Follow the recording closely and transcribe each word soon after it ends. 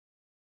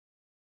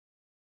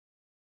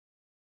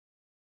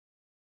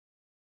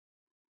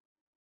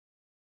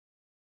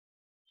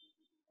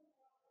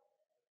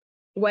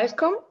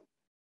Welcome.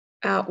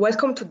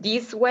 Welcome to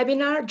this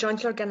webinar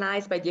jointly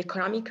organized by the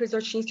Economic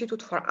Research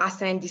Institute for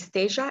ASEAN and East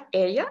Asia,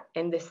 ERIA,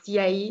 and the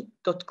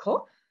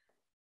CIE.co.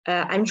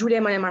 I'm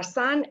Giulia Ajmone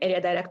Marsan, Area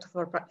Director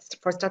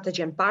for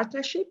Strategy and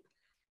Partnership.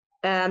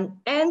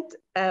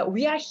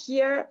 We are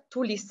here to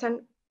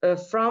listen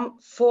from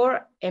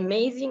four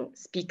amazing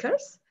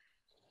speakers.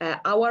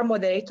 Our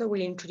moderator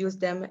will introduce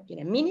them in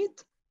a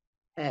minute.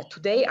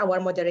 Today, our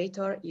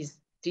moderator is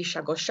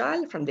Trisha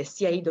Ghosal from the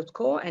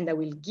CIE.co, and I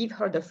will give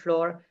her the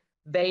floor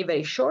very,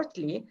 very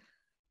shortly.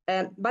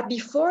 But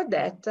before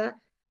that,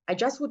 I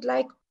just would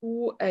like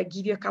to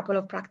give you a couple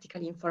of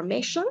practical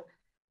information.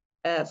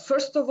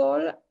 First of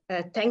all,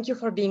 thank you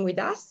for being with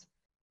us.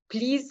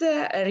 Please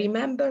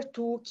remember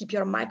to keep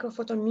your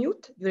microphone on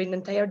mute during the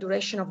entire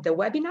duration of the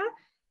webinar.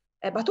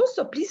 But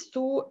also,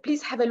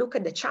 please have a look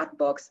at the chat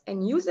box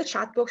and use the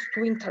chat box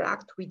to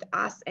interact with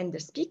us and the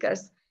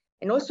speakers,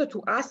 and also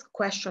to ask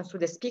questions to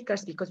the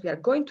speakers, because we are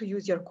going to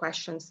use your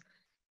questions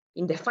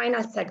in the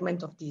final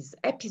segment of this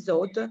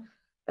episode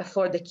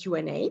for the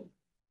Q&A.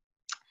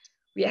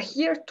 We are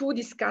here to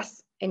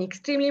discuss an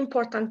extremely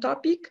important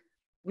topic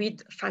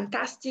with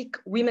fantastic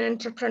women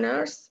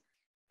entrepreneurs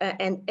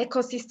and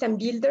ecosystem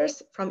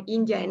builders from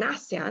India and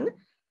ASEAN.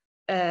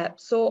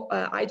 So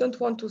I don't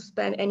want to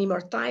spend any more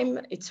time.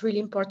 It's really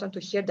important to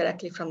hear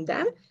directly from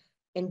them.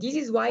 And this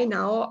is why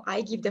now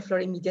I give the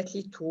floor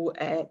immediately to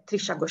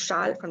Trisha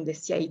Ghosal from the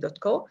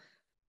CIE.co.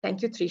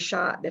 Thank you,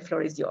 Trisha. The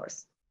floor is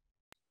yours.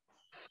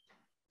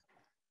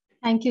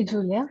 Thank you,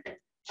 Giulia.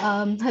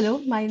 Hello,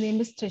 my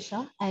name is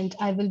Trisha, and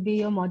I will be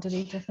your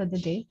moderator for the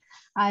day.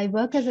 I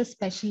work as a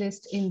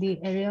specialist in the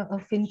area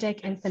of fintech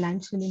and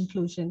financial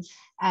inclusion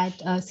at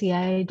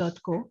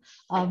CIE.co,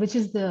 which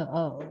is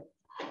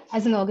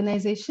as an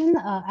organization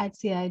at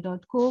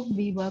CIE.co,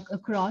 we work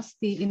across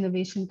the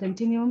innovation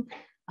continuum,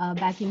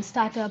 backing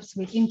startups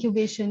with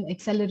incubation,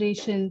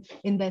 acceleration,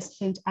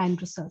 investment, and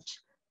research.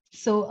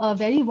 So a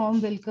very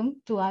warm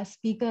welcome to our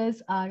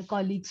speakers, our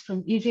colleagues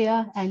from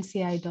ERIA and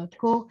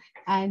CIE.co,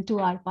 and to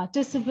our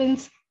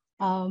participants.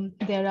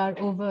 There are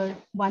over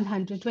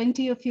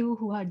 120 of you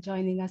who are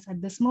joining us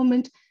at this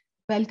moment.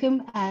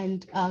 Welcome,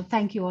 and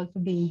thank you all for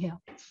being here.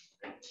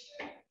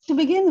 To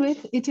begin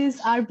with, it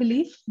is our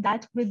belief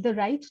that with the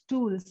right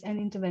tools and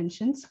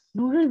interventions,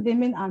 rural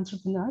women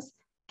entrepreneurs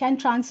can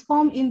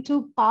transform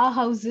into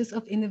powerhouses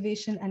of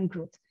innovation and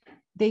growth.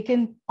 They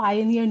can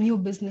pioneer new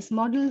business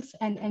models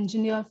and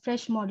engineer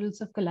fresh models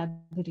of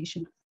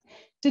collaboration.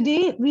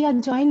 Today, we are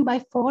joined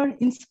by four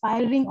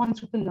inspiring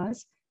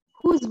entrepreneurs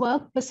whose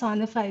work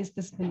personifies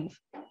this belief.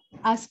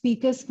 Our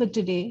speakers for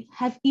today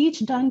have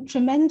each done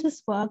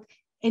tremendous work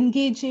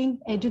engaging,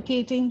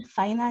 educating,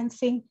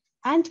 financing,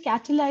 and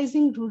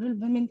catalyzing rural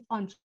women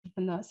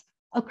entrepreneurs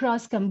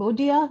across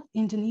Cambodia,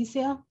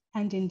 Indonesia,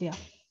 and India.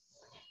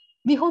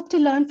 We hope to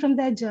learn from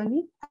their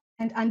journey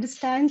and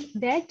understand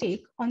their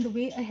take on the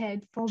way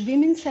ahead for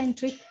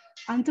women-centric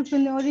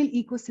entrepreneurial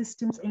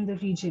ecosystems in the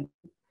region.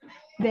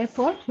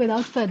 Therefore,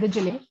 without further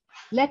delay,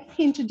 let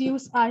me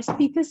introduce our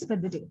speakers for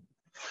the day.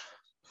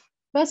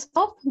 First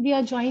off, we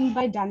are joined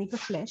by Danica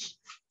Flesch.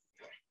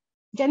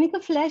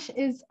 Danica Flesch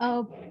is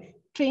a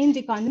trained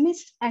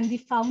economist and the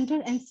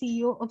founder and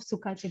CEO of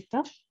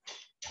Sukha-Chitta,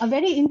 a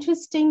very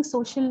interesting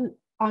social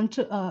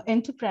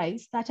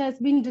enterprise that has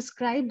been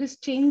described as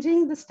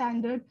changing the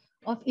standard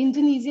of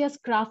Indonesia's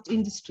craft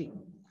industry.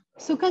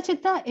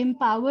 Sukha-Chitta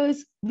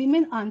empowers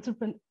women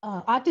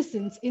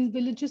artisans in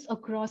villages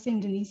across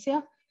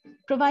Indonesia,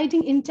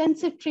 providing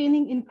intensive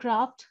training in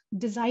craft,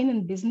 design,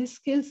 and business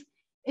skills,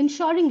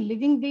 ensuring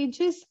living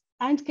wages,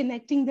 and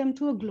connecting them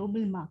to a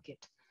global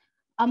market.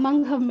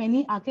 Among her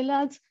many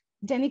accolades,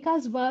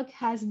 Danica's work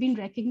has been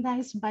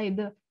recognized by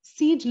the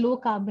Seed Low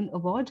Carbon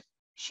Award.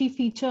 She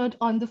featured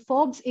on the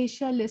Forbes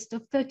Asia list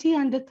of 30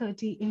 under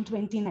 30 in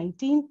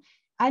 2019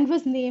 and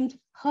was named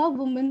Her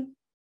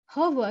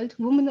World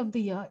Woman of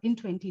the Year in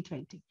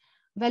 2020.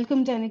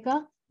 Welcome,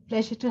 Danica.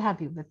 Pleasure to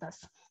have you with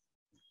us.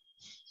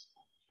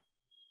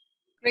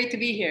 Great to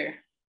be here.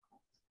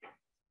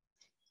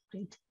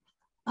 Great.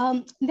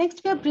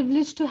 Next, we are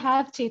privileged to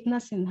have Chetna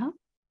Sinha.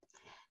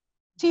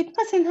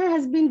 Chetna Sinha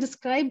has been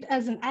described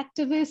as an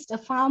activist, a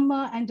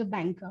farmer, and a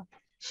banker.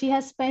 She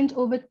has spent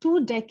over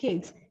 2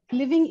 decades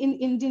living in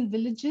Indian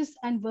villages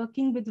and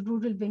working with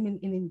rural women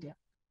in India.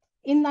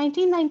 In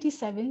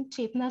 1997,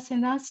 Chetna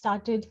Sinha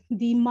started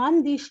the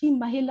Mann Deshi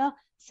Mahila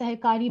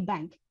Sahakari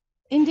Bank,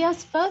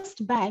 India's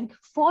first bank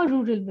for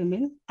rural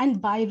women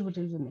and by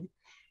rural women.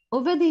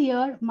 Over the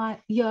years,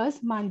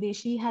 Mann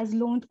Deshi has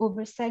loaned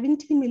over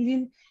 $70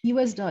 million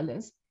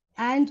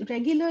and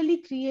regularly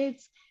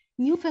creates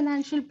new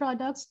financial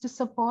products to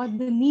support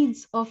the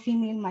needs of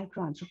female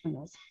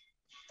micro-entrepreneurs.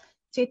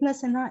 Chetna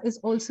Sinha is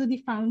also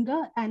the founder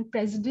and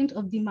president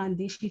of the Mann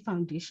Deshi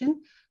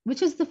Foundation,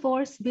 which is the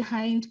force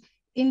behind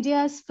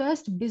India's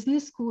first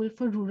business school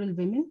for rural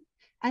women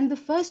and the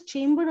first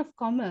chamber of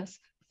commerce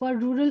for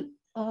rural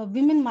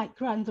women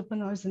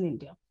micro-entrepreneurs in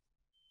India.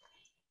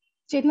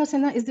 Chetna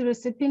Sinha is the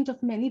recipient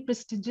of many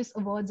prestigious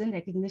awards and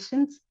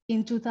recognitions.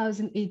 In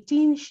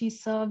 2018, she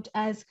served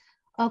as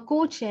a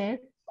co-chair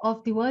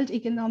of the World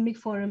Economic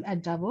Forum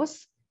at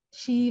Davos.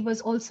 She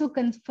was also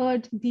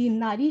conferred the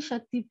Nari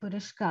Shakti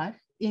Purashkar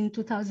in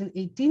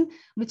 2018,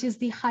 which is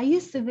the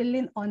highest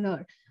civilian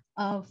honor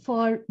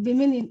for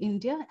women in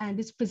India, and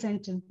is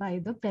presented by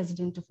the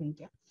President of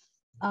India.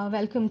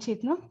 Welcome,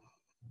 Chetna.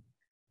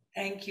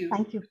 Thank you.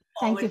 Thank you.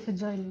 Thank you for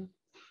joining.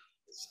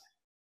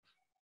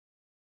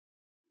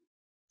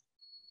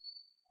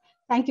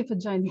 Thank you for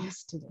joining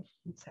us today.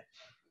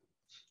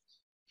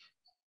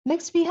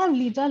 Next, we have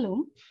Lida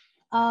Loom.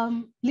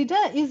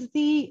 Lida is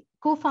the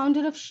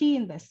co-founder of She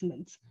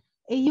Investments,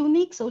 a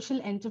unique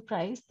social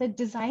enterprise that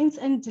designs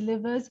and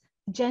delivers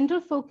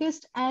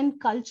gender-focused and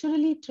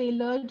culturally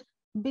tailored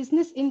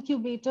business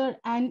incubator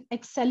and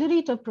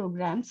accelerator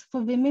programs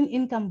for women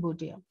in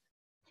Cambodia.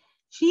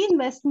 She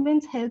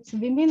Investments helps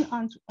women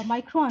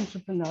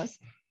micro-entrepreneurs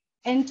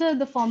enter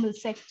the formal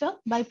sector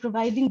by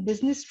providing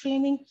business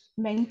training,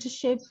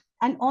 mentorship,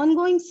 and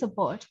ongoing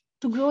support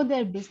to grow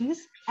their business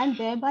and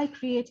thereby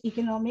create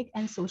economic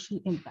and social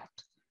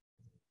impact.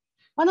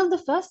 One of the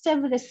first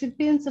ever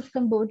recipients of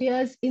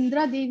Cambodia's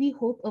Indra Devi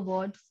Hope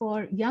Award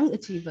for Young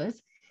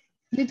Achievers,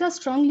 Lida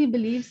strongly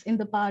believes in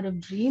the power of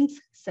dreams,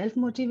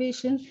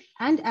 self-motivation,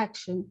 and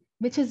action,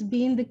 which has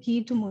been the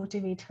key to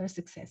motivate her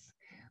success.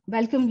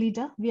 Welcome,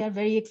 Lida. We are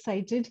very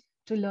excited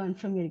to learn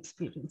from your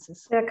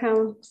experiences.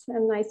 Welcome. It's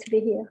nice to be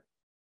here.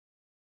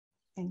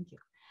 Thank you.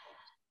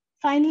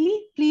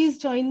 Finally, please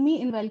join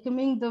me in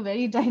welcoming the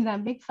very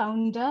dynamic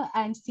founder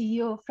and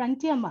CEO of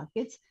Frontier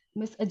Markets,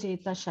 Ms.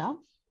 Ajaita Shah.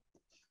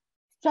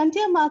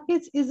 Frontier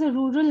Markets is a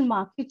rural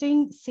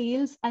marketing,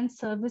 sales, and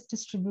service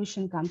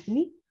distribution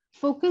company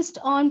focused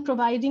on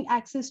providing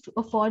access to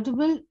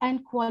affordable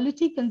and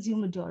quality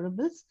consumer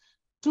durables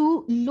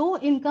to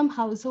low-income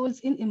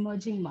households in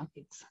emerging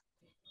markets.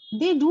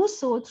 They do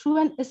so through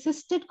an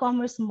assisted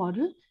commerce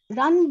model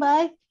run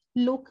by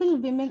local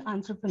women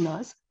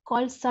entrepreneurs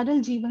called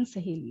Saral Jeevan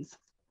Sahelis.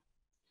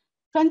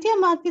 Frontier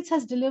Markets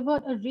has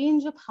delivered a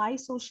range of high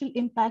social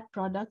impact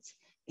products,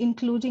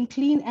 including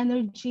clean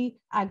energy,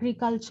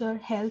 agriculture,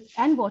 health,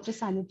 and water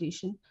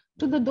sanitation,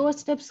 to the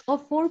doorsteps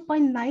of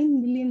 4.9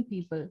 million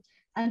people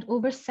and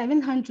over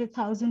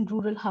 700,000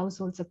 rural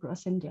households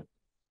across India.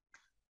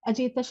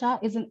 Ajaita Shah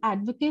is an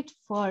advocate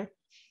for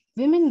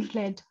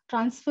women-led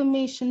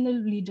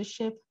transformational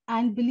leadership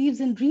and believes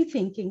in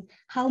rethinking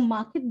how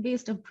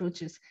market-based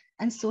approaches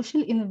and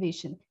social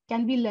innovation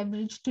can be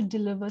leveraged to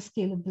deliver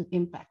scalable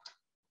impact.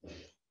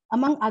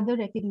 Among other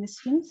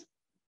recognitions,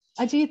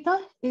 Ajaita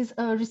is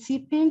a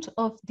recipient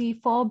of the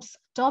Forbes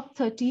Top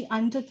 30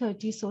 Under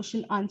 30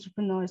 Social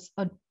Entrepreneurs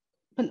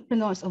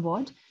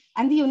Award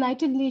and the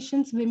United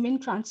Nations Women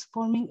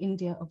Transforming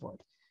India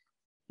Award.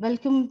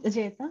 Welcome,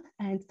 Ajaita,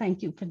 and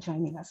thank you for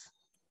joining us.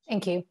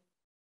 Thank you.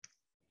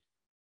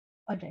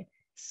 All right,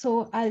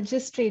 so I'll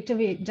just straight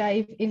away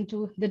dive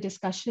into the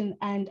discussion,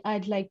 and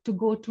I'd like to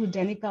go to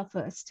Danica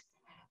first.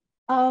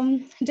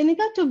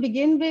 Danica, to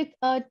begin with,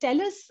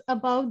 tell us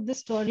about the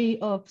story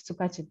of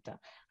Sukhachitra.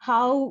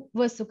 How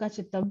was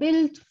Sukhachitra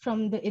built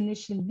from the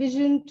initial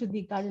vision to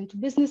the current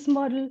business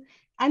model,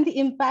 and the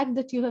impact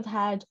that you have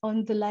had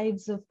on the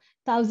lives of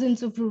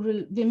thousands of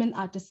rural women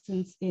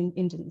artisans in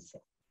Indonesia?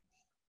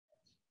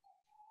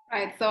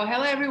 Right, so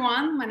hello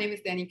everyone, my name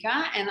is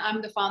Danica and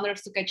I'm the founder of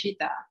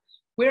Sukhachitra.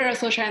 We're a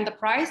social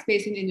enterprise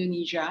based in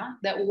Indonesia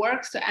that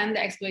works to end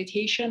the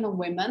exploitation of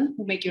women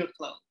who make your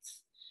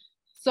clothes.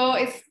 So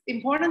it's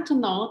important to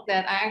note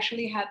that I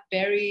actually had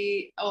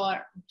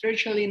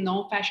virtually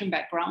no fashion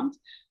background.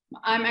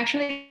 I'm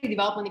actually a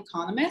development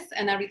economist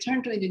and I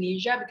returned to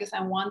Indonesia because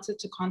I wanted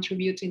to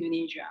contribute to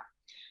Indonesia.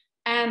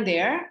 And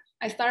there,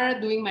 I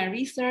started doing my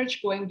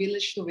research, going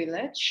village to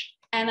village,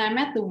 and I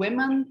met the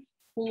women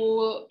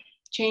who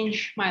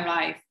changed my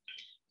life.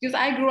 Because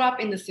I grew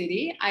up in the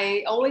city,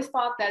 I always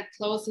thought that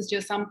clothes is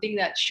just something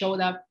that showed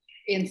up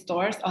in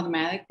stores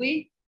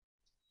automatically.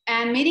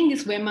 And meeting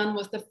these women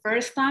was the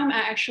first time I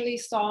actually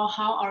saw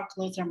how our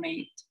clothes are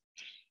made.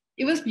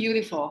 It was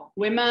beautiful,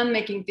 women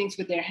making things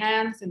with their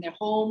hands in their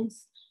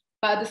homes,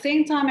 but at the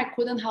same time, I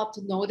couldn't help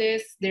to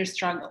notice their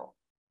struggle.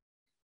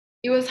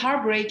 It was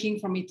heartbreaking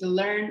for me to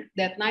learn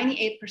that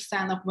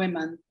 98% of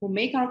women who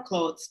make our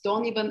clothes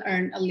don't even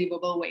earn a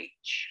livable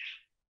wage.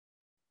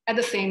 At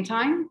the same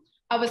time,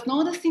 I was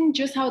noticing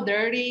just how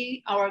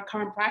dirty our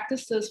current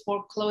practices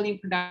for clothing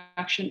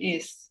production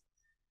is.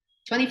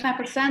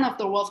 25% of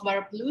the world's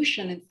water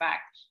pollution, in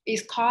fact,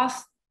 is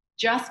caused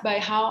just by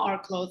how our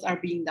clothes are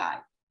being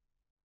dyed.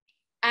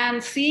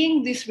 And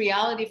seeing this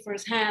reality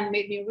firsthand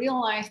made me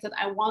realize that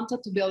I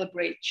wanted to build a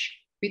bridge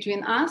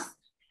between us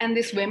and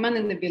these women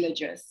in the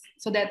villages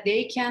so that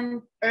they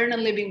can earn a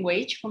living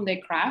wage from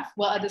their craft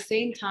while at the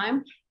same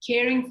time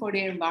caring for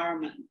their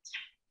environment.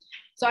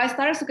 So I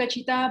started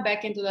Sukhachitra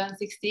back in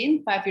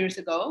 2016, 5 years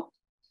ago,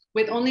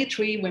 with only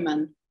 3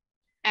 women.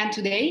 And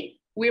today,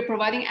 we're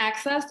providing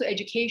access to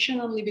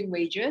education and living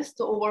wages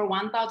to over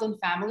 1,000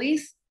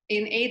 families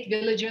in 8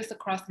 villages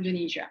across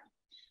Indonesia.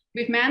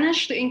 We've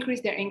managed to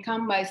increase their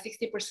income by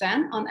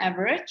 60% on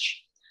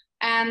average,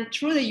 and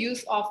through the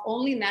use of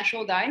only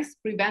natural dyes,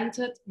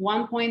 prevented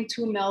 1.2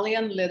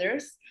 million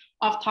litters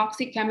of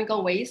toxic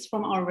chemical waste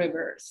from our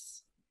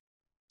rivers.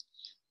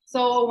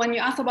 So when you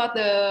ask about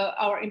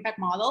our impact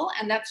model,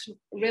 and that's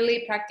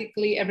really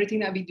practically everything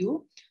that we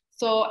do.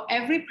 So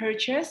every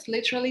purchase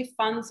literally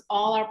funds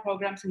all our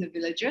programs in the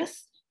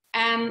villages.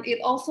 And it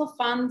also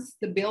funds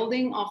the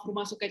building of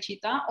Rumah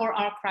Sukacita or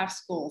our craft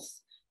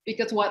schools.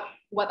 Because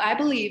what I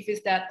believe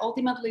is that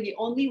ultimately the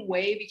only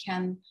way we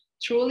can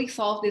truly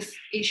solve this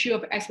issue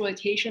of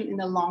exploitation in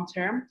the long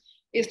term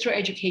is through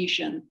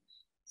education.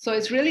 So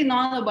it's really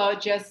not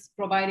about just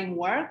providing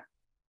work,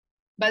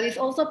 but it's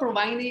also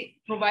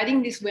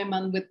providing these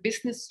women with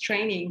business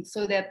training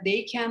so that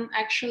they can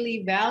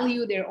actually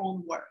value their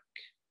own work.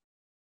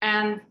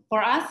 And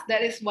for us,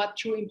 that is what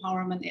true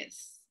empowerment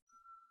is.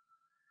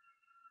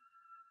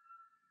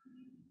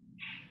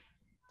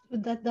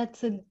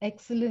 That's an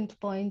excellent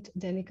point,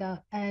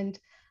 Denika. And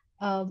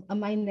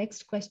my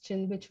next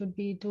question, which would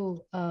be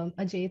to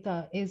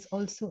Ajaita, is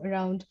also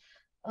around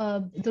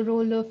the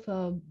role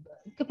of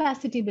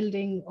capacity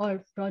building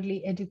or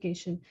broadly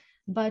education.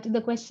 But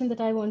the question that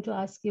I want to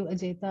ask you,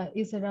 Ajaita,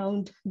 is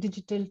around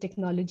digital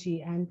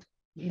technology and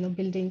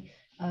building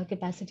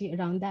capacity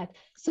around that.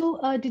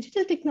 So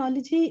digital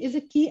technology is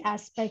a key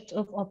aspect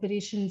of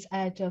operations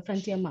at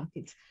frontier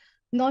markets.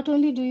 Not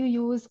only do you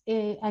use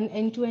an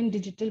end-to-end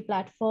digital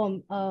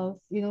platform,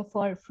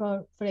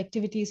 for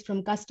activities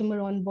from customer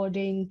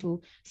onboarding to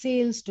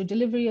sales to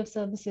delivery of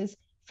services,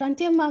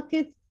 frontier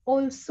market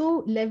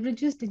also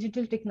leverages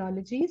digital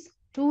technologies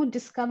to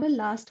discover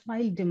last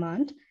mile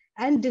demand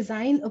and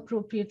design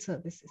appropriate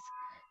services.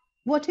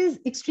 What is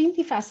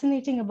extremely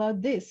fascinating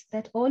about this,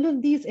 that all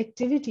of these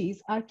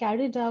activities are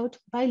carried out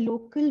by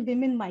local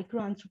women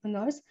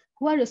micro-entrepreneurs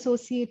who are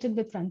associated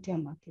with frontier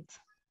markets.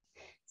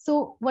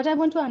 So what I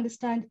want to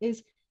understand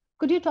is,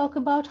 could you talk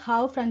about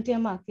how frontier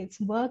markets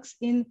works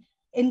in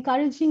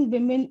encouraging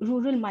women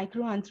rural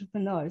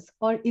micro-entrepreneurs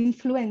or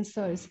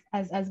influencers,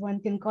 as one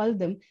can call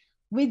them,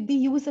 with the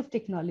use of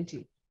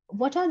technology?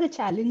 What are the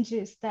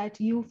challenges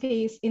that you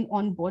face in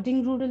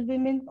onboarding rural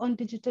women on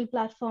digital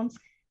platforms?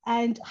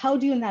 And how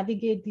do you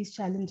navigate these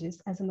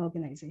challenges as an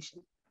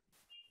organization?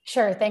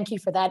 Sure, thank you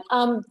for that.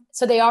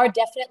 So they are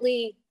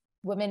definitely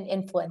women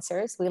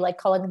influencers. We like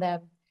calling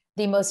them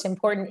the most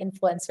important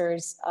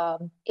influencers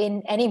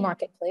in any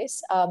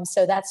marketplace.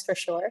 So that's for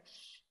sure.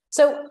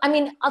 So, I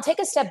mean, I'll take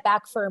a step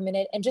back for a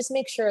minute and just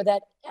make sure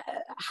that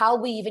how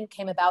we even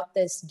came about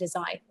this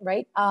design,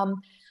 right?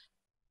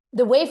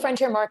 The way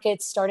frontier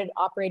markets started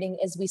operating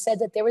is we said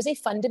that there was a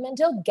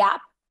fundamental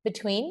gap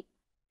between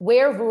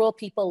where rural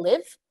people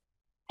live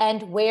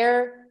and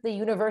where the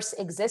universe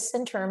exists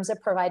in terms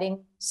of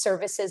providing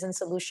services and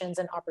solutions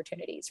and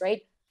opportunities,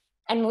 right?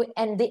 And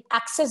the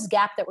access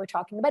gap that we're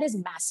talking about is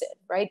massive,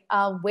 right?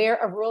 Where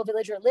a rural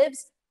villager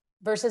lives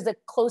versus the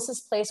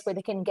closest place where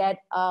they can get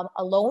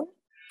a loan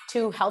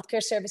to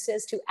healthcare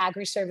services, to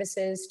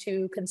agri-services,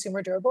 to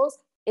consumer durables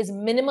is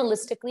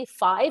minimalistically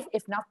 5,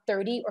 if not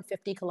 30 or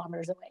 50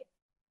 kilometers away.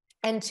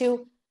 And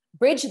to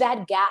bridge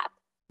that gap,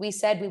 we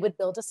said we would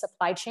build a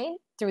supply chain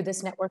through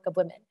this network of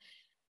women.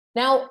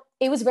 Now,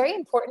 it was very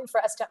important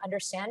for us to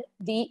understand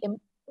the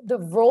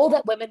role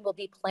that women will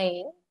be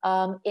playing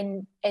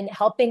in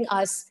helping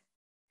us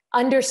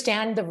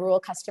understand the rural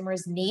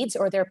customers' needs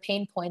or their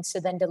pain points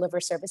to then deliver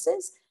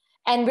services,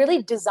 and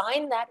really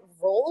design that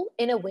role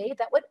in a way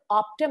that would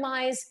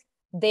optimize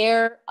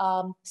their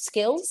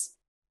skills,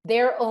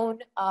 their own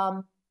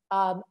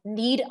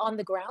need on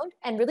the ground,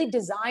 and really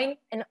design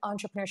an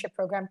entrepreneurship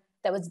program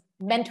that was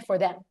meant for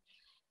them.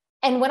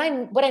 And what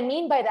I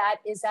mean by that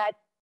is that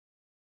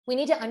we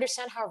need to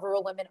understand how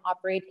rural women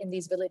operate in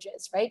these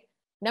villages, right?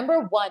 Number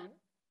one,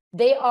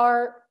 they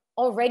are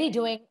already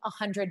doing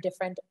 100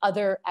 different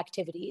other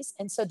activities.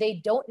 And so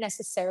they don't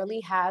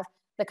necessarily have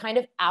the kind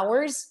of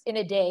hours in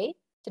a day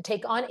to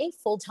take on a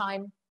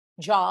full-time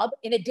job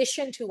in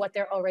addition to what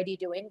they're already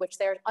doing, which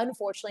they're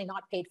unfortunately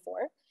not paid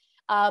for,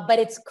 but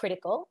it's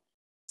critical.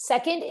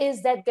 Second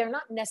is that they're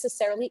not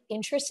necessarily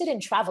interested in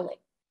traveling.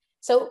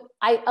 So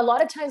a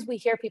lot of times we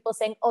hear people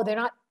saying, oh, they're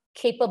not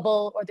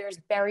capable or there's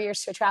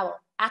barriers to travel.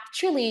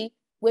 Actually,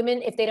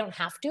 women, if they don't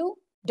have to,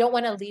 don't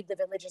want to leave the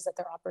villages that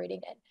they're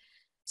operating in.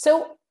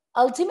 So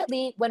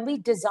ultimately, when we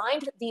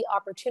designed the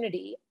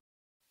opportunity,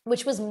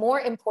 which was more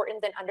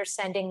important than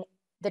understanding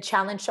the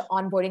challenge to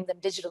onboarding them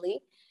digitally,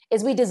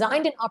 is we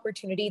designed an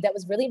opportunity that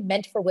was really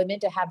meant for women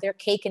to have their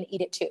cake and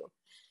eat it too.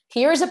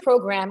 Here's a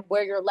program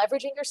where you're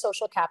leveraging your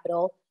social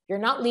capital, you're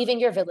not leaving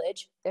your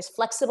village, there's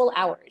flexible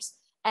hours.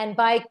 And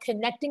by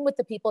connecting with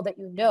the people that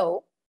you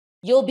know,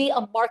 you'll be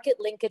a market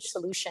linkage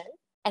solution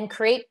and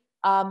create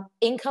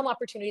income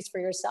opportunities for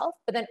yourself,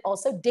 but then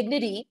also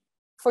dignity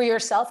for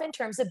yourself in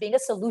terms of being a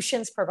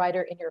solutions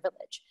provider in your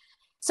village.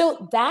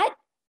 So that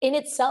in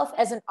itself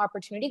as an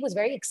opportunity was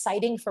very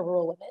exciting for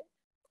rural women.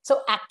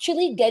 So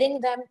actually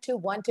getting them to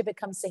want to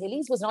become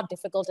Sahelis was not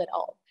difficult at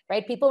all,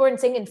 right? People were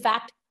saying, in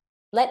fact,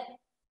 let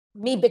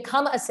me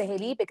become a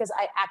Saheli because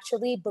I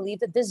actually believe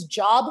that this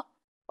job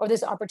or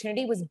this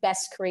opportunity was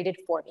best created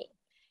for me.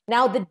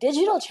 Now, the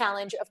digital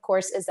challenge, of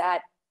course, is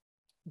that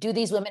do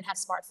these women have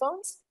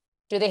smartphones?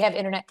 Do they have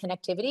internet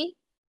connectivity?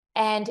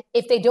 And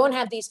if they don't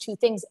have these two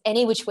things,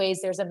 any which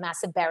ways, there's a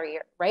massive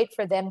barrier, right,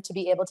 for them to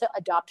be able to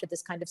adopt to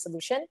this kind of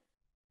solution,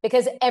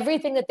 because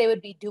everything that they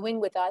would be doing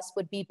with us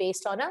would be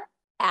based on an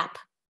app,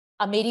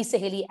 a Meri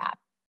Saheli app.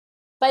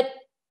 But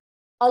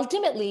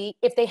ultimately,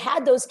 if they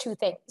had those two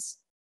things,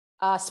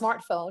 a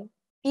smartphone,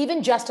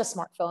 even just a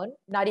smartphone,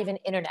 not even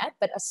internet,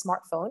 but a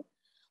smartphone,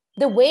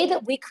 the way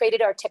that we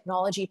created our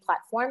technology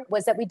platform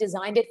was that we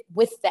designed it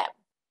with them.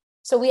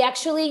 So we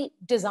actually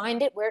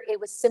designed it where it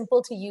was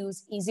simple to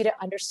use, easy to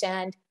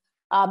understand,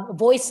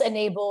 voice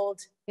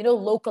enabled,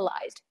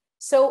 localized.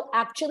 So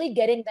actually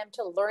getting them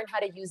to learn how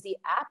to use the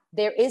app,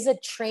 there is a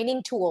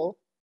training tool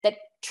that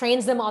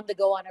trains them on the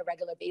go on a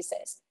regular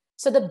basis.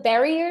 So the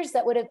barriers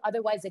that would have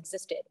otherwise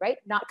existed, right?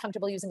 Not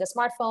comfortable using a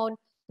smartphone,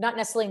 not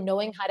necessarily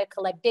knowing how to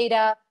collect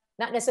data,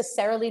 not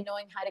necessarily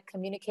knowing how to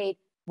communicate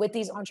with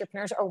these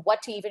entrepreneurs or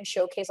what to even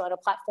showcase on a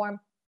platform.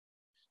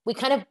 We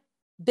kind of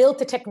built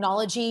the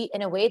technology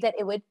in a way that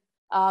it would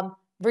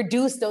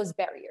reduce those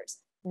barriers.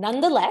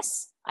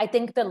 Nonetheless, I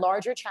think the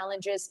larger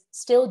challenges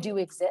still do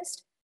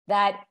exist,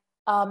 that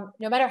no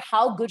matter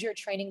how good your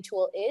training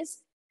tool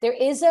is, there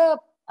is a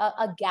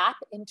gap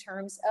in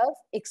terms of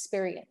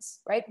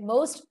experience, right?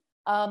 Most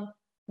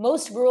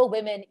rural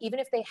women, even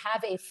if they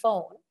have a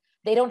phone,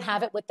 they don't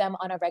have it with them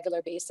on a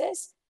regular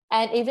basis.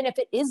 And even if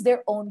it is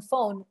their own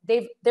phone,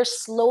 they're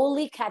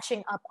slowly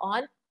catching up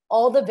on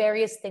all the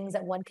various things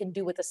that one can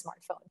do with a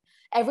smartphone.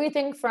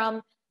 Everything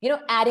from,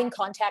 adding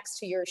contacts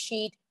to your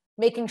sheet,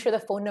 making sure the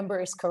phone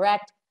number is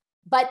correct.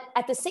 But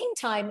at the same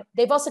time,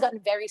 they've also gotten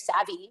very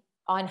savvy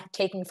on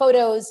taking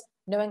photos,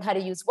 knowing how to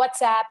use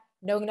WhatsApp,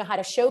 knowing how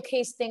to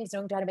showcase things,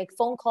 knowing how to make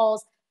phone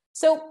calls.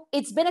 So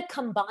it's been a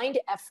combined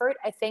effort,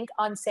 I think,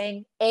 on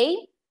saying,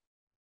 A,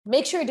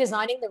 make sure you're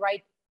designing the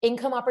right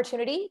income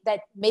opportunity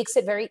that makes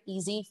it very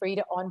easy for you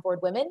to onboard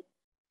women.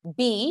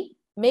 B,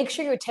 make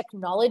sure your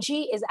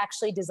technology is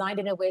actually designed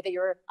in a way that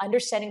you're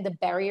understanding the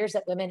barriers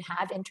that women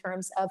have in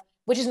terms of,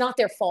 which is not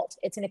their fault,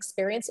 it's an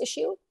experience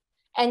issue.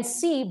 And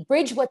C,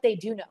 bridge what they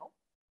do know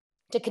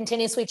to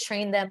continuously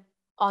train them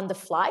on the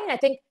fly. And I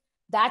think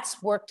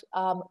that's worked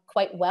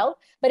quite well,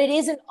 but it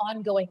is an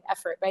ongoing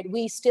effort, right?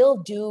 We still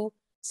do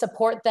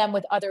support them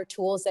with other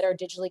tools that are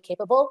digitally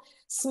capable.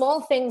 Small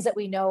things that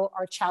we know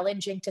are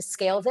challenging to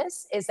scale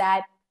this is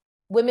that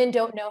women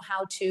don't know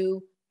how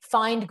to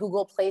find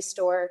Google Play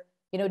Store,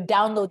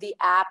 download the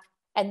app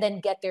and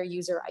then get their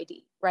user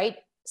ID, right?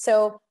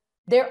 So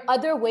there are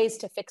other ways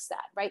to fix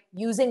that, right?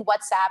 Using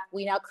WhatsApp,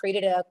 we now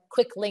created a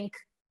quick link.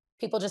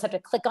 People just have to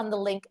click on the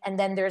link and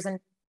then there's an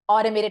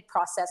automated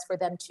process for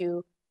them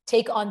to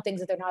take on things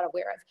that they're not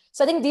aware of.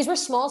 So I think these were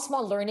small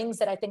learnings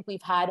that I think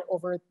we've had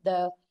over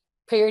the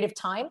period of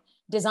time,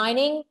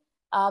 designing,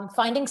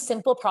 finding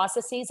simple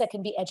processes that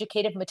can be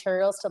educative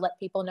materials to let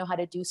people know how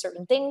to do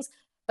certain things,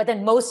 but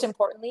then most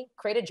importantly,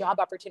 create a job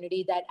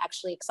opportunity that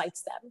actually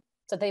excites them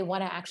so they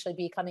want to actually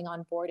be coming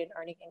on board and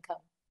earning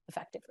income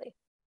effectively.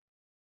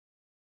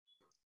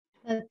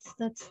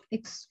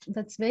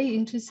 That's very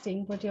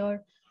interesting. But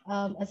you're,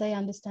 as I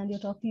understand, you're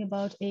talking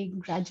about a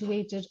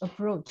graduated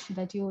approach,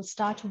 that you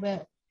start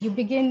where you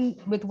begin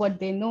with what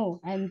they know,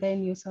 and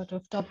then you sort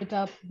of top it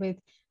up with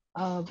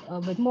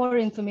more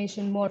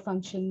information, more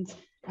functions,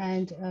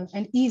 and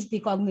ease the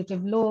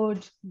cognitive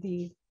load,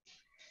 the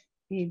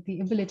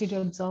ability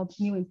to absorb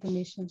new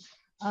information.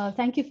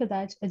 Thank you for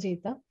that,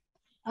 Ajaita.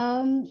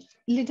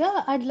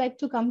 Lida, I'd like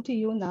to come to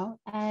you now.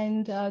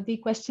 And the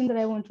question that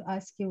I want to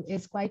ask you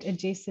is quite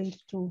adjacent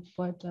to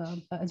what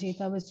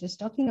Ajaita was just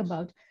talking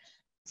about.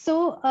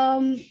 So,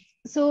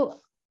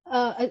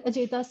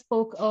 Ajaita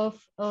spoke of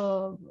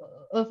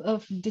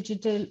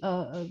digital,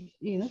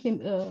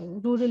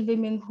 rural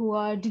women who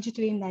are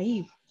digitally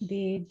naive.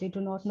 They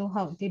do not know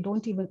how, they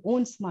don't even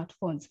own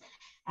smartphones.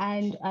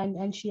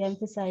 And she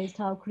emphasized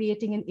how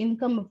creating an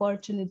income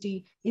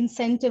opportunity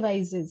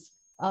incentivizes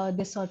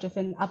this sort of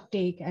an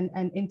uptake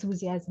and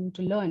enthusiasm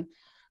to learn.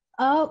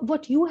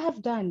 What you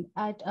have done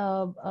at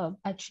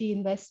She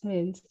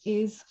Investments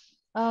is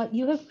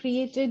you have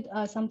created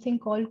something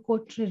called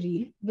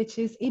Kotrareel, which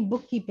is a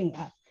bookkeeping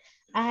app.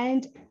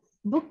 And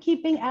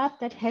bookkeeping app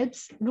that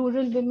helps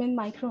rural women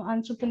micro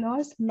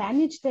entrepreneurs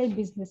manage their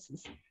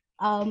businesses,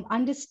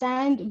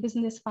 understand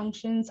business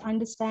functions,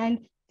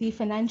 understand the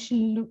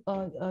financial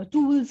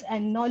tools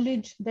and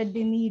knowledge that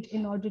they need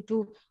in order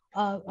to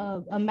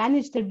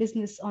manage their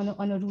business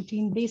on a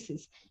routine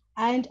basis.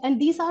 And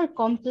these are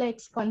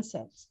complex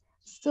concepts.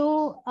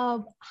 So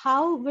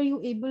how were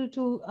you able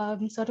to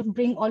sort of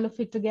bring all of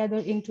it together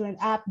into an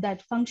app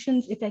that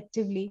functions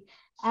effectively?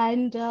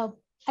 And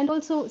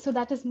also, so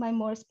that is my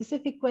more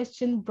specific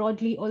question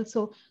broadly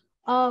also,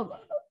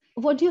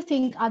 what do you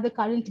think are the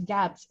current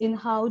gaps in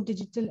how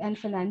digital and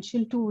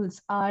financial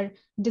tools are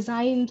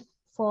designed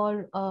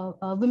for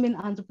women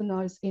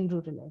entrepreneurs in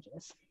rural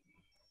areas?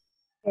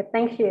 Okay,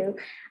 thank you.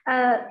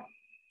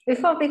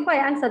 Before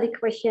I answer the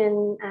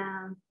question,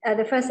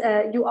 the first,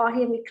 you all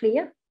hear me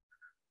clear?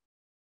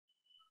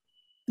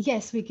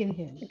 Yes, we can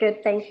hear you.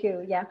 Good, thank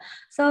you. Yeah.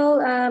 So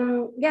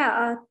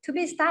to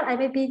be start, I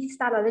maybe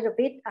start a little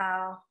bit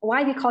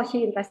why we call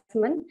she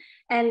investment,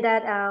 and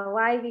that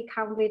why we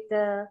come with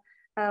the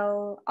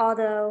all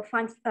the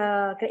funds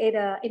create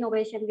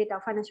innovation with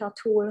our financial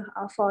tool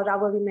for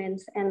our women,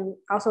 and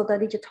also the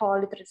digital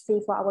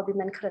literacy for our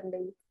women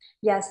currently.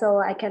 Yeah. So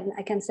I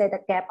can say the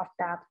gap of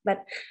that,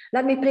 but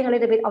let me bring a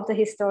little bit of the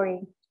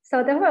history.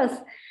 So there was.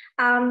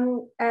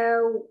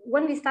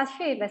 When we start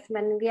share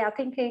investment, we are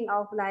thinking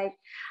of like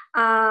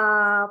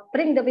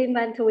bring the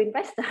women to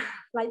investor,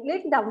 like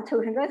lead them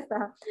to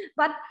investor.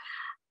 But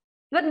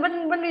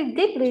when we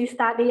deeply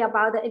study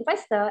about the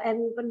investor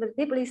and when we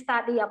deeply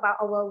study about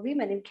our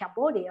women in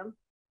Cambodia,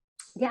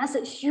 there's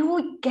a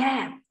huge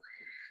gap.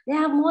 There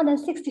are more than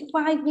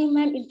 65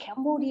 women in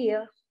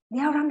Cambodia. They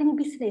are running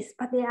business,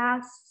 but they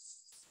are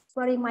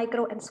very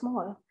micro and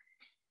small.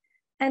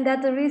 And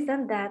that's the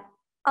reason that,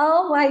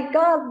 oh my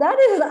God, that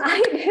is the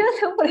idea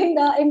to bring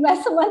the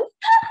investment.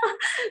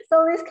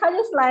 So it's kind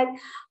of like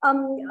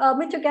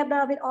meet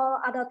together with all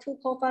other two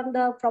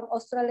co-founders from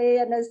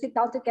Australia, and then sit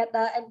down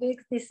together and we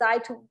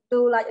decide to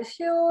do like a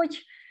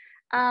huge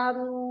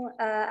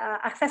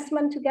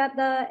assessment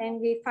together.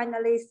 And we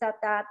finally said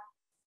that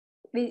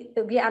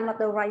we are not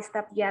the right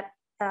step yet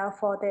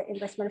for the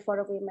investment for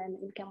the women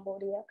in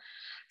Cambodia.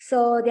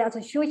 So there's a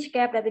huge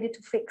gap that we need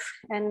to fix,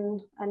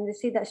 and we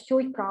see that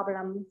huge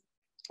problem.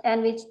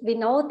 And we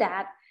know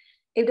that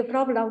if the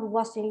problem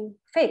wasn't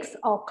fixed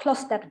or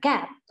close that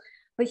gap,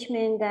 which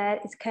means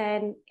that it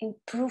can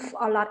improve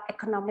a lot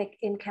economic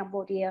in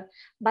Cambodia.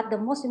 But the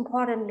most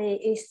importantly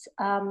is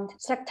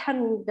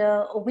strengthen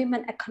the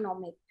women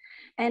economic.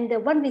 And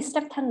when we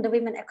strengthen the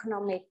women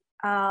economic,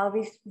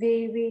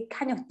 we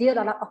kind of deal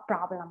a lot of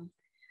problems.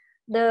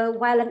 The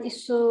violent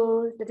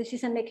issue, the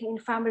decision making in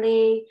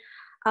family,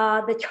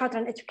 the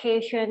children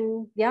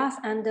education, yes,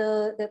 and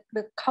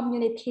the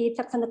community,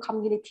 section the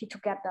community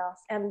together.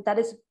 And that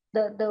is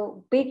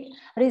the big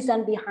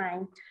reason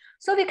behind.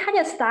 So we kind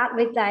of start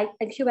with like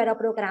incubator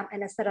program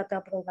and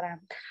accelerator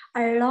program.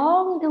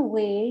 Along the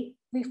way,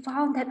 we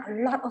found that a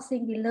lot of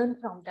things we learned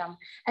from them.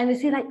 And we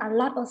see like a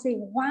lot of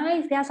things,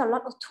 why there's a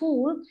lot of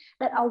tools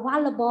that are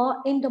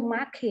available in the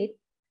market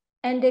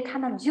and they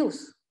cannot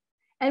use.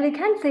 And we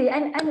can see,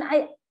 and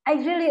I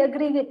really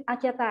agree with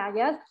Ajaita,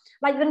 yes?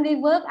 Like when we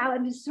work out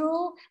and we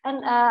through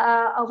and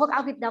work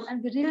out with them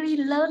and we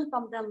really learn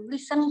from them,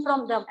 listen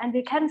from them, and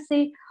we can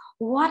see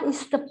what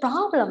is the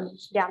problem.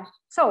 Yeah.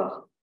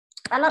 So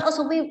a lot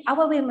also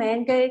our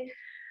women, they,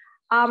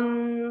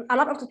 a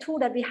lot of the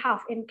tools that we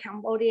have in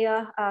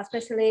Cambodia,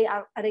 especially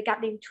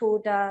regarding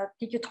to the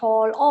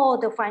digital or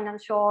the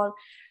financial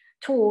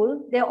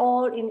tool, they're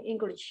all in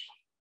English,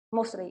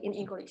 mostly in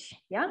English,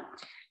 yeah?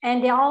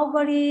 And they're all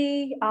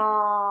very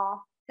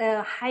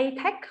high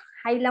tech,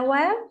 high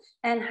level,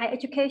 and high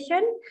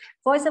education.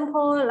 For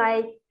example,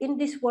 like in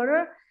this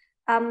world,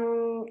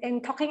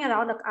 in talking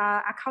about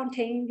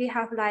accounting, we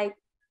have like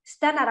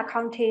standard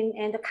accounting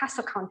and the cash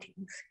accounting.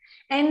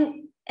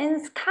 And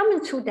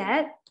coming to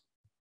that,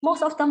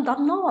 most of them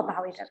don't know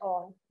about it at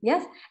all.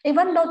 Yes,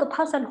 even though the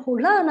person who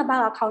learn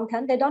about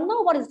accountant, they don't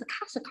know what is the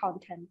cash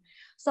accountant.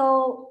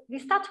 So we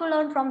start to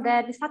learn from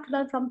that. We start to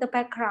learn from the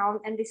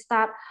background, and we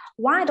start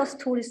why those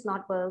tools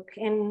not work,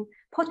 and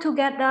put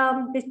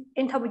together this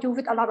interview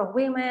with a lot of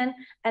women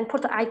and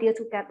put the idea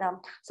together.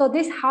 So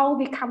this is how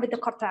we come with the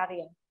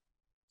criteria.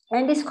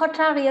 And this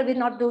criteria we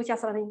not do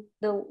just only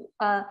the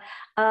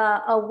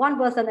one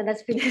person and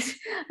that's finished.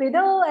 We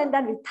do and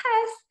then we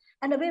test.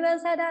 And the women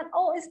say that,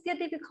 oh, it's still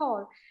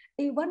difficult.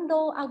 Even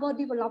though our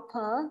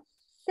developer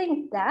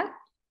think that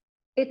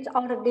it's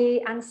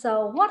already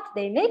answer what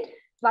they need,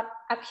 but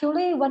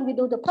actually when we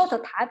do the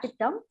prototype with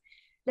them,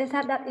 they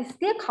said that it's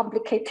still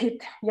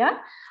complicated. Yeah.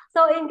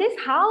 So in this,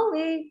 how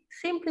we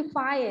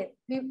simplify it,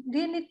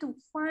 we need to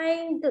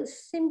find the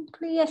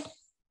simplest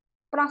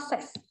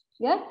process.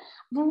 Yeah,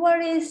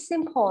 very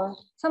simple,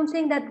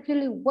 something that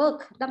really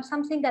works,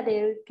 something that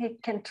they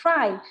can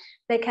try,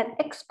 they can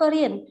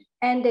experience,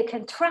 and they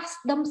can trust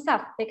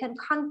themselves, they can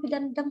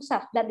confident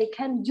themselves that they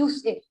can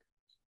use it.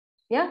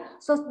 Yeah,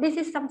 so this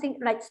is something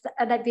like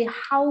that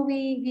how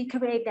we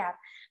create that,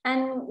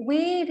 and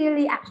we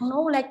really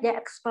acknowledge their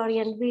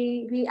experience,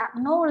 we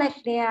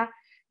acknowledge their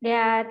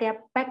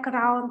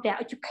background, their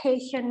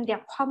education,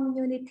 their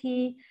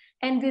community,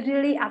 and we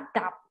really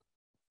adapt,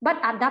 but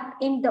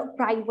adapt in the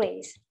right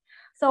ways.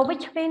 So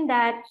which means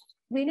that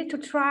we need to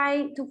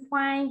try to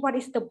find what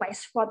is the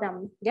best for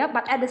them. Yeah,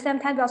 but at the same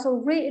time, we also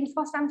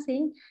reinforce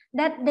something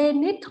that they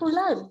need to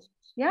learn.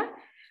 Yeah,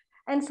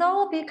 and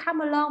so we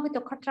come along with the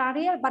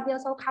criteria, but we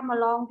also come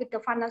along with the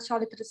financial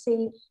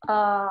literacy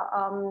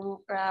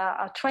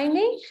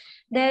training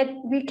that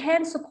we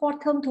can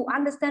support them to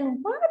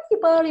understand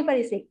very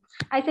basic.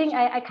 I think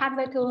I can't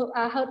wait to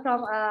hear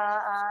from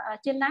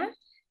Chetna,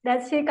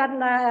 that she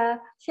can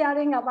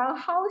sharing about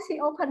how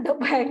she opened the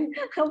bank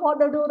for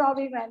the rural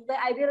women.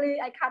 I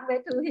can't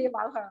wait to hear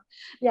about her.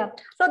 Yeah,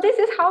 so this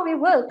is how we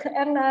work.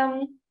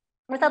 And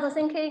I started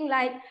thinking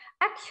like,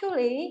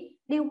 actually,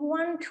 they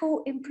want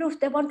to improve,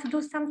 they want to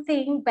do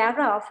something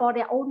better for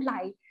their own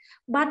life,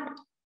 but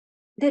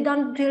they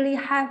don't really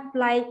have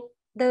like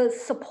the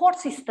support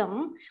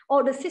system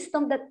or the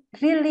system that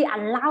really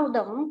allow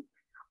them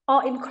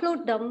or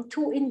include them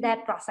to in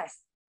that process.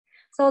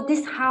 So this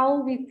is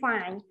how we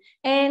find.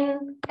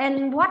 And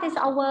what is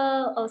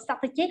our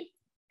strategy?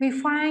 We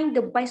find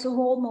the best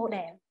role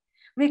model.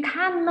 We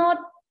cannot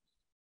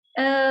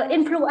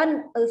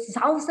influence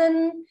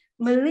 1,000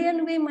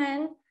 million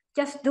women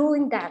just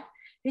doing that.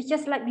 It's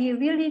just like we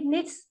really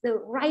need the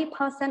right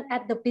person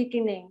at the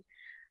beginning,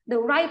 the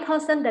right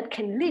person that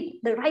can lead,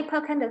 the right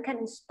person that can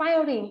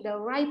inspiring, the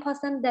right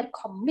person that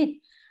commit.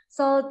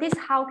 So this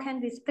how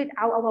can we split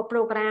out our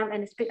program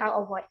and split out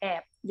our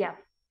app. Yeah.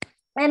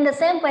 And the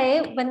same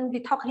way, when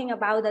we're talking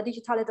about the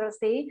digital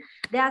literacy,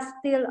 there's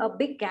still a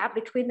big gap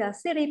between the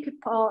city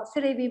people,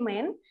 city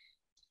women,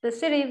 the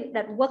city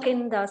that work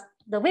in the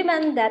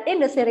women that in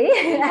the city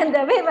and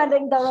the women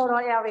in the rural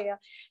area.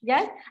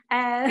 Yes,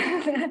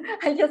 and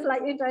I just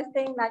like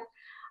interesting, like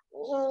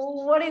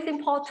what is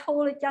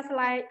important, just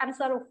like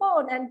answer the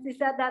phone. And she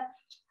said that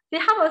they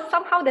have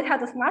somehow they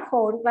have a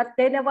smartphone, but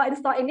they never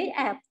install any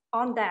app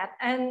on that.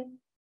 And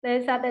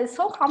they said it's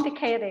so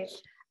complicated.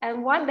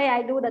 And one day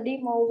I do the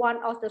demo,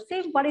 one of the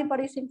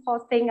very simple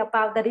thing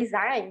about the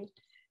design.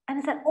 And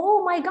I said,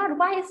 oh my God,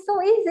 why it's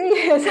so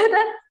easy? I said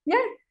that,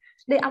 yeah,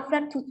 they are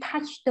afraid to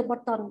touch the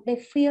button. They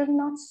feel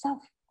not safe.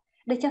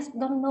 They just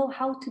don't know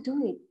how to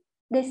do it.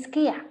 They're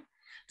scared.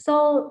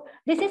 So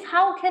this is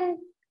how can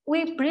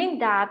we bring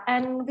that,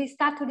 and we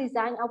start to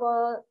design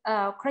our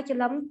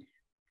curriculum,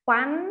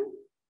 fun,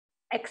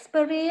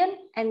 experience,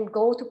 and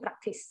go to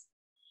practice.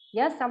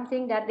 Yes,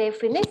 something that they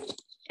finish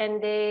and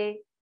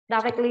they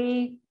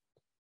directly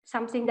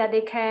something that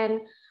they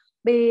can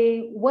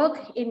be work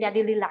in their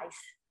daily lives,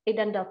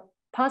 either the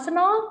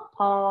personal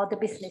or the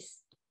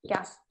business.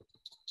 Yes.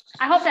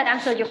 I hope that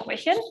answered your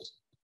question.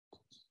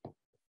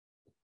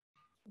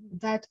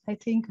 That, I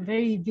think,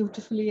 very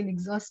beautifully and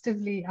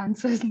exhaustively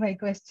answers my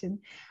question.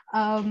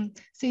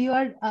 So you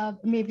are,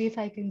 maybe if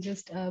I can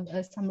just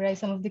summarize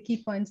some of the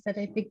key points that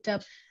I picked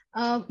up.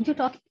 You're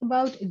talking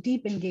about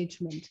deep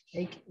engagement.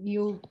 Like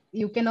you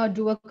cannot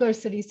do a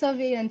cursory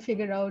survey and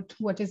figure out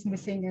what is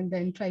missing and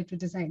then try to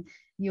design.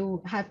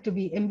 You have to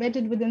be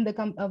embedded within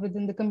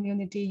the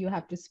community. You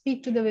have to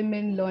speak to the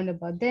women, learn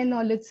about their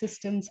knowledge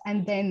systems,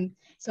 and then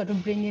sort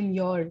of bring in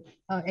your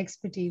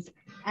expertise.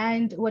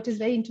 And what is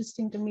very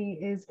interesting to me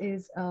is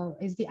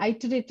the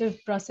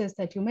iterative process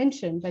that you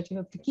mentioned, that you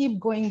have to keep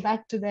going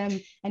back to them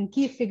and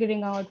keep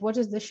figuring out what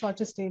is the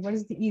shortest way, what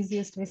is the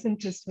easiest way,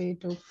 simplest way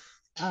to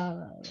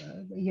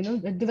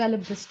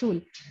develop this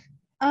tool.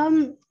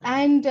 So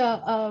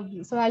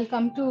I'll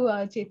come to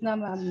Chetna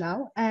ma'am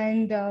now.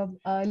 And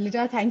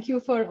Lita, thank you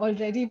for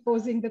already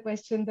posing the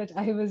question that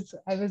I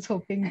was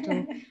hoping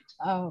to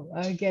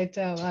get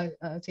Chetna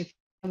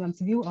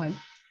ma'am's view on.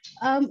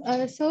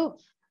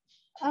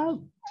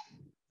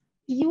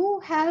 You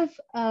have,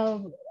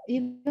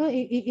 in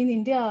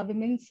India,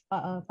 women's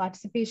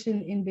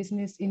participation in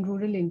business in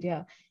rural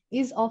India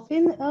is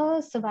often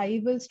a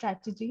survival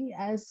strategy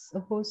as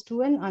opposed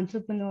to an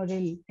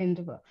entrepreneurial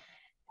endeavor.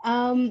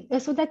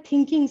 So that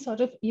thinking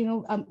sort of,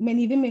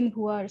 many women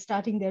who are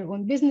starting their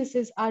own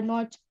businesses are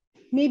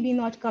maybe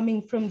not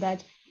coming from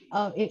that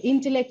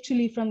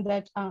intellectually from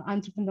that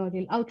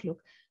entrepreneurial outlook.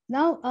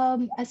 Now,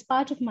 as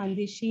part of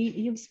Deshi,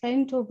 you've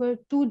spent over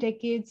 2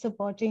 decades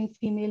supporting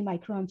female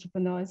micro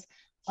entrepreneurs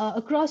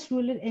across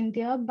rural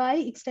India by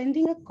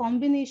extending a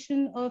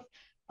combination of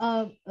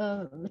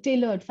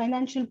tailored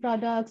financial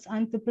products,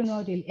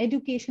 entrepreneurial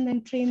education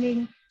and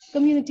training,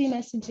 community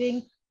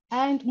messaging,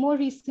 and more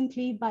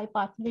recently by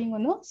partnering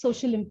on a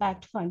social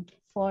impact fund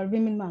for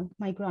women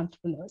micro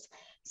entrepreneurs.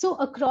 So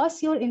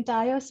across your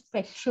entire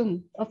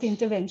spectrum of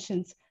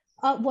interventions,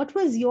 what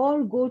was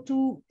your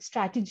go-to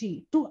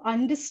strategy to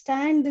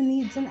understand the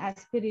needs and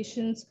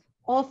aspirations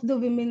of the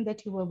women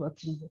that you were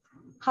working with?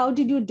 How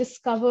did you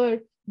discover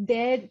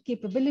their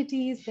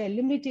capabilities, their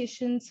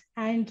limitations,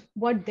 and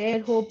what their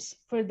hopes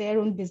for their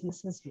own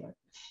businesses were?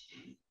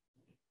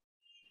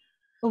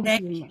 Over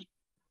to you,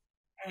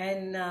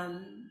 Mann. And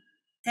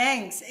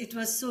thanks. It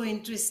was so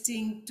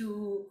interesting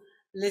to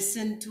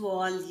listen to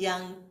all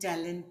young,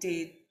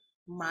 talented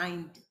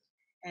mind.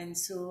 And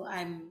so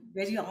I'm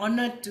very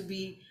honored to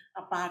be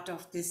a part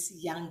of this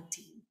young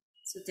team.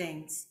 So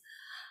thanks.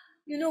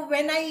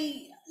 When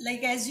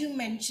as you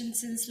mentioned,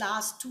 since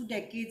last 2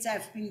 decades,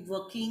 I've been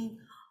working,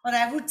 or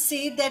I would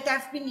say that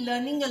I've been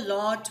learning a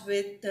lot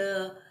with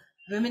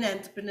women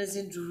entrepreneurs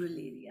in rural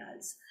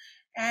areas.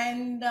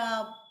 And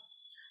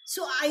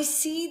so I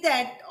see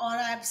that, or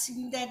I've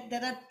seen that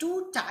there are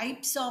 2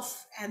 types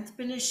of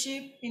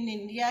entrepreneurship in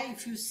India,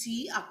 if you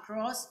see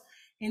across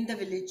in the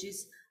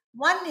villages.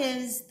 One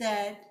is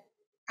that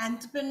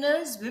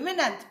women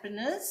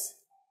entrepreneurs,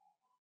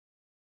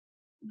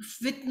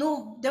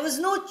 there was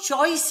no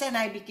choice and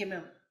I became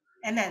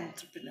an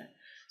entrepreneur.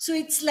 So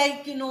it's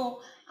like,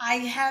 I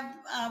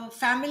have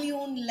family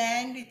owned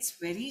land, it's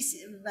very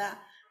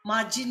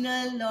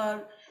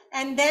marginal,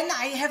 and then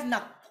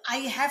I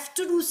have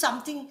to do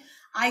something.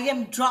 I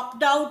am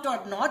dropped out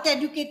or not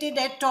educated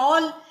at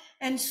all,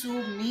 and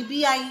so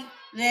maybe I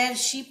rear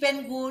sheep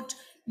and goat,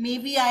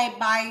 maybe I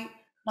buy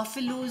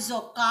buffaloes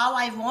or cow,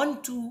 I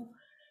want to.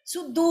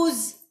 So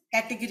those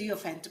category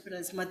of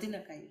entrepreneurs,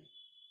 Madina Kai.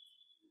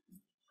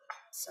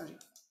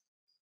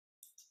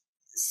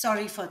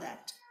 Sorry for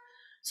that.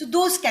 So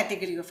those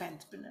category of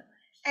entrepreneur.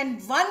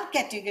 And one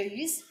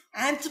category is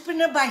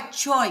entrepreneur by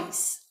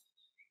choice.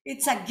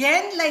 It's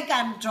again like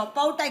I'm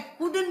dropout. I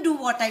couldn't do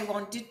what I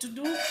wanted to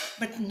do,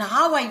 but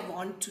now I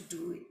want to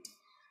do it.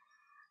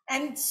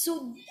 And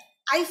so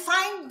I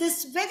find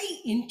this very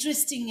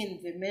interesting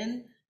in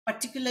women,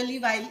 particularly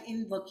while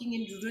in working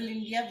in rural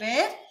India,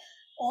 where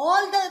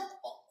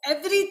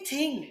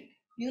everything,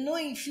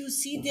 if you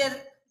see their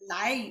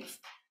life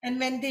and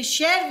when they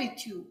share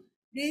with you,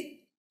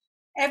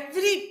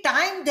 every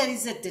time there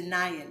is a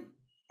denial.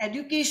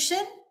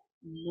 Education?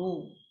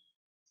 No.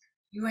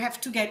 You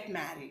have to get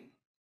married.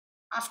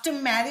 After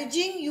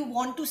marrying, you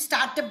want to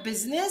start a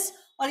business,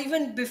 or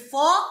even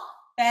before,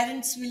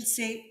 parents will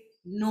say,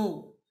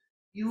 no,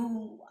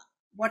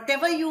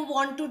 whatever you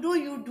want to do,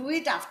 you do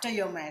it after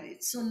your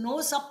marriage. So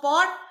no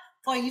support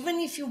for even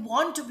if you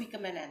want to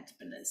become an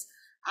entrepreneur.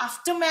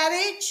 After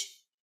marriage,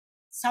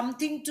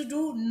 something to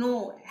do,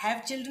 no.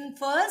 Have children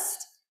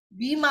first,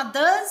 be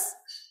mothers,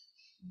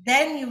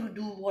 then you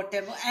do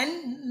whatever,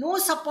 and no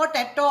support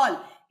at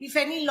all. If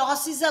any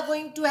losses are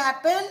going to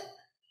happen,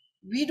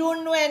 we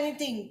don't know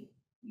anything.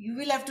 You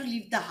will have to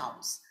leave the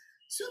house.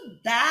 So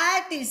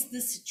that is the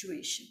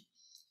situation.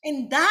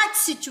 In that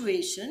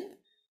situation,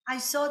 I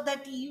saw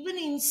that even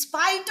in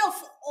spite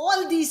of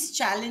all these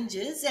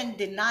challenges and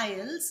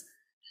denials,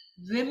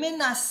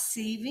 women are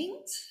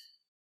savings,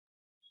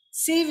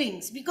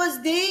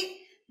 because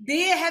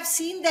they have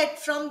seen that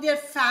from their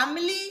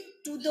family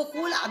to the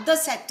whole other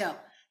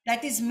setup,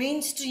 that is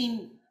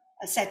mainstream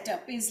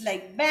setup, is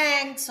like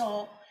banks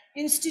or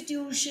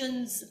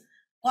institutions,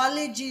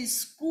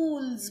 colleges,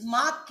 schools,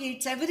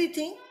 markets,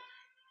 everything.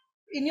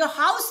 In your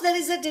house, there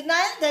is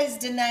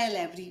denial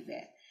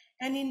everywhere.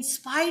 And in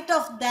spite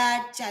of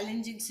that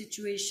challenging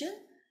situation,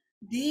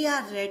 they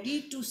are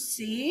ready to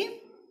save,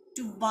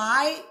 to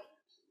buy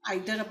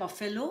either a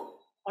buffalo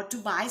or to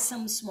buy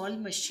some small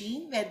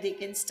machine where they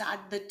can start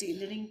the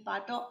tailoring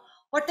part or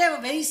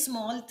whatever, very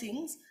small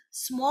things,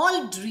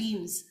 small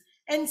dreams,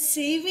 and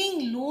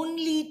saving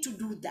lonely to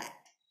do that.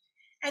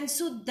 And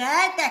so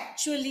that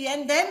actually,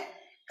 and then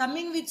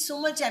coming with so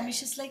much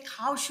ambitious, like,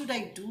 how should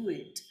I do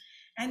it?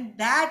 And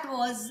that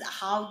was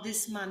how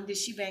this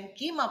Deshi Bank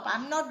came up.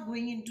 I'm not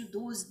going into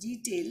those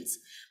details,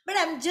 but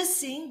I'm just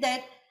saying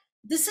that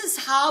this is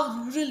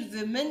how rural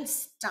women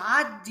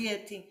start their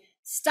thing.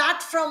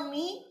 Start from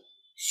me,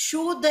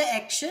 show the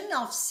action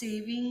of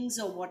savings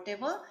or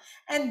whatever,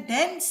 and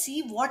then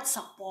see what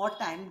support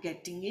I'm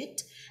getting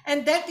it.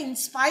 And that in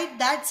spite,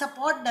 that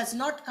support does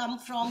not come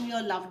from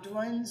your loved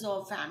ones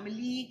or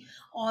family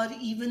or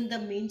even the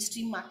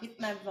mainstream market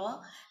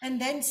member,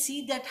 and then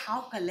see that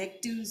how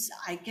collectives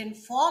I can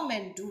form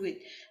and do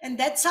it. And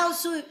that's how,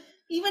 so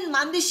even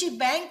Deshi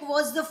Bank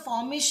was the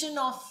formation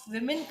of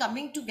women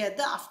coming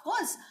together. Of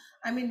course,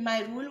 I mean,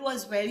 my role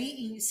was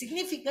very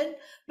significant,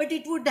 but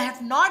it would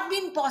have not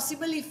been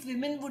possible if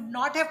women would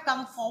not have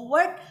come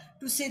forward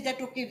to say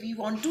that, okay, we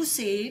want to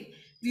save,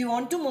 we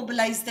want to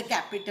mobilize the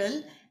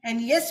capital,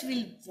 and yes,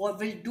 we'll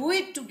do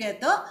it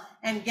together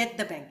and get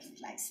the banking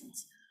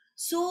license.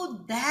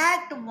 So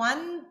that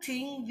one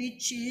thing,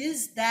 which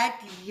is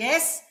that,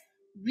 yes,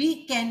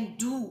 we can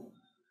do,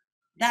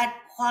 that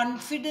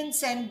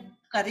confidence and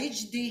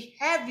courage they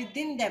have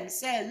within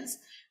themselves,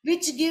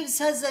 which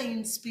gives us an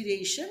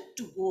inspiration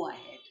to go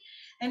ahead.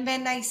 And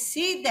when I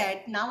say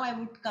that, now I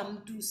would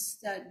come to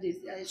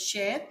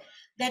share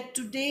that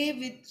today,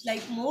 with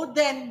like more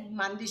than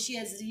Deshi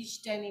has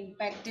reached and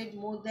impacted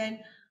more than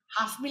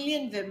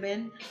 500,000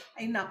 women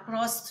in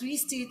across 3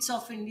 states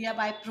of India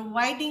by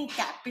providing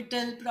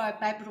capital,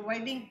 by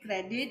providing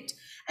credit,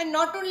 and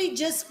not only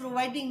just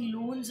providing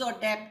loans or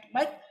debt,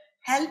 but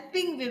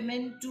helping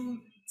women to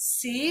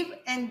save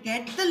and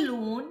get the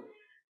loan,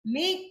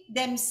 make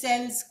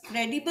themselves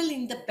credible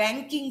in the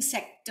banking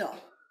sector.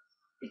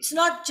 It's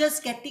not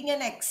just getting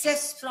an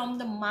access from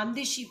the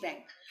Deshi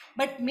Bank,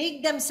 but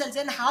make themselves.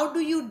 And how do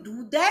you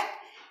do that?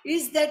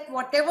 Is that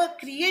whatever,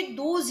 create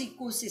those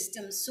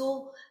ecosystems.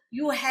 So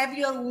you have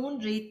your own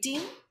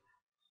rating,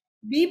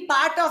 be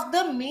part of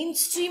the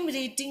mainstream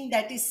rating,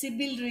 that is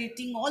CIBIL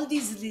rating. All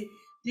these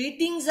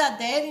ratings are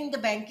there in the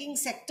banking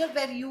sector,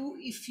 where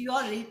if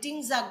your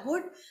ratings are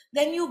good,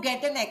 then you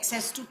get an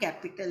access to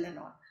capital and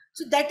all.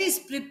 So that is,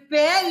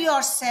 prepare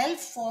yourself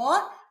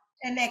for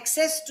an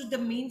access to the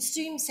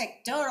mainstream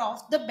sector of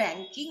the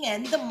banking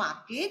and the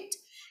market.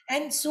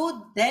 And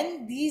so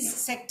then these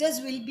sectors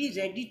will be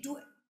ready to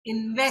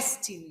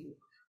invest in you.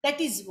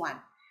 That is one.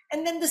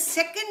 And then the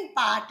second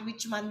part,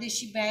 which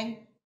Deshi Bank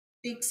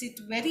takes it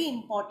very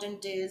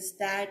important, is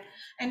that,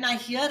 and I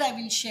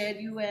will share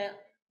you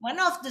one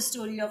of the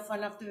story of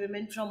one of the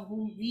women from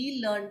whom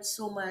we learned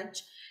so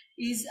much,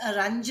 is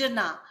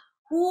Ranjana,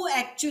 who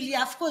actually,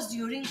 of course,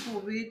 during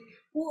COVID,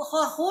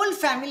 her whole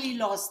family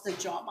lost the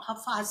job. Her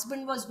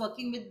husband was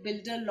working with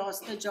builder,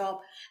 lost the job.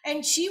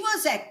 And she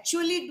was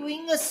actually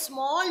doing a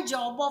small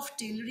job of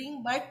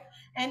tailoring,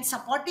 and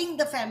supporting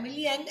the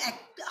family. And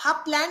her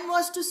plan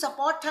was to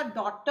support her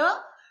daughter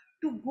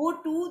to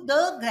go to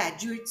the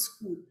graduate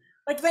school.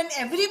 But when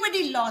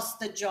everybody lost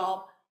the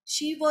job,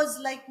 she was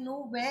like,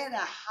 nowhere.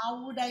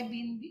 How would I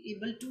be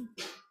able to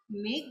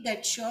make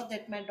that sure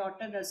that my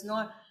daughter does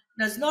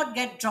not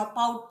get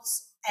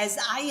dropouts as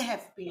I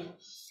have been?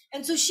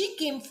 And so she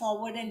came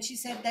forward and she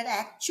said that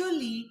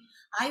actually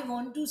I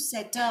want to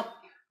set up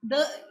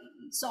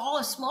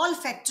a small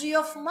factory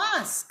of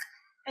masks.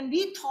 And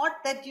we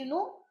thought that,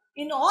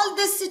 in all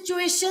this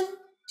situation,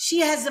 she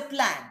has a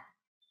plan.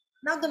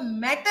 Now the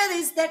matter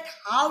is that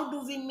how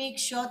do we make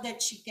sure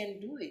that she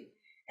can do it?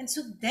 And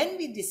so then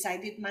we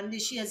decided,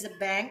 Mandeshi has a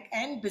bank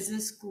and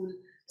business school.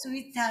 So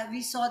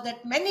we saw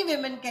that many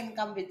women can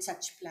come with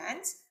such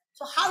plans.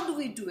 So how do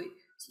we do it?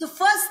 So the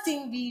first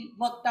thing we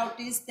worked out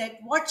is that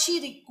what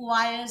she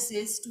requires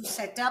is to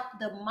set up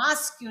the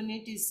mask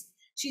unit.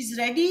 She's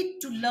ready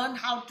to learn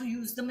how to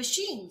use the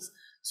machines.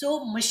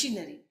 So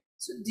machinery.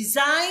 So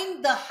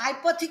design the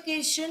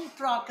hypothecation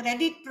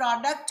credit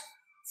product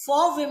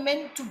for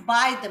women to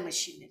buy the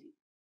machinery.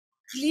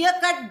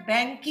 Clear-cut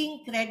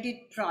banking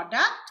credit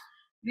product,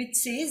 which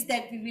says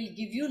that we will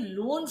give you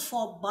loan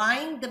for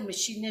buying the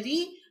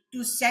machinery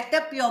to set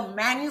up your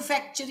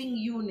manufacturing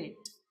unit.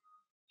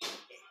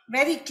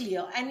 Very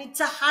clear. And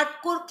it's a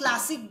hardcore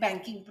classic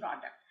banking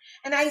product.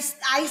 And I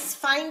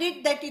find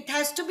it that it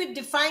has to be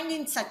defined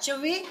in such a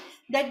way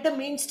that the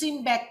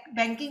mainstream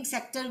banking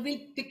sector will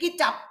pick it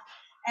up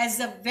as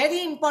a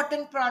very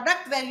important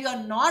product where you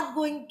are not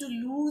going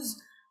to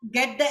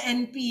get the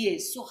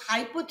NPAs. So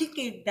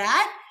hypothecate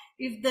that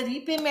if the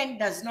repayment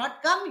does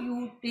not come,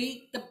 you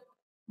take the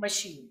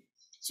machine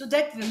so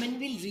that women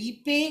will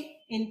repay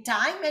in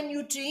time, and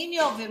you train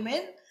your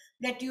women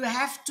that you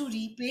have to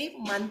repay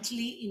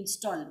monthly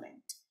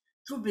installment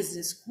through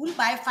business school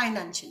by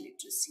financial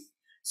literacy.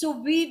 So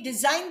we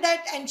designed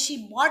that and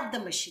she bought the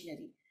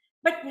machinery.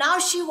 But now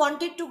she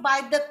wanted to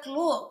buy the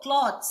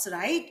cloths,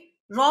 right?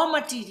 Raw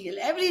material,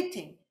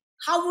 everything.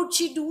 How would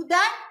she do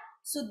that?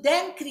 So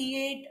then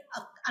create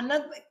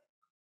another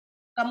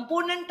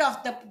component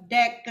of the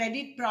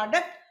credit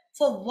product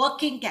for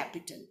working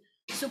capital.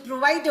 So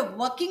provide a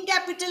working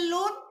capital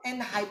loan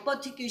and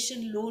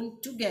hypothecation loan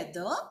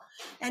together.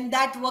 And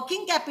that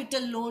working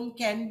capital loan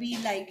can be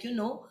like,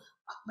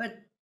 but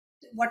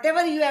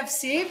whatever you have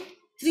saved,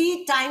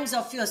 3 times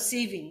of your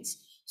savings.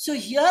 So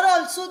here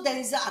also there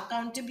is an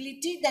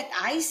accountability that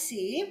I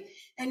save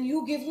and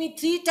you give me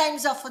 3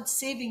 times of a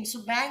savings.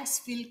 So banks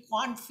feel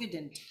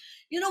confident.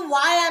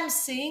 Why I'm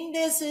saying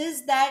this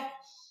is that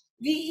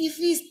if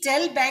we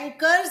tell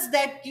bankers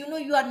that,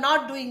 you are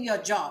not doing your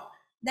job,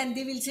 then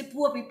they will say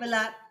poor people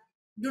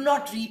do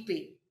not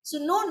repay. So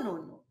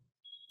no.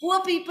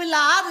 Poor people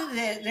are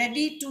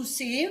ready to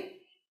save.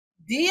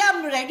 They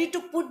are ready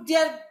to put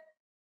their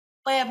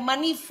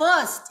money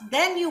first,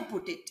 then you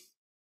put it.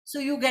 So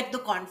you get the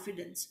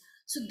confidence.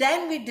 So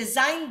then we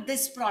designed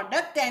this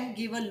product and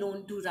give a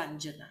loan to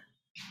Ranjana.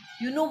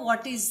 You know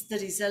what is the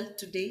result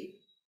today?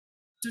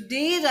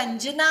 Today,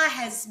 Ranjana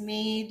has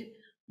made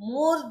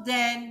more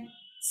than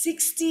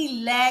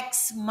 60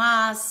 lakhs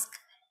masks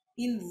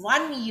in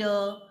 1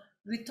 year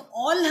with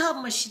all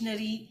her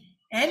machinery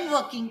and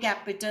working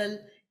capital,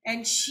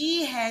 and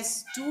she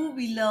has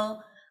 2-wheeler.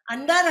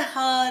 Under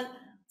her,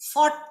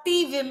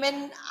 40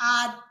 women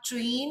are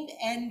trained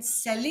and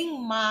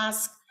selling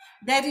masks.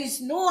 There is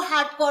no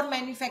hardcore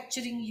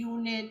manufacturing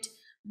unit,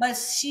 but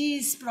she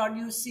is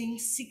producing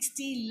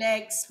 60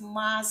 lakhs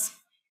masks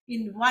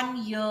in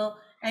 1 year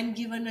and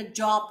given a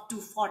job to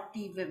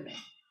 40 women.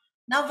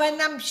 Now,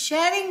 when I'm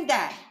sharing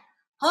that,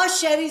 her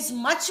share is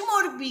much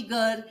more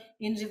bigger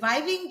in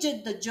reviving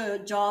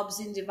the jobs,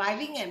 in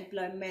reviving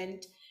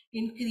employment,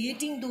 in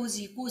creating those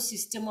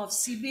ecosystem of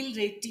CIBIL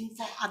rating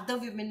for other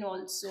women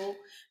also,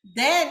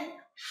 then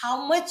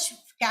how much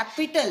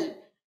capital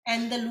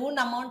and the loan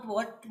amount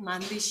what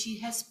Mandeshi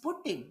has put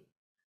in.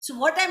 So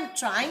what I'm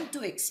trying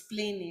to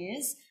explain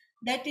is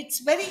that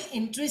it's very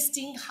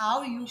interesting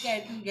how you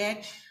can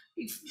get,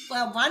 if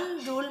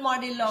one role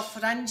model of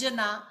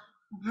Ranjana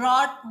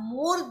brought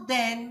more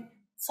than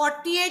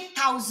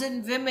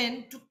 48,000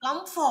 women to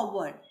come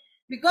forward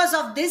because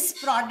of this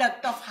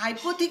product of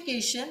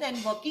hypothecation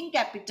and working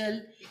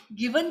capital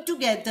given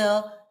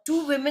together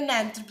to women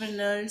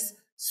entrepreneurs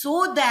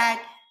so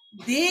that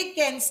they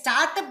can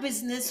start a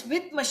business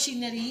with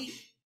machinery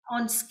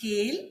on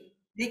scale,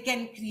 they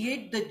can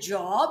create the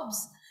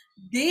jobs,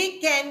 they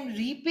can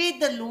repay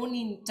the loan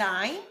in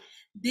time,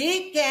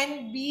 they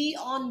can be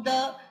on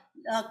the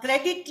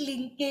credit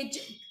linkage,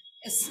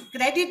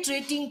 credit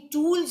rating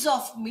tools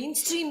of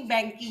mainstream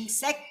banking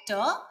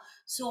sector.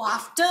 So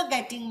after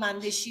getting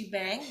Mandeshi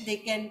Bank, they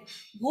can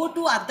go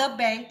to other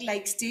bank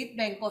like State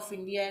Bank of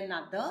India and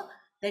other,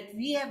 that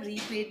we have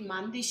repaid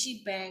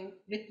Mandeshi Bank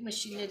with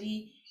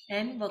machinery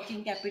and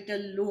working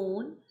capital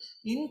loan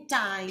in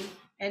time,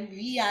 and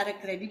we are a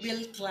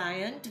credible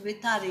client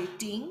with our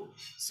rating,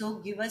 so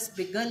give us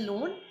bigger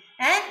loan.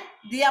 And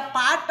they are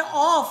part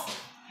of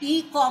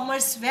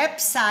e-commerce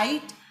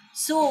website,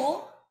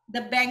 so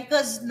the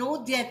bankers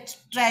know their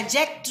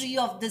trajectory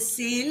of the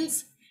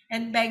sales,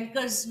 and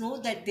bankers know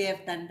that they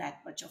have done that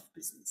much of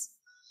business.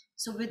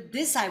 So with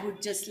this, I would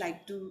just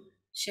like to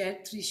share,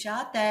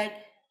 Trisha, that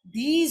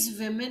these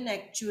women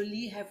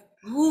actually have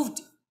proved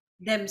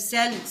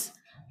themselves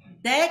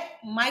that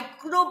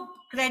micro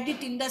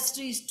credit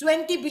industry is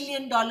 $20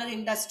 billion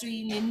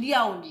industry in India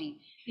only.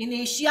 In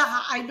Asia,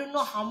 I don't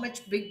know how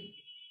much big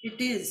it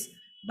is,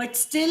 but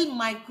still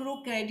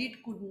micro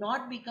credit could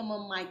not become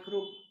a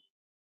micro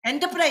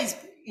enterprise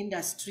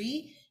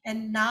industry.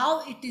 And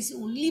now it is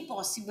only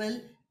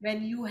possible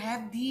when you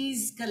have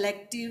these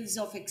collectives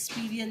of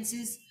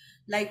experiences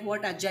like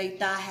what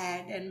Ajaita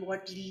had and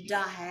what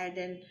Lida had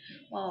and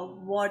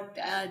what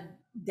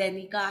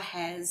Denika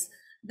has,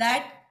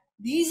 that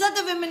these are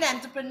the women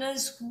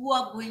entrepreneurs who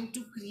are going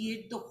to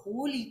create the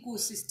whole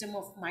ecosystem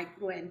of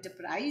micro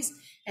enterprise.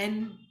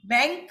 And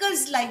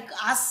bankers like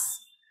us,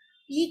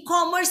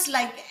 e-commerce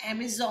like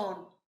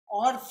Amazon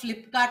or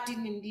Flipkart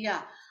in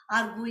India,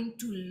 are going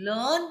to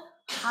learn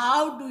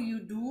how do you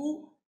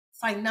do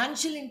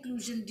financial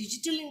inclusion,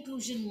 digital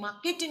inclusion,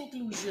 market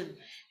inclusion.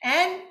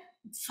 And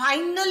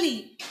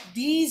finally,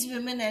 these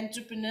women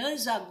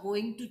entrepreneurs are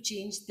going to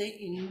change the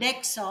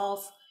index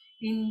of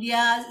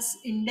India's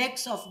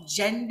index of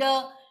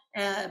gender,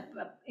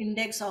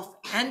 index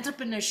of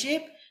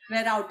entrepreneurship,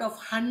 where out of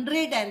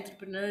 100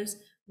 entrepreneurs,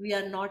 we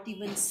are not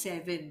even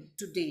 7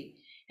 today.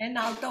 And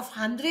out of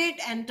 100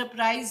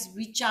 enterprise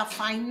which are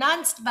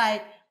financed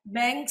by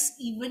banks,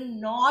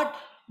 even not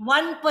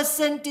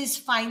 1% is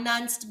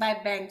financed by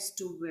banks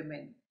to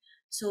women.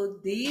 So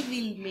they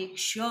will make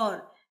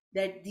sure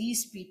that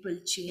these people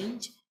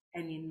change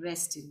and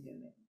invest in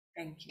women.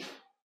 Thank you.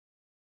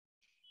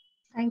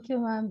 Thank you,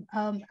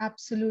 ma'am.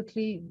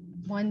 Absolutely,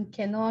 one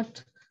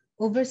cannot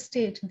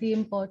overstate the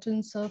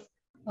importance of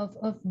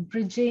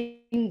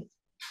bridging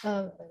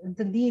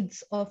the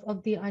needs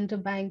of the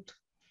underbanked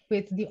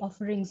with the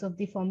offerings of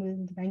the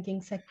formal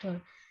banking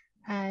sector.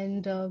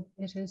 And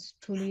it is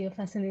truly a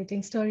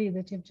fascinating story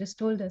that you've just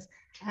told us.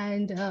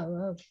 And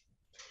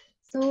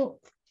so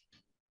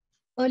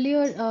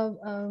earlier,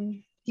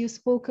 you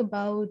spoke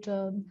about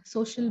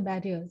social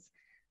barriers.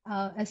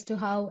 As to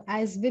how,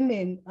 as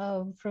women,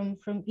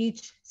 from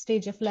each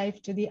stage of life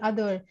to the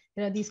other,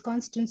 there are these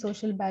constant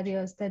social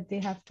barriers that they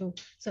have to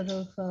sort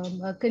of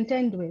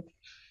contend with.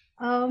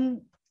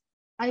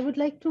 I would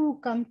like to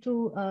come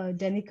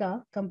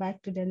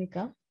back to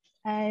Denika.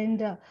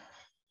 And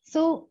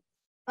so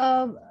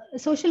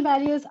social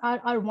barriers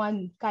are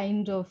one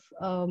kind of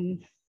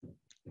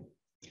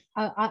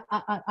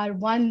are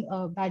one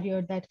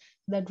barrier that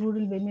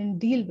rural women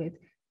deal with.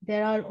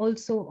 There are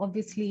also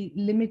obviously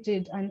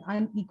limited and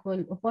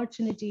unequal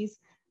opportunities.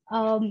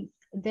 The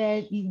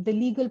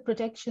legal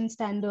protection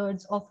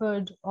standards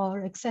offered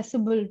or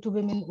accessible to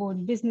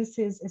women-owned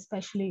businesses,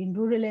 especially in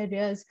rural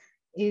areas,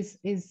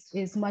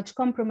 is much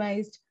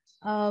compromised.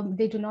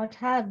 They do not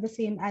have the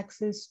same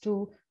access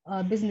to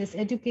business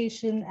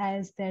education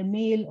as their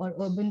male or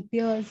urban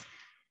peers.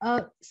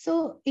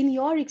 So in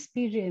your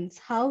experience,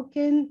 how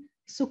can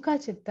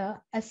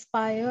Sukha-Chitta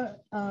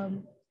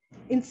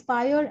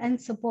inspire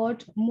and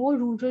support more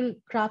rural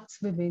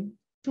craftswomen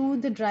to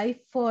the drive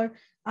for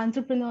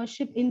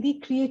entrepreneurship in the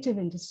creative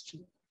industry?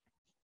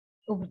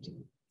 Over to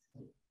you.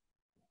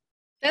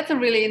 That's a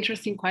really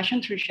interesting question,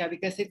 Trisha,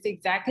 because it's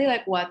exactly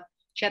like what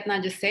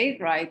Chetna just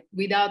said, right?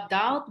 Without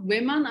doubt,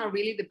 women are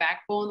really the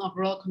backbone of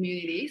rural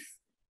communities.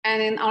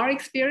 And in our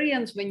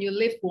experience, when you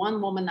lift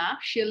one woman up,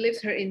 she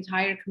lifts her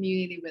entire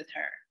community with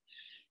her.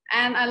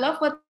 And I love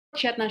what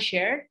Chetna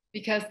shared,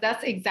 because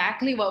that's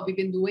exactly what we've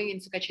been doing in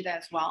Sukha-Chitta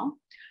as well.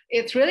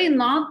 It's really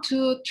not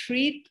to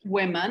treat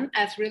women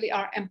as really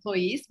our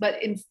employees,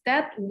 but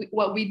instead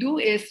what we do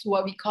is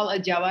what we call a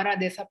Jawara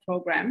Desa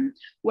program,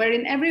 where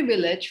in every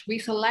village, we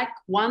select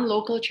one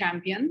local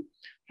champion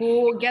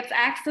who gets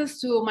access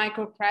to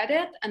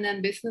microcredit and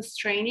then business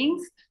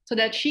trainings so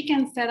that she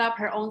can set up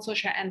her own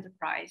social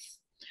enterprise.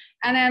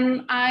 And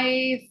then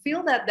I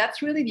feel that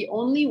that's really the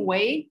only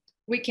way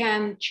we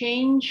can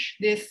change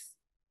this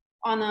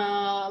on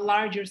a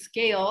larger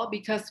scale,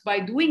 because by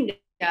doing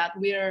that,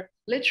 we're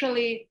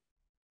literally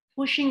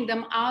pushing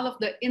them out of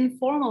the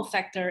informal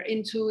sector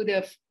into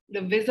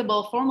the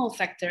visible formal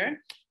sector.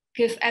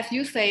 Because as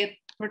you say,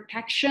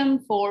 protection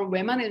for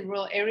women in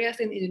rural areas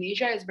in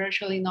Indonesia is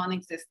virtually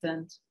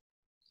non-existent.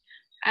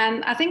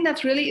 And I think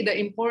that's really the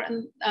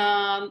important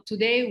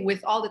today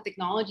with all the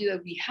technology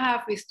that we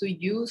have, is to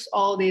use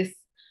all these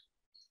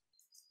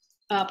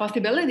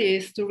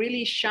possibilities to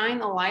really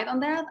shine a light on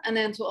that, and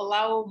then to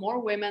allow more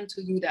women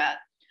to do that.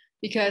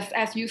 Because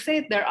as you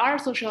said, there are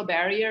social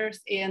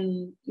barriers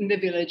in the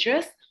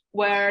villages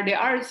where there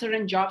are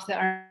certain jobs that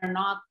are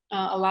not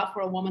allowed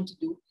for a woman to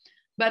do.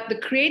 But the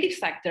creative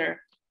sector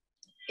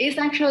is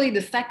actually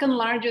the second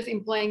largest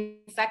employing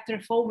sector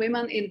for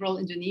women in rural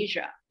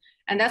Indonesia.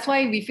 And that's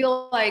why we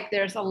feel like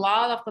there's a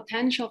lot of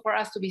potential for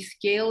us to be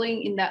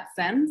scaling in that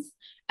sense.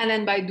 And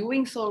then by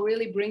doing so,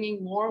 really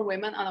bringing more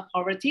women out of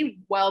poverty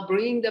while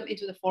bringing them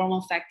into the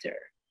formal sector.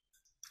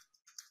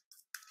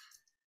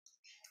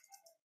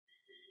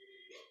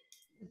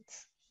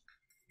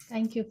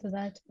 Thank you for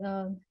that,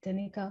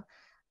 Danica.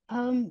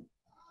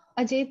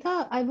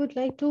 Ajaita, I would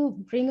like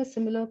to bring a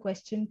similar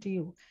question to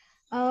you.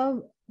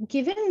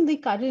 Given the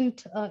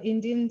current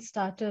Indian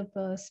startup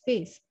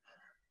space,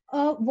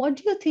 what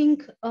do you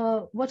think,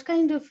 what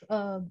kind of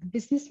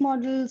business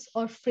models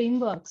or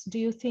frameworks do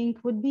you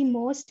think would be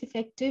most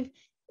effective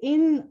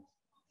in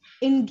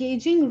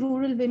engaging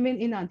rural women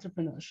in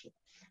entrepreneurship?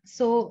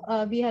 So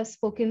we have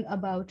spoken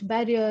about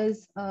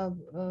barriers.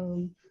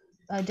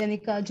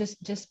 Danica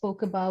just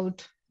spoke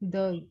about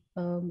the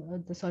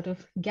sort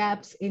of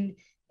gaps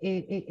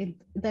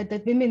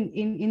that women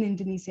in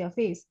Indonesia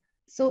face.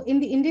 So in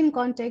the Indian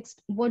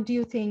context, what do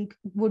you think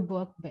would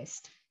work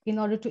best in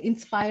order to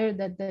inspire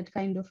that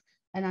kind of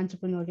an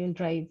entrepreneurial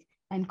drive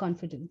and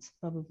confidence,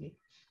 probably?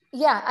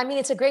 Yeah, I mean,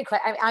 it's a great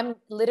question. I'm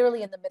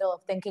literally in the middle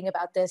of thinking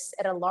about this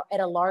at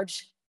a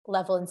large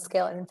level and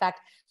scale. And in fact,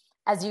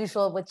 as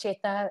usual with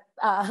Chetna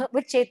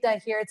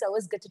here, it's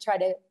always good to try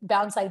to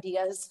bounce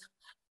ideas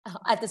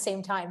at the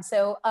same time.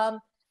 So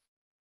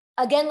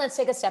again, let's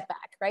take a step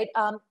back, right?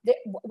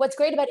 What's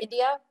great about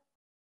India,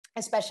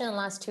 especially in the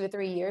last 2 or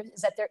 3 years,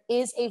 is that there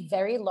is a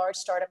very large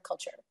startup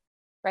culture,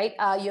 right?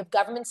 You have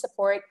government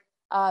support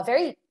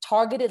very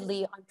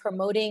targetedly on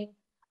promoting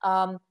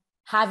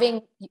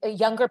having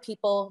younger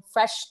people,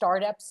 fresh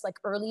startups, like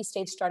early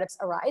stage startups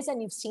arise,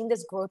 and you've seen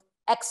this growth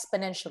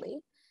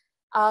exponentially.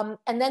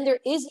 And then there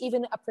is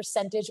even a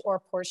percentage or a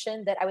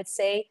portion that I would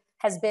say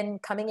has been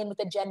coming in with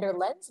a gender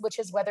lens, which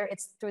is whether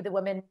it's through the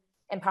Women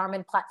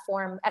Empowerment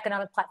Platform,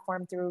 economic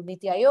platform through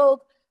Niti Aayog,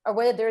 or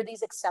whether there are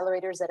these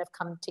accelerators that have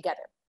come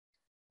together.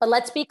 But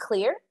let's be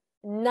clear,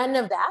 none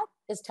of that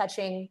is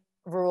touching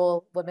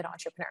rural women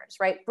entrepreneurs,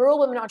 right? Rural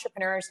women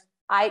entrepreneurs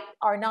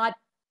are not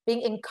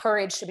being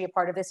encouraged to be a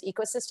part of this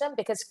ecosystem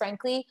because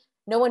frankly,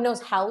 no one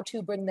knows how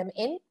to bring them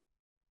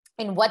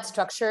in what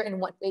structure, in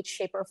what way,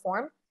 shape, or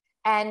form.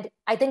 And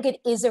I think it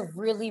is a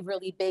really,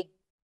 really big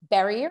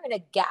barrier and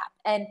a gap.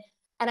 And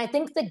I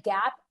think the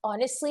gap,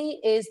 honestly,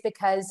 is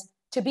because,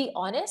 to be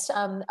honest,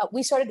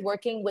 we started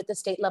working with the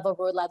state level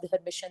rural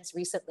livelihood missions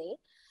recently.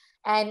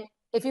 And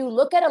if you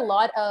look at a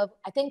lot of,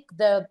 I think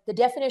the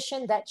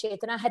definition that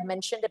Chetna had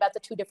mentioned about the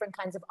two different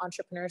kinds of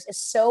entrepreneurs is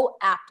so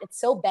apt. It's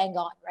so bang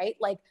on, right?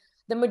 Like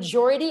the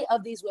majority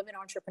of these women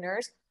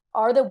entrepreneurs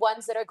are the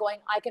ones that are going,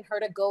 I can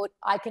herd a goat,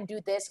 I can do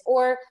this,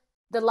 or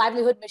the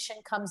livelihood mission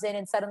comes in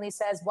and suddenly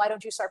says, why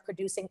don't you start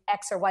producing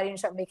X, or why don't you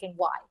start making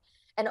Y?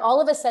 And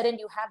all of a sudden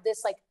you have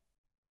this like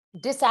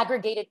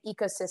disaggregated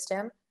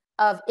ecosystem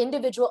of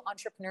individual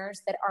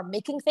entrepreneurs that are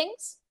making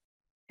things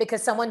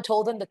because someone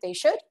told them that they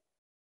should,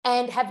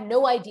 and have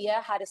no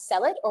idea how to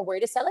sell it or where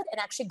to sell it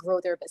and actually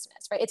grow their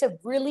business, right? It's a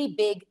really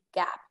big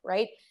gap,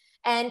 right?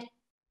 And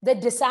the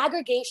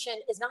disaggregation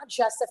is not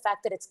just the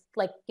fact that it's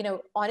like, you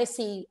know,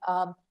 honestly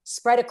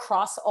spread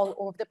across all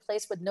over the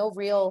place with no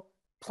real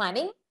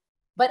planning,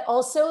 but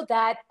also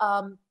that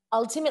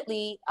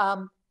ultimately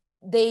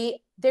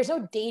there's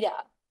no data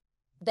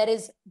that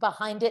is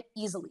behind it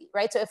easily,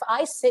 right? So if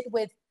I sit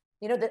with,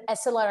 you know, the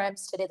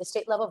SLRMs today, the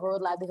state level rural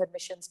livelihood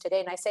missions today,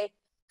 and I say,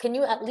 can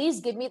you at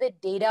least give me the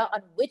data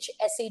on which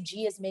SAG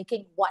is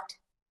making what,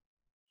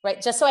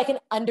 right? Just so I can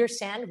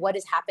understand what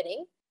is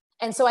happening.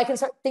 And so I can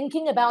start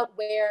thinking about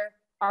where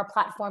our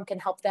platform can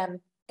help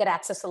them get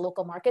access to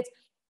local markets.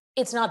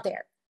 It's not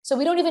there. So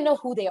we don't even know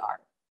who they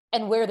are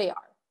and where they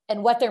are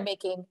and what they're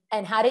making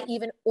and how to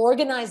even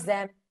organize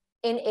them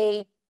in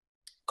a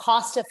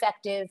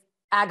cost-effective,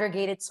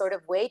 aggregated sort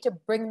of way to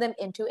bring them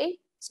into a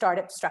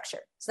startup structure.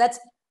 So that's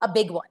a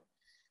big one.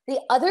 The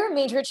other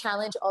major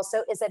challenge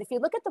also is that if you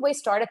look at the way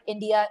Startup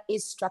India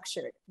is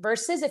structured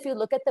versus if you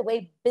look at the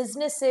way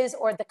businesses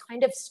or the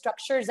kind of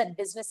structures that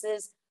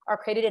businesses are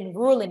created in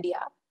rural India,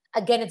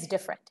 again, it's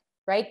different,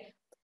 right?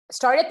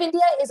 Startup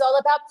India is all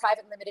about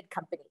private limited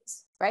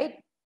companies, right?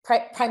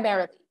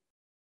 Primarily.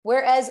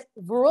 Whereas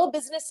rural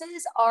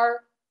businesses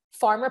are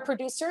farmer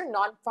producer,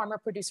 non-farmer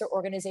producer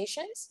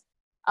organizations,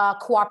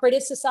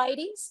 cooperative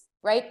societies,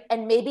 right?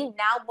 And maybe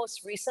now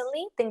most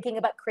recently thinking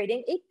about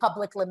creating a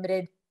public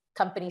limited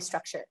company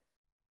structure.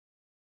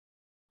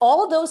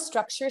 All those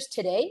structures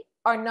today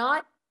are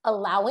not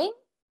allowing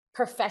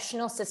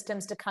professional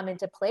systems to come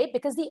into play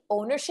because the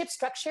ownership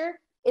structure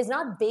is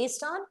not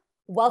based on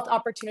wealth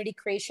opportunity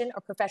creation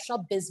or professional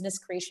business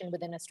creation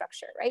within a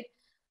structure, right?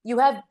 You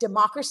have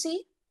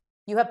democracy,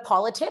 you have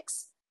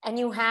politics, and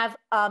you have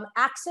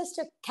access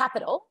to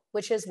capital,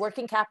 which is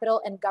working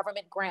capital and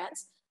government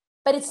grants,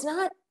 but it's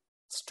not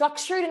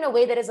structured in a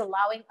way that is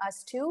allowing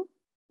us to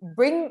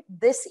bring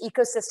this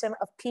ecosystem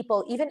of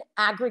people, even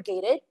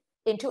aggregated,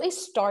 into a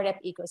startup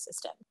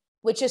ecosystem,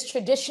 which is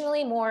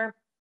traditionally more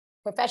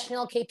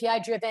professional,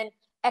 KPI-driven,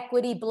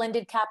 equity,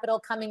 blended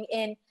capital coming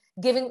in,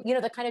 giving, you know,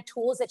 the kind of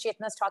tools that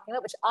Chetna is talking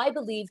about, which I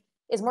believe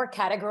is more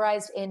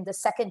categorized in the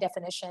second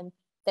definition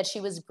that she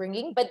was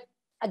bringing. But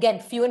again,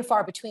 few and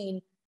far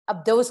between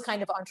of those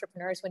kind of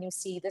entrepreneurs when you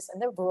see this in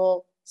the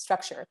rural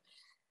structure.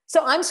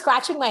 So I'm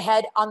scratching my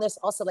head on this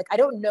also. Like, I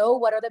don't know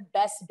what are the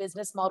best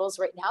business models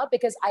right now,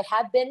 because I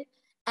have been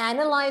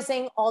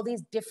analyzing all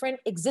these different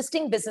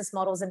existing business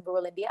models in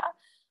rural India,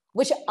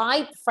 which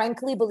I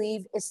frankly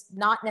believe is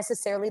not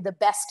necessarily the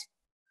best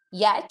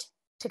yet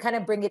to kind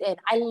of bring it in.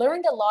 I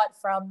learned a lot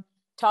from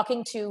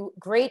talking to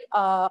great,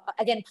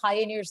 again,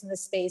 pioneers in the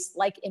space,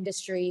 like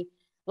industry,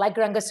 like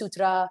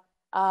Rangasutra,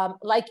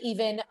 like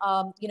even,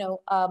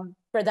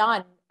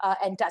 Pradhan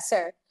and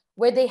Tasser,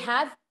 where they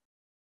have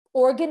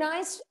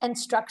organized and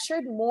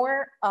structured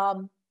more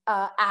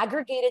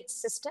aggregated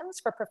systems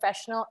for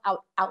professional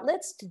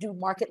outlets to do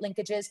market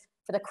linkages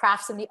for the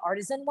crafts and the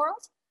artisan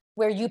world,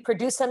 where you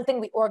produce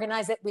something, we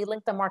organize it, we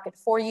link the market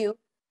for you.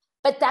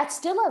 But that's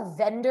still a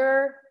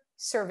vendor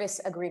service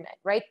agreement,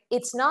 right?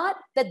 It's not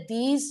that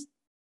these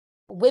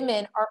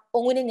women are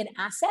owning an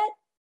asset,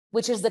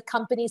 which is the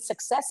company's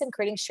success in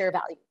creating share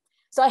value.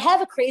 So I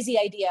have a crazy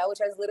idea, which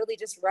I was literally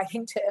just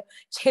writing to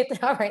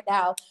Chetna right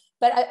now,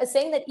 but I was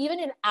saying that even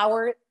in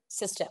our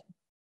system,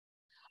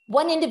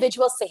 one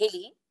individual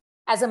Saheli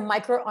as a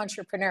micro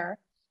entrepreneur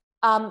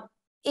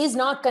is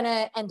not going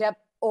to end up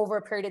over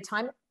a period of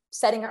time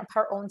setting up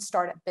her own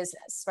startup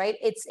business, right?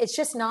 It's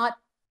just not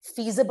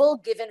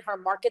feasible given her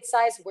market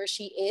size, where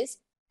she is.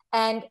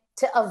 And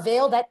to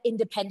avail that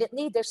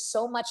independently, there's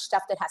so much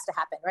stuff that has to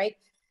happen, right?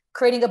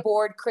 Creating a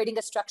board, creating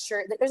a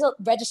structure, there's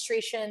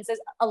registrations, there's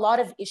a lot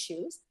of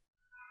issues.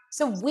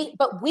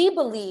 But we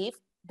believe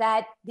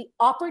that the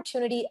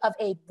opportunity of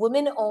a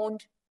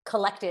women-owned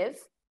collective,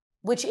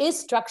 which is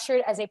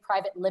structured as a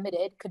private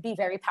limited, could be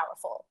very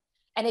powerful.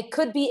 And it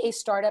could be a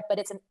startup, but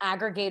it's an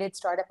aggregated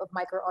startup of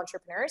micro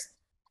entrepreneurs.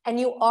 And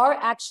you are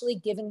actually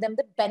giving them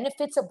the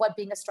benefits of what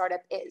being a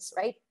startup is,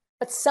 right?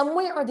 But some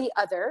way or the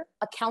other,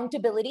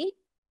 accountability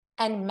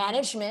and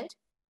management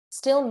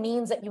still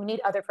means that you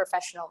need other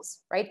professionals,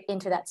 right,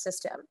 into that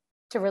system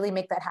to really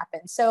make that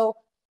happen. So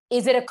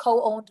is it a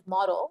co-owned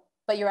model,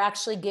 but you're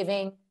actually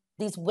giving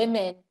these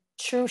women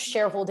true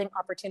shareholding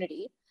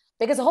opportunity?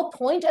 Because the whole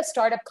point of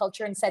startup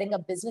culture and setting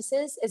up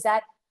businesses is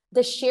that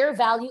the share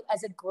value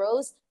as it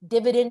grows,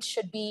 dividends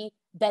should be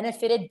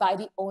benefited by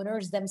the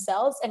owners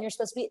themselves. And you're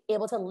supposed to be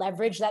able to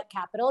leverage that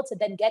capital to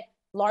then get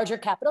larger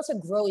capital to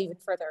grow even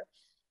further.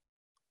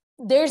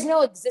 There's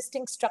no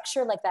existing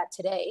structure like that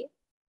today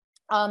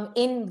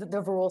in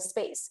the rural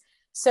space.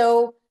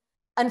 So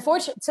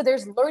unfortunately, so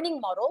there's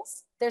learning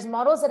models. There's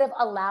models that have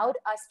allowed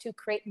us to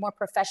create more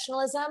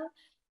professionalism,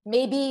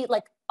 maybe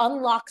like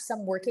unlock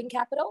some working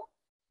capital,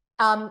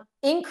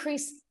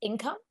 increase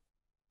income,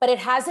 but it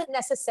hasn't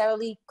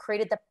necessarily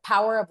created the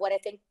power of what I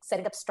think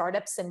setting up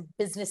startups and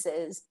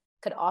businesses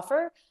could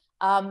offer.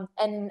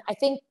 And I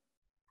think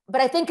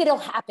it'll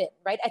happen,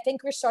 right? I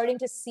think we're starting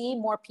to see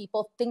more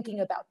people thinking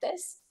about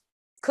this.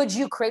 Could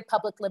you create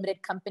public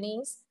limited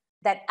companies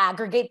that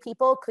aggregate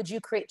people? Could you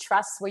create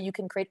trusts where you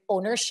can create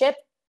ownership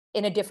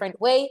in a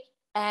different way?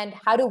 And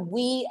how do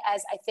we,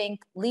 as I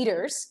think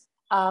leaders,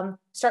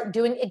 start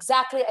doing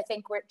exactly, I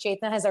think where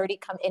Chetna has already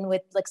come in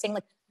with, like saying,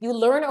 like, you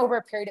learn over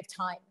a period of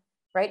time,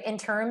 right? In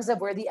terms of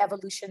where the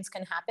evolutions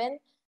can happen.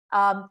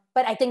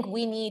 But I think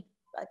we need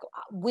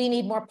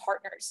more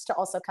partners to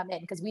also come in,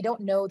 because we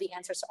don't know the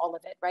answers to all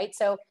of it, right?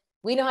 So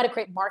we know how to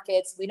create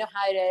markets. We know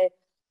how to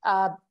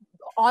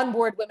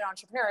onboard women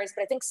entrepreneurs,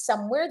 but I think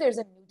somewhere there's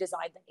a new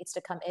design that needs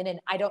to come in,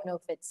 and I don't know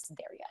if it's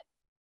there yet.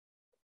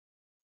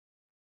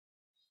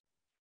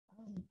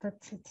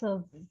 It's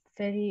a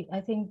very,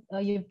 I think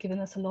you've given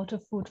us a lot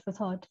of food for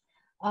thought,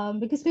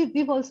 because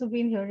we've also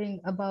been hearing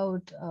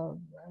about,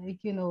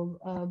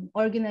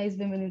 organize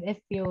women in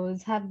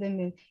FPOs, have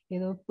them,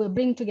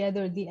 bring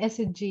together the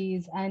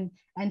SHGs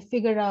and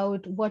figure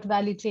out what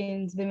value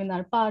chains women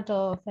are part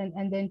of,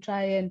 and then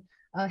try and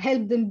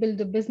help them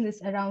build a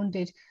business around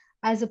it,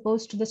 as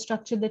opposed to the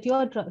structure that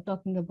you're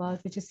talking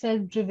about, which is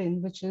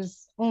self-driven, which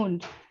is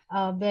owned,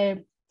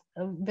 where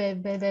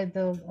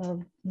the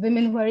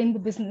women who are in the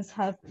business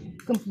have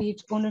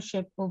complete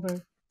ownership over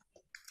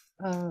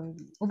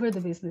the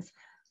business.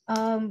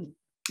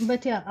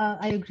 But yeah,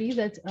 I agree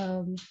that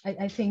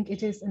I think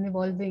it is an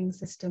evolving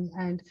system,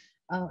 and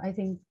I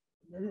think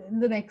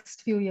the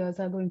next few years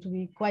are going to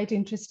be quite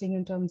interesting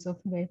in terms of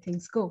where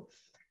things go.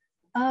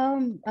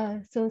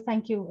 So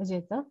thank you,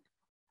 Ajaita.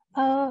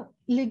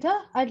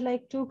 Lida, I'd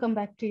like to come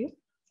back to you.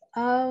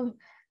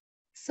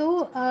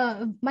 So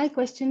my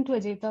question to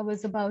Ajaita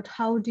was about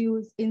how do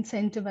you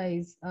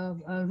incentivize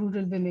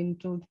rural women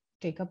to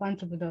take up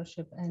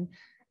entrepreneurship,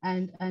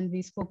 and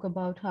we spoke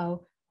about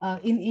how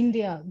in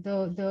India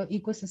the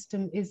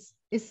ecosystem is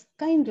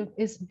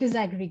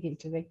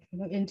disaggregated, like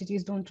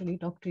entities don't really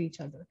talk to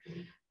each other.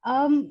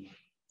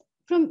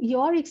 From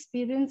your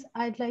experience,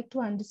 I'd like to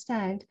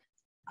understand.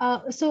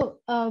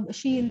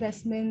 She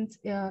Investments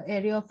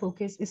area of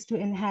focus is to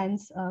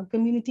enhance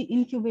community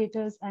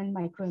incubators and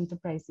micro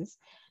enterprises.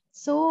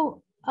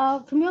 So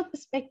from your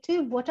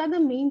perspective, what are the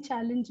main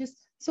challenges?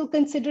 So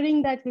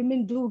considering that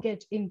women do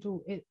get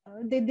into it,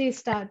 they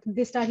start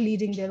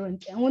leading their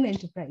own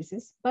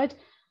enterprises, but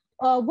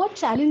what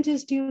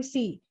challenges do you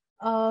see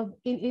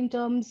in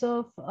terms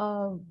of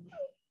rural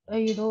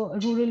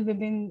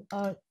women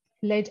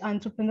led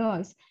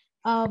entrepreneurs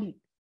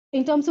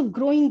in terms of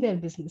growing their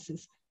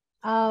businesses,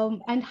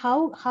 and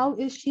how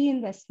is She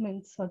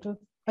Investment sort of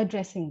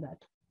addressing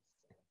that?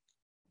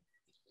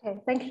 Okay,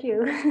 thank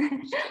you.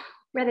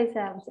 That is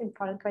an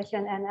important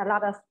question, and a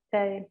lot of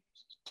the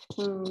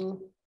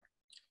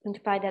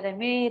enterprise that I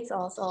meet,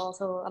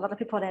 also a lot of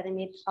people that I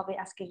meet are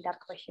asking that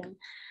question.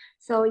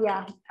 So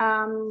yeah,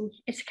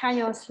 it's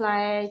kind of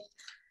like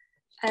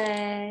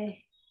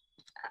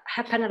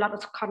happen a lot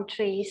of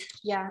countries,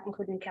 yeah,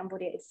 including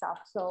Cambodia itself.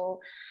 So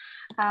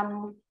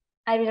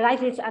I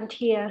realized it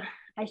until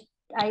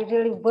I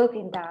really work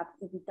in that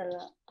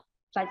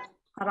like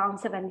around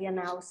 7 years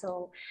now.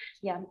 So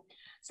yeah,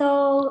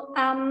 so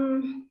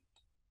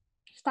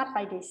start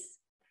by this.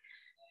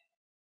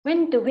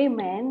 When the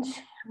women,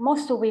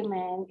 most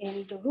women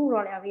in the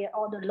rural area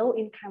or the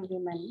low-income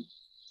women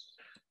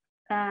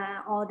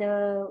or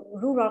the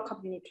rural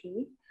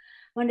community,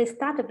 when they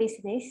start a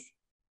business,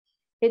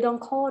 they don't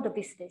call the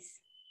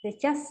business. They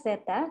just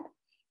said that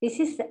this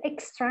is the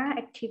extra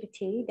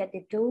activity that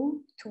they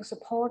do to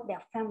support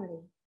their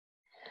family.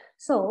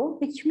 So,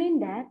 which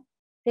means that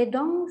they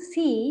don't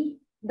see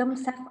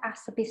themselves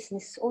as a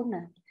business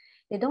owner.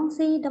 They don't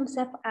see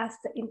themselves as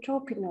the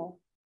entrepreneur.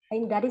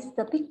 And that is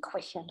the big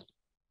question.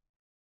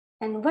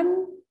 And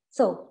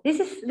this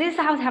is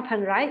how it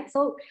happened, right?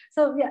 So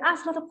we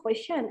asked a lot of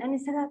questions, and he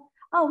said,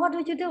 "Oh, what do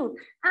you do?"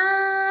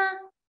 I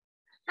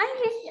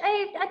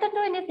don't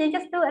do anything.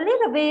 Just do a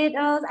little bit.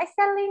 I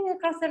selling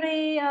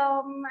grocery.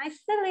 I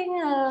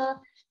selling a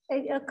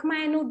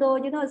Khmer noodle.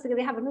 You know, so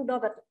they have a noodle,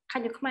 but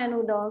kind of Khmer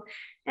noodle.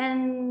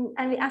 And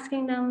we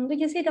asking them, "Do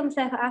you see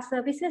themselves as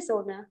a business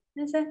owner?"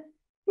 And they said,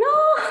 "No,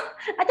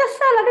 I just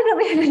sell a little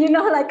bit." You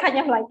know, like kind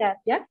of like that.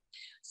 Yeah.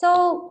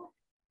 So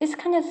it's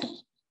kind of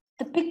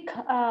the big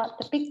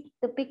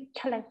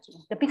challenge,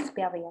 the big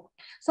barrier.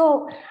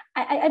 So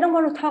I don't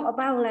want to talk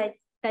about like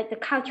the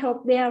cultural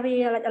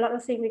barrier, like a lot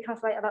of things,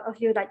 because like a lot of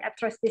you like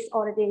address this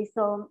already.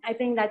 So I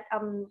think that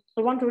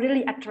we want to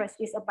really address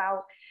this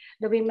about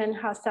the women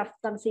herself,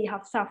 don't see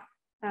herself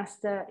as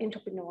the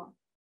entrepreneur.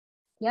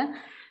 Yeah.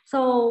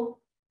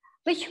 So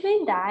which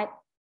means that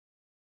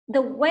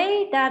the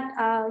way that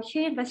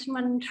She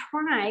Investment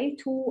try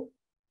to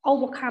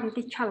overcome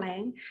the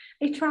challenge,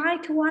 it try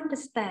to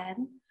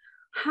understand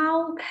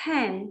how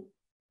can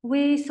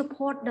we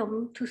support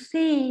them to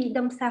see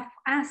themselves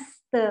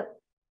as the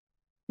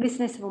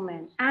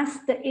businesswoman, as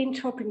the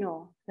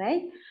entrepreneur,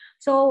 right?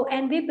 So,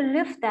 and we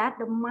believe that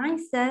the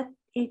mindset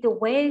is the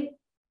way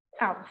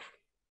out.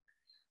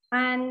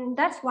 And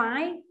that's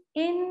why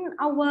in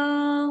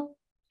our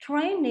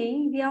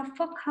training, we are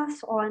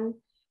focused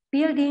on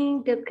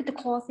building the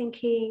critical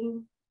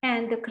thinking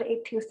and the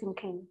creative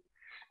thinking.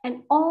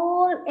 And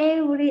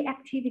every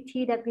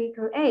activity that we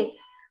create,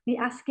 we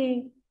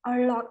asking a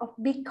lot of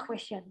big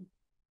questions.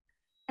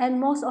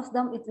 And most of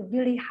them, it's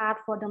really hard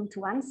for them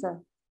to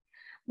answer.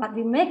 But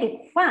we make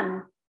it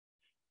fun,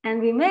 and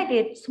we make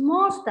it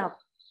small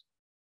stuff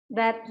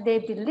that they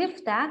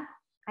believe that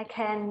I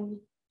can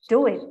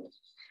do it.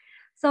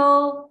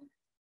 So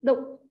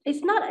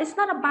it's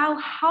not about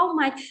how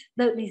much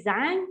the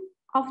design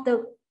of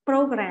the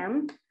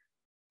program,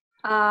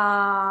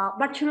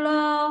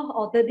 bachelor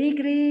or the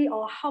degree,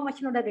 or how much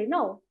that they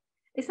know.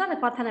 It's not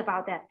important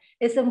about that.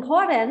 It's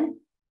important.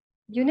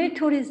 You need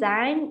to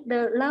design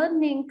the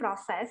learning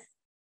process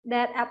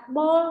that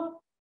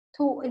able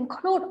to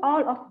include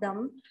all of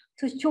them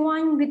to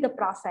join with the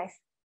process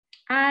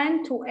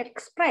and to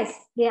express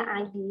their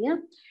idea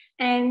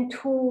and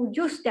to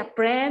use their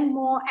brain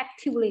more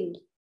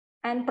actively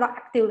and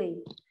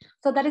proactively.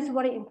 So that is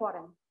very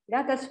important.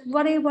 Yeah, that's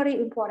very, very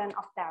important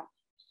of that.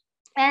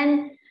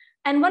 And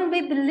when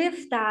we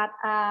believe that,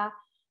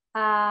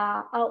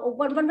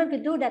 when we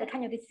do that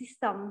kind of a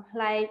system,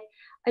 like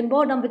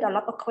involve them with a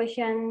lot of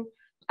questions,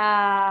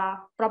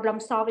 problem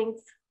solving,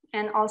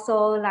 and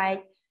also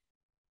like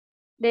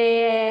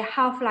they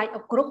have like a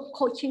group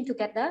coaching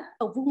together,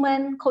 a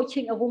woman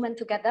coaching a woman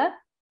together,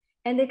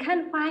 and they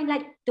can find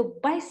like the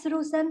best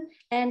solution,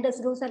 and the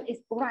solution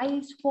is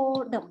right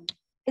for them.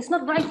 It's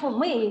not right for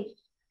me,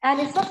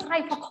 and it's not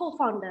right for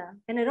co-founder,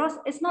 and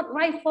it's not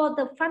right for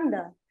the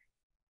funder,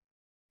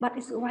 but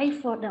it's right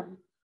for them.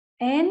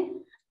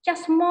 And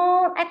just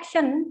small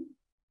action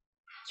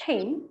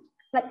change,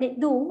 like they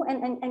do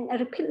and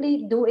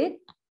repeatedly do it,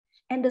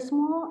 and the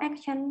small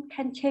action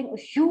can change a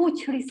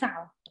huge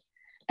result.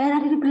 And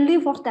I didn't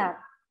believe of that,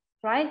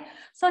 right?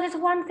 So that's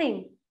one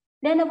thing.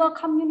 They never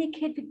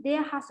communicate with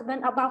their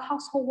husband about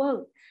household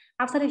work.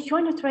 After they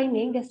joined the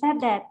training, they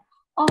said that,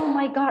 oh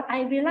my God,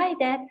 I realized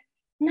that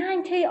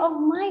 90% of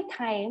my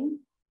time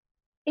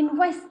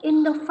invest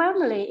in the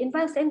family,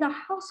 invest in the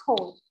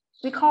household.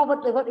 We call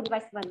it the word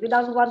investment. We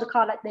don't want to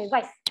call it the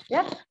invest.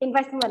 Yeah,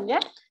 investment. Yeah,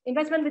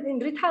 investment within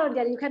return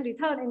that you can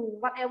return in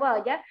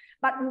whatever. Yeah,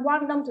 but we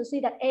want them to see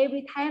that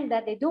every time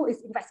that they do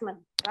is investment,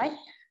 right?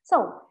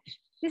 So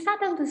we start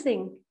them to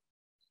think.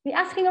 We're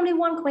asking only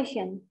one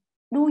question: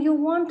 do you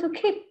want to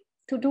keep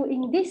to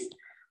doing this,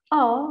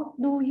 or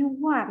do you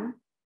want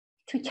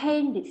to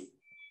change this?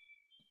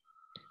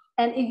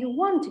 And if you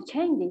want to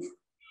change this,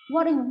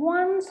 what is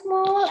one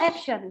small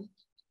action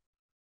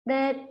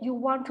that you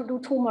want to do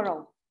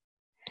tomorrow?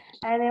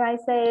 And if I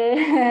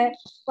say,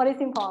 what is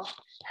simple?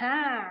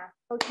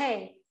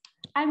 Okay.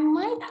 I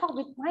might talk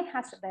with my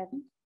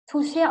husband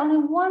to share only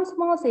one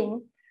small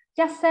thing,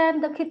 just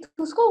send the kid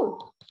to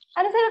school.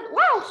 And I said,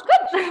 wow,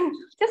 good,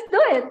 just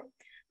do it.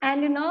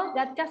 And you know,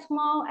 that just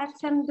small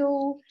action,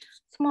 do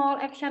small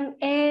action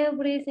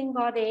every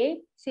single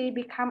day. She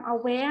become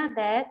aware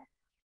that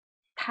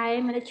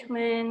time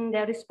management,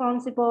 they're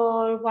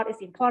responsible, what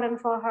is important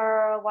for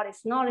her, what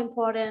is not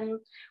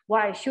important,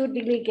 what I should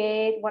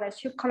delegate, what I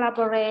should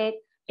collaborate,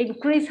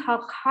 increase her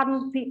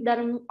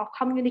confidence or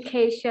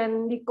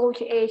communication,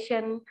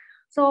 negotiation.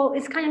 So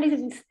it's kind of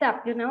this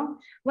step, you know,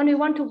 when we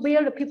want to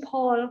build the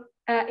people,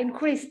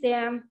 increase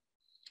their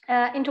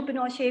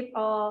entrepreneurship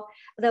or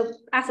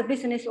as a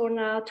business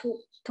owner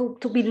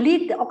to be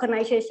lead the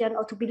organization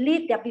or to be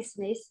lead their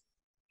business,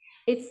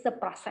 it's the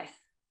process.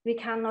 We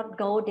cannot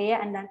go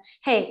there and then,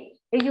 hey,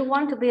 if you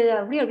want to be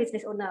a real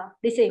business owner,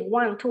 they say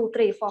 1, 2,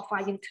 3, 4,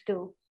 5 you need to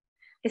do.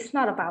 It's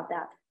not about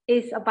that.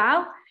 It's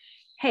about,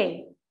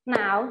 hey,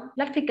 now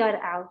let's figure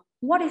it out.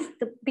 What is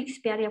the big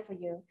barrier for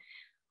you?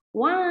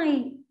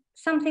 Why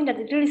something that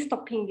is really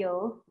stopping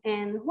you?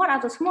 And what are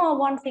the small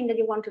one thing that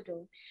you want to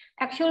do?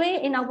 Actually,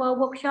 in our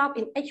workshop,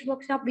 in each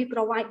workshop, we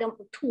provide them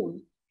a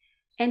tool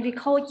and we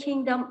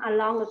coaching them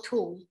along the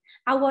tool.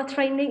 Our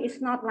training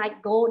is not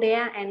like go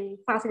there and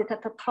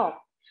facilitate the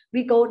talk.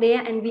 We go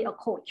there and be a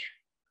coach.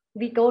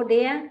 We go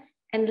there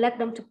and let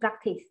them to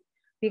practice.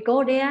 We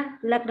go there,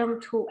 let them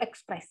to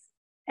express.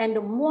 And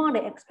the more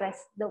they express,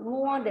 the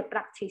more they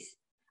practice,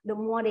 the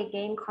more they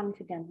gain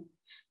confidence.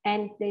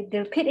 And they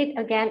repeat it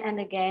again and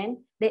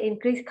again, they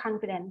increase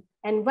confidence.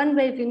 And when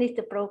we finish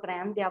the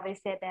program, they always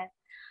say that,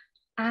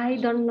 I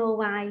don't know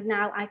why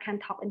now I can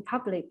talk in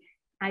public.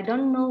 I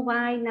don't know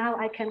why now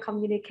I can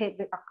communicate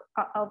with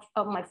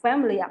my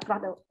family,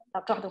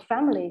 across the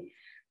family.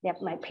 They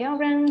have my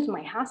parents,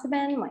 my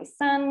husband, my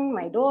son,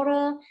 my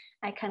daughter.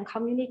 I can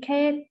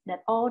communicate that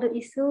all the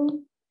issues.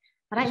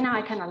 Right now,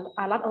 I can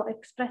a lot of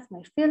express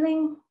my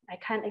feeling. I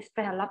can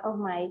express a lot of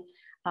my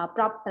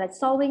like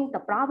solving the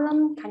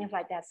problem, kind of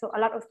like that. So a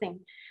lot of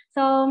things.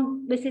 So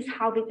this is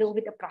how we do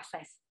with the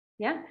process.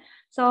 Yeah.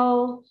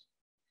 So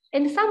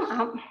in sum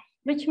up,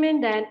 which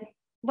means that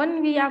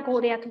when we are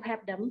go there to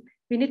help them,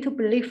 we need to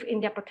believe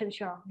in their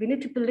potential. We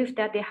need to believe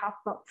that they have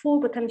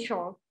full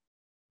potential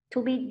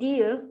to be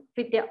deal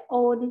with their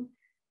own,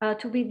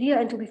 to be deal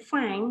and to be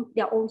find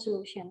their own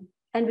solution.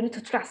 And we need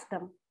to trust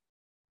them.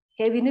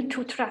 Okay, we need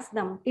to trust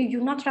them. If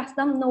you not trust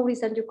them, no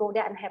reason to go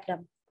there and help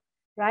them,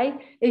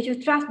 right? If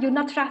you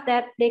not trust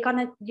that they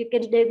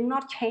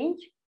not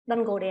change,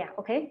 don't go there.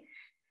 Okay,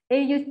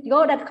 if you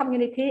go that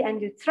community and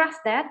you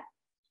trust that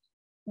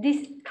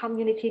this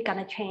community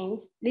gonna change,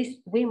 these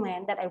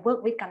women that I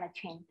work with gonna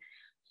change.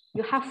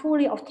 You have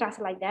fully of trust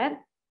like that,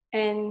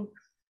 and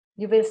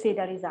you will see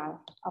the result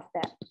of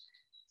that.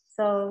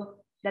 So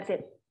that's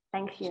it.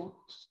 Thank you.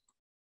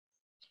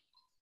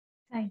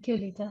 Thank you,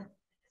 Lita.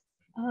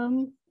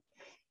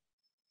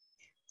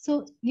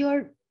 So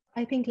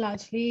I think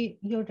largely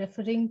you're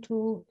referring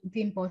to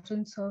the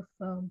importance of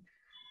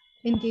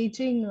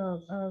engaging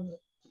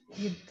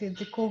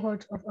the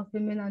cohort of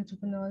women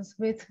entrepreneurs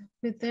with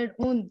their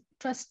own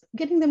trust,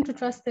 getting them to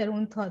trust their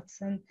own thoughts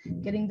and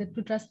getting them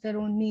to trust their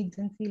own needs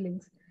and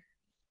feelings.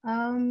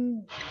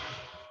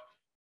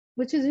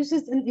 Which is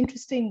an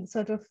interesting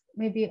sort of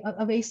maybe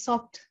a very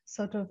soft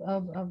sort of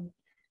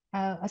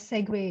a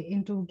segue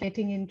into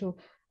getting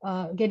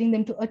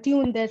them to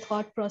attune their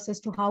thought process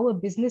to how a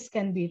business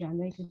can be run.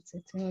 Like it's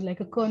you know, like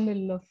a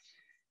kernel of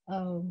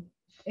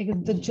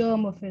the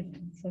germ of it,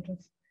 sort of.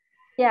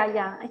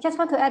 Yeah. I just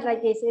want to add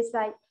like this. It's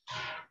like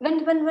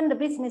when the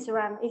business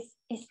run, it's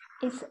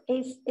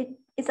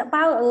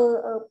about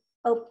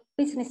a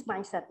business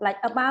mindset, like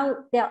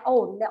about their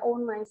own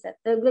mindset,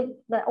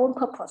 their own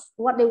purpose,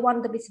 what they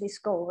want the business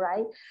go,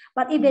 right?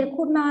 But if they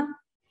could not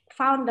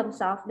found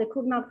themselves, they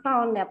could not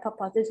found their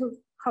purpose, they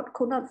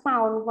could not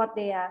found what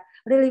they are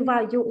really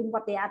value in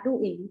what they are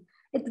doing,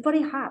 it's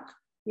very hard.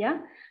 Yeah.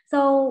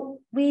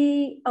 So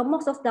we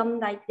most of them,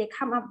 like they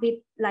come up with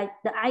like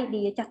the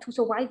idea just to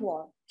survive,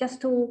 just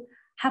to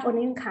have an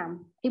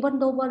income, even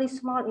though very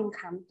small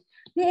income.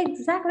 We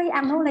exactly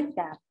acknowledge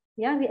that.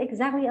 Yeah, we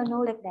exactly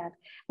acknowledge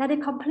that they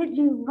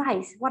completely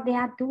right what they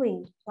are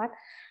doing. But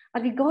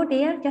we go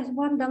there, just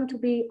want them to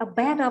be a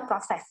better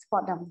process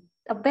for them,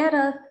 a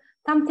better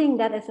something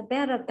that is a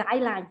better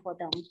guideline for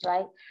them,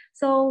 right?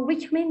 So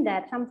which means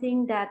that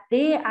something that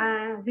they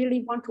are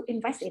really want to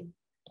invest in.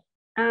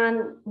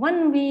 And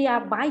when we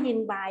are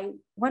buying by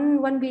when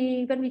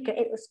we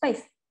create a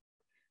space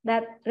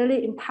that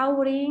really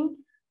empowering,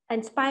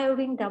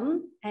 inspiring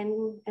them,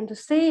 and to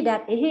see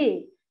that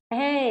hey,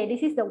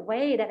 this is the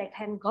way that I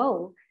can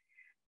go.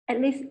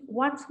 At least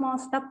one small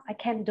step I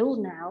can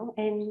do now,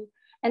 and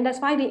that's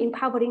why we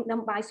empowering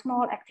them by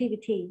small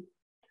activity.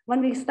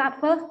 When we start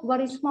first,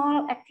 very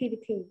small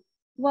activity,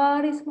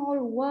 very small,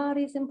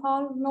 very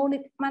simple, no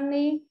need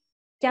money,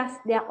 just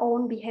their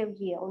own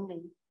behavior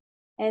only.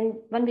 And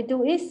when we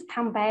do is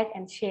come back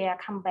and share,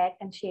 come back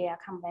and share,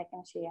 come back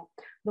and share.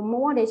 The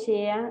more they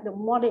share, the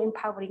more they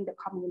empowering the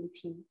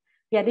community.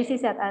 Yeah, this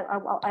is that I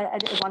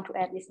want to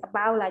add is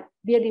about like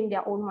building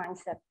their own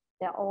mindset,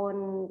 their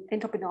own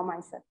entrepreneur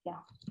mindset.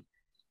 Yeah.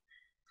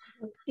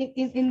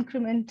 In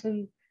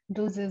incremental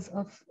doses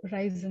of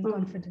rise in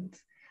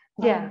confidence.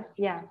 Yeah.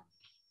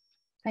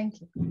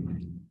 Thank you.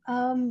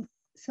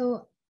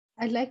 So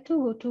I'd like to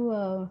go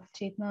to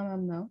Chetna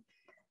ma'am now.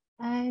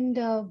 And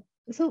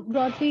so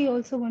broadly,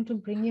 also want to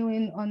bring you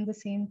in on the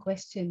same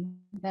question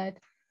that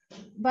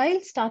while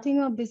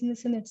starting a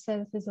business in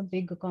itself is a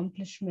big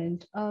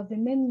accomplishment,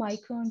 women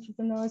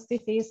micro-entrepreneurs, they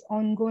face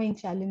ongoing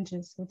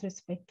challenges with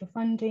respect to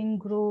funding,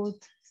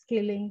 growth,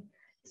 scaling.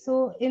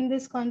 So in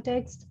this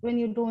context, when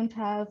you don't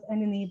have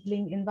an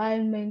enabling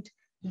environment,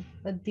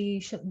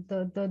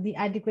 the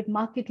adequate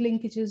market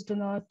linkages do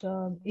not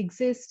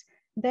exist,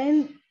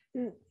 then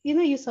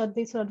they sort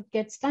of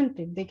get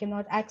stunted. They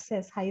cannot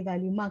access high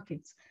value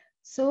markets.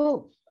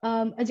 So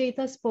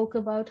Ajaita spoke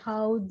about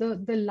how the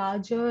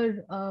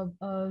larger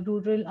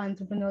rural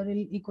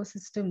entrepreneurial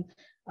ecosystem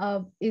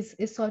is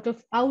sort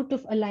of out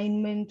of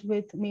alignment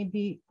with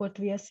maybe what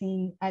we are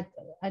seeing at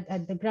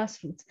the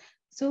grassroots.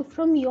 So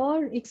from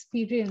your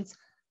experience,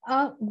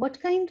 what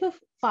kind of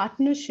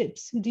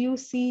partnerships do you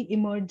see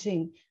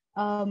emerging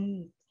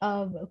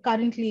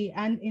currently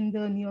and in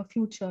the near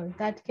future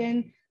that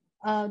can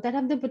that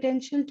have the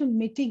potential to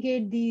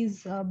mitigate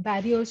these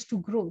barriers to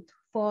growth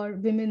for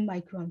women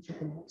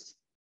micro-entrepreneurs?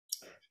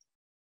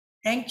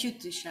 Thank you,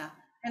 Trisha.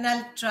 And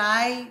I'll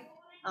try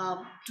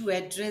to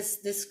address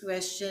this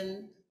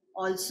question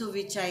also,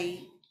 which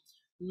I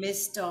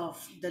missed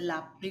of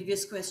the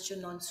previous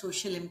question on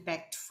social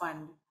impact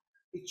fund,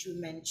 which you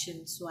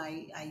mentioned. So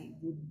I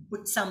would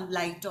put some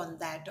light on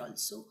that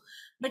also.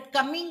 But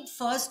coming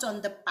first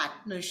on the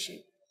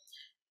partnership.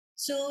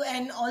 So,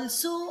 and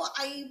also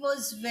I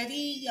was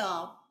very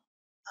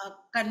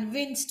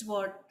convinced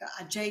what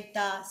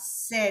Ajaita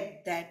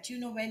said, that,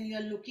 when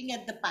you're looking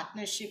at the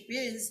partnership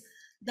is,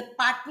 the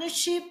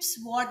partnerships,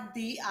 what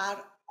they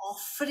are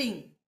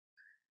offering,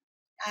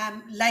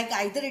 like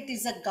either it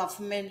is a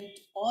government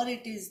or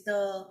it is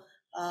the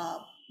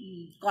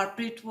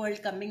corporate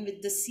world coming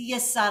with the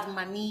CSR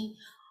money,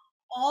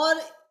 or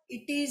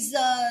it is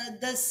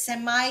the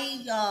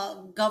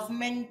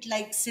semi-government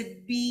like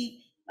SIDBI,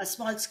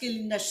 small scale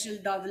industrial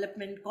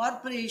development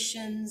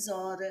corporations,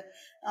 or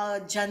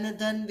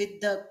Janadhan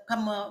with the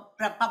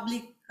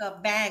public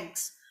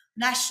banks,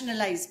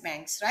 nationalized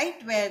banks,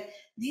 right? Where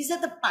these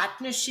are the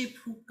partnership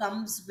who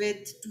comes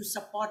with to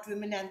support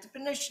women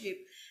entrepreneurship.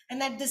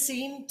 And at the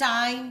same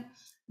time,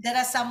 there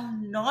are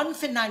some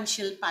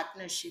non-financial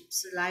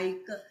partnerships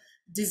like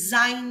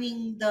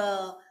designing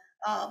the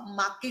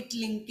market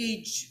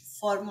linkage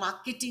for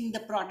marketing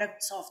the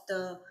products of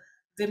the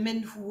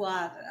women who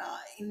are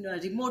in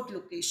remote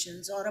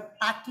locations, or a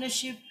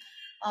partnership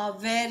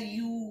where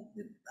you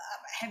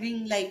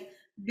having like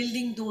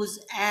building those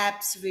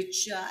apps,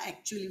 which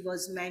actually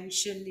was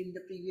mentioned in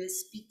the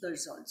previous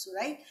speakers also,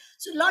 right?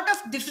 So a lot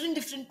of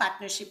different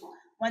partnership.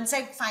 One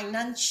side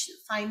finance,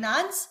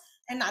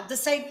 and other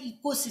side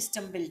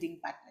ecosystem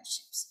building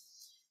partnerships.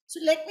 So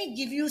let me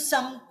give you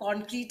some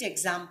concrete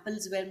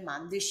examples where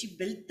Deshi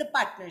built the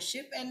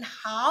partnership and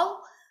how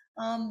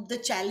the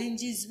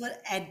challenges were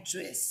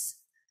addressed.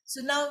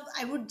 So now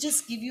I would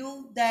just give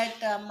you that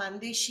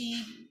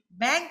Deshi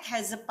Bank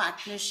has a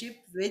partnership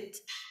with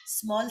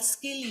Small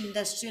Scale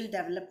Industrial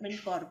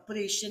Development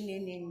Corporation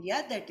in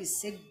India, that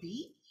is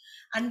SIDBI,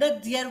 under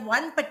their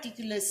one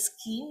particular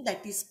scheme,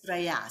 that is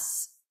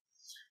Prayas,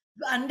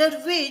 under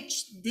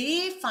which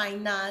they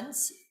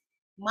finance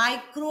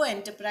micro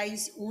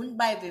enterprise owned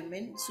by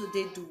women. So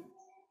they do,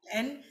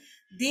 and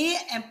they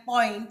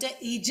appoint an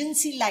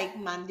agency like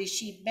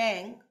Deshi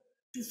Bank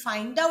to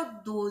find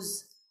out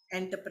those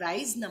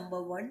enterprise,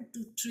 number one,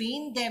 to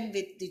train them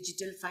with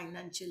digital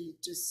financial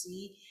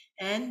literacy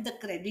and the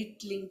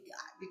credit link,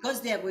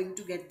 because they are going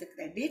to get the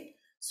credit.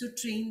 So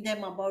train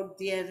them about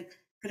their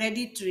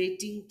credit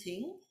rating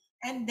thing,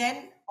 and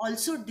then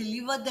also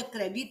deliver the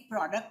credit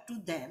product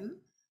to them,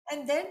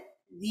 and then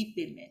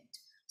repayment.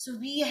 So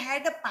we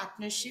had a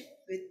partnership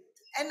with,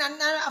 and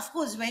of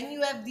course, when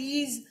you have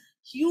these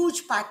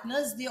huge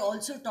partners, they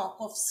also talk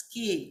of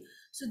scale.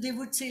 So they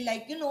would say,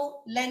 like,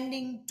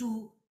 lending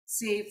to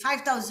say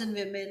 5,000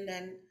 women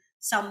and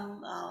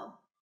some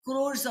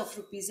crores of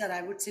rupees, or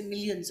I would say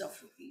millions of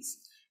rupees.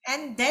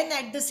 And then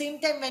at the same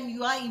time, when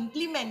you are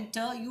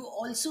implementer, you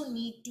also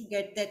need to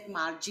get that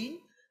margin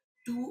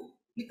to,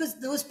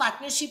 because those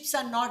partnerships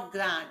are not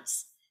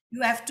grants.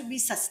 You have to be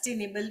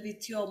sustainable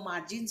with your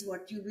margins,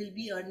 what you will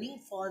be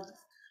earning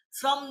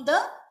from the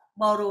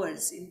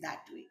borrowers in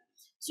that way.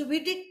 So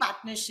we did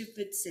partnership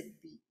with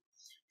SIDBI,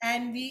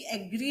 and we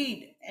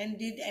agreed and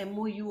did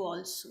MOU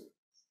also.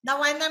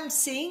 Now, when I'm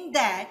saying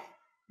that,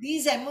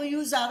 these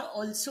MOUs are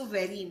also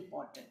very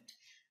important.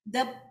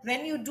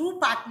 When you do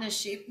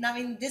partnership, now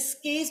in this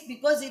case,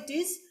 because it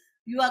is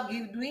You are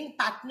doing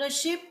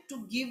partnership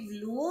to give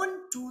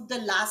loan to the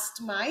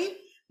last mile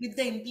with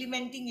the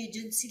implementing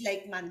agency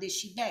like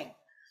Mandeshi Bank.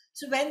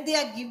 So when they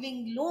are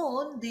giving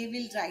loan, they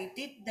will write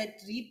it that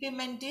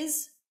repayment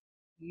is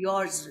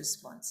yours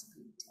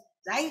responsibility,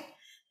 right?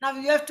 Now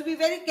you have to be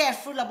very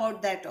careful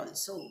about that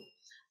also.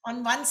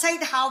 On one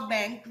side, how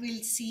bank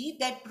will see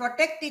that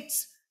protect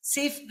its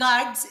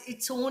safeguards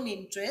its own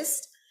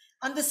interest.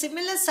 On the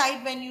similar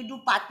side, when you do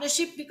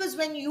partnership, because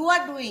when you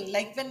are doing,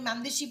 like when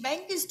Mandeshi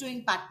Bank is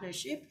doing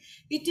partnership,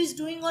 it is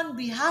doing on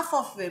behalf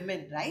of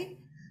women, right?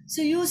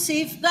 So you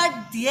safeguard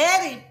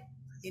their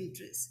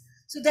interest.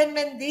 So then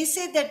when they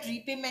say that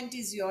repayment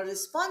is your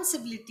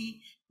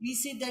responsibility, we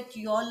say that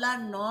you all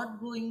are not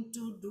going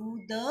to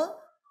do the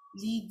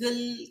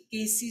legal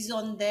cases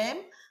on them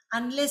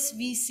unless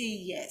we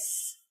say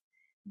yes.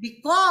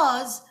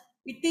 Because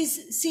it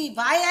is, see,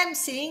 why I'm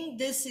saying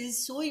this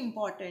is so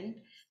important,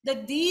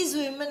 that these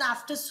women,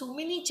 after so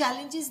many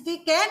challenges, they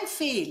can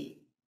fail.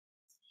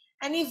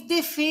 And if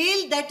they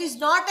fail, that is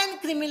not a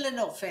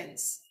criminal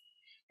offense.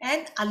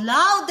 And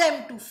allow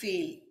them to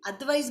fail.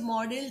 Otherwise,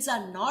 models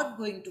are not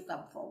going to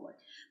come forward.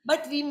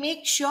 But we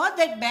make sure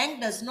that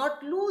bank does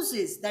not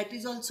loses. That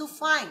is also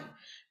fine.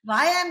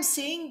 Why I'm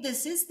saying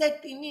this is that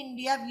in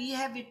India, we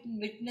have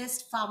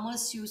witnessed farmer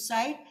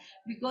suicide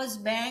because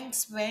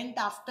banks went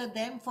after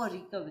them for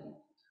recovery.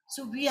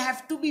 So we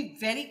have to be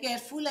very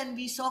careful, and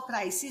we saw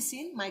crisis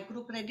in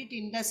microcredit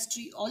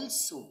industry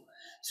also.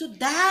 So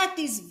that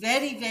is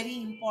very, very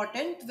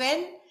important.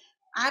 When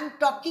I'm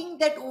talking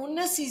that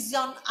onus is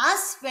on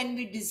us when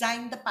we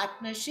design the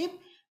partnership,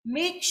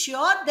 make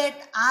sure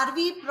that are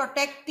we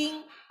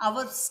protecting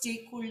our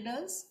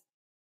stakeholders,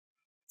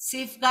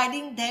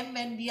 safeguarding them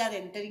when we are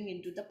entering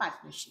into the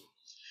partnership.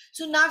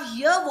 So now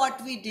here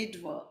what we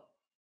did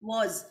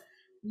was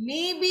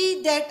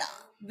maybe that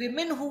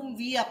women whom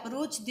we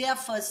approach, they are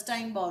first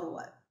time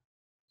borrower.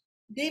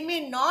 They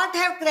may not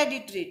have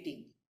credit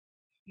rating.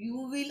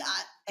 You will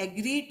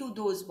agree to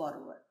those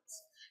borrowers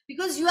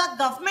because you are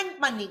government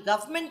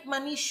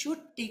money should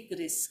take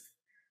risk.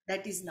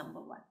 That is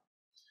number one.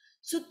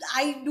 So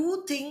I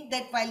do think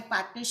that while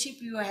partnership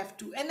you have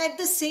to, and at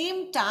the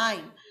same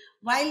time,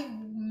 while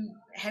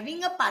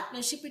having a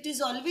partnership, it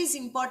is always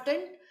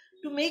important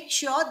to make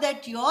sure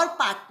that your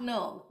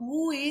partner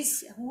who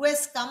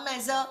has come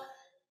as a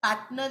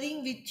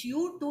partnering with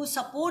you to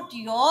support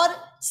your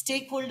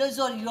stakeholders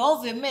or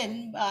your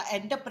women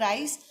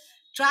enterprise,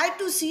 try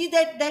to see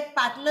that that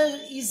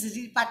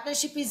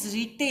partnership is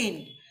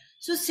retained.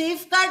 So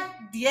safeguard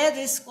their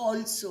risk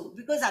also,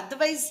 because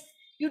otherwise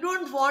you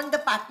don't want the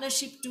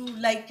partnership to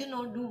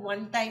do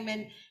one time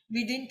and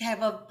we didn't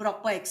have a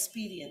proper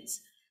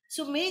experience.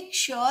 So make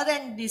sure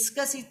and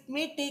discuss. It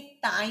may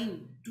take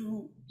time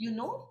to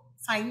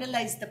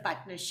finalize the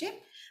partnership.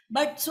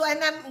 But so,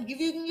 and I'm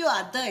giving you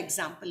other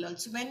example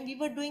also. When we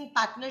were doing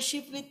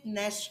partnership with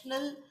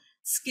National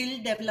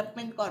Skill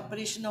Development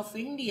Corporation of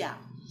India,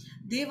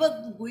 they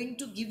were going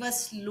to give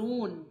us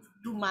loan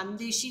to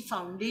Mandeshi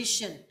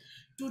Foundation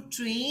to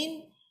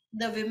train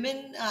the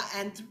women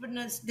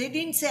entrepreneurs. They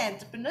didn't say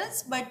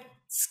entrepreneurs, but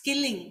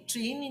skilling,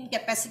 train in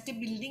capacity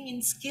building,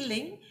 in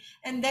skilling,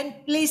 and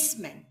then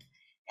placement.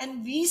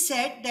 And we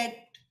said that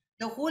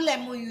the whole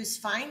MOU is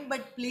fine,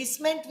 but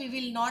placement we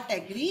will not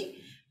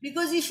agree,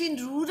 because if in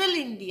rural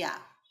India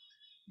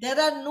there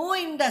are no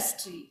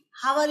industry,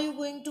 how are you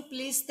going to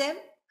place them?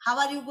 How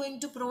are you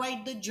going to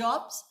provide the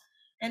jobs?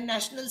 And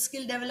National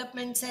Skill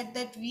Development said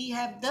that we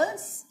have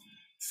this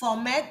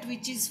format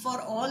which is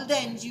for all the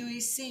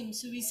NGOs same.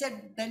 So we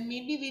said then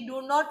maybe we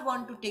do not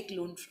want to take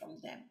loan from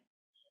them.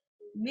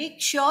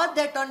 Make sure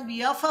that on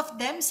behalf of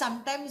them,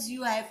 sometimes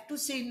you have to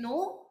say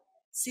no,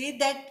 say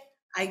that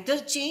either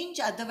change,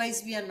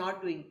 otherwise we are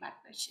not doing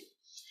partnership.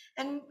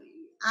 And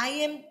I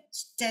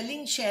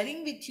am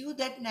sharing with you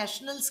that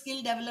National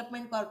Skill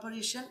Development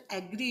Corporation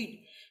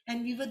agreed,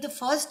 and we were the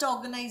first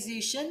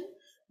organization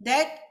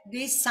that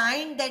they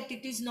signed that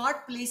it is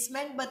not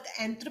placement but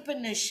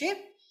entrepreneurship.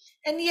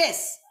 And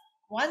yes,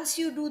 once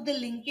you do the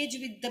linkage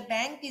with the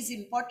bank is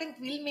important,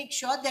 we'll make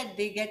sure that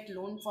they get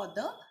loan for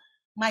the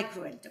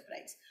micro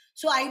enterprise.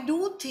 So I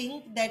do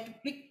think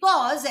that,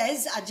 because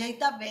as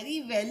Ajaita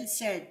very well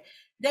said,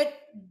 that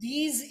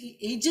these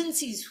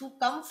agencies who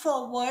come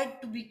forward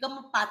to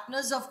become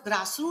partners of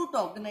grassroots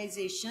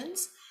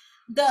organizations,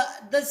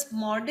 this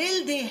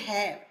model they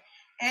have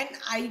and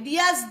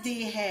ideas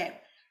they have,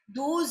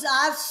 those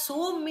are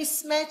so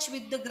mismatched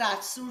with the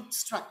grassroots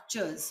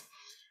structures.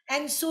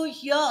 And so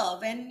here,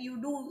 when you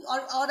do,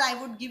 or I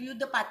would give you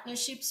the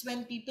partnerships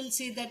when people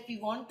say that we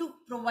want to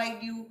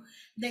provide you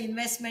the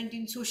investment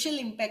in social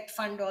impact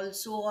fund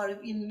also, or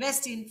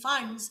invest in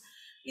funds,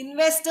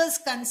 investors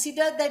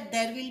consider that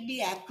there will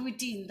be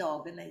equity in the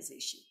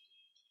organization.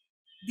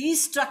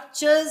 These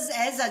structures,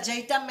 as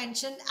Ajaita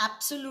mentioned,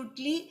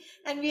 absolutely,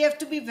 and we have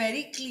to be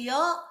very clear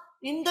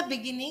in the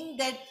beginning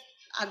that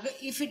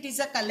if it is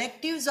a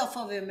collectives of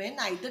a women,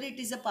 either it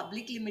is a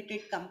public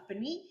limited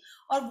company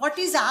or what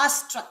is our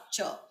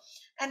structure,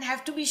 and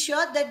have to be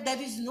sure that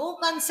there is no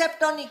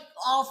concept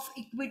of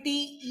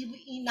equity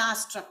in our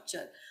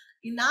structure.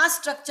 In our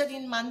structure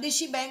in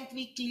Mandeshi Bank,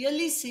 we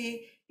clearly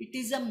say it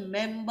is a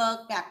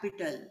member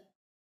capital.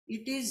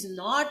 It is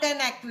not an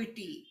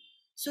equity.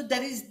 So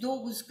there is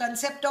those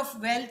concept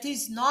of wealth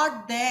is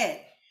not there.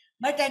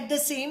 But at the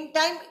same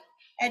time,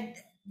 at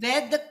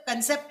where the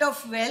concept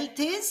of wealth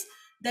is,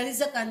 there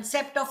is a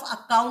concept of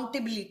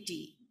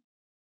accountability.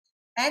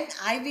 And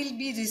I will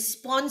be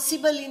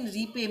responsible in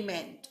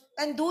repayment.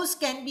 And those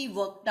can be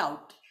worked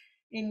out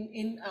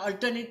in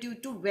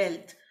alternative to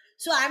wealth.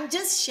 So I'm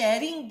just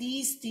sharing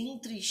these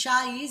things,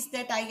 Trisha, is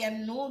that I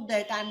know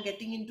that I'm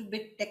getting into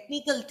bit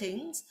technical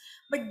things,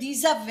 but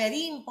these are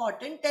very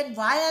important. And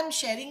why I'm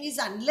sharing is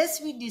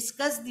unless we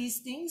discuss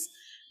these things,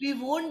 we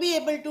won't be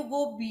able to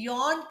go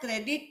beyond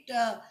credit,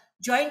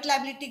 joint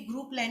liability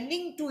group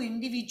lending to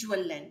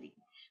individual lending.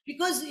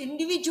 Because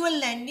individual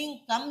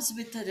lending comes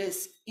with a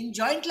risk. In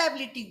joint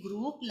liability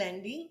group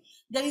lending,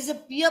 there is a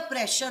peer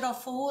pressure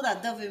of 4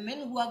 other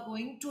women who are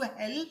going to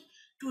help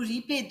to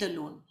repay the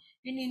loan.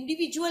 In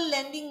individual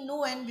lending,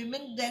 no, and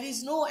women, there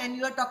is no, and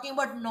you are talking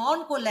about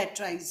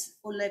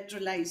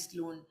non-collateralized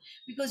loan,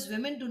 because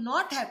women do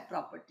not have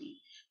property.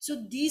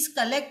 So these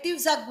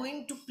collectives are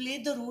going to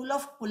play the role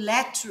of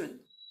collateral,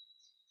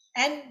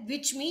 and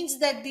which means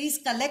that these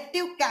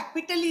collective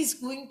capital is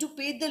going to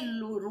play the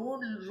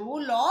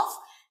role of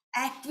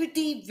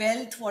equity,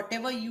 wealth,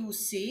 whatever you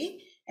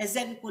say, as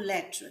an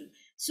collateral.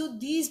 So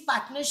these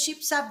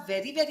partnerships are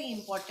very, very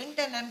important,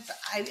 and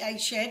I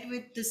shared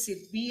with the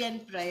Sidbi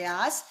and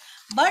Prayas.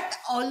 But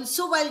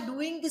also while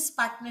doing this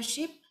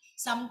partnership,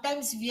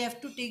 sometimes we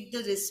have to take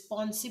the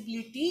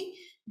responsibility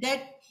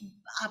that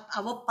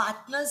our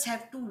partners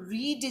have to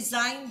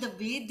redesign the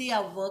way they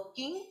are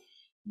working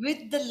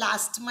with the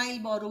last mile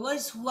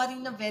borrowers who are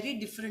in a very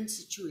different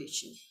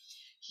situation.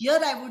 Here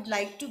I would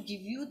like to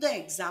give you the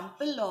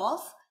example of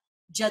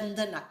Jan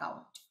Dhan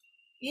account.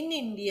 In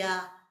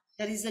India,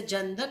 there is a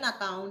Jan Dhan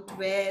account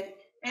where,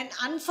 and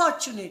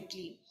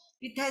unfortunately,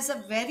 it has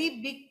a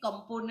very big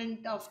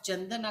component of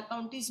Jan Dhan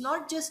account is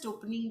not just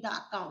opening the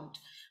account,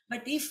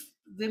 but if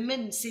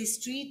women, say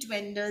street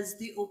vendors,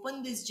 they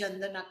open this Jan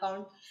Dhan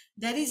account,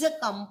 there is a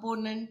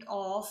component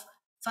of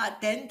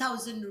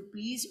 10,000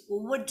 rupees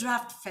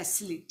overdraft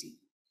facility.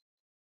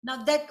 Now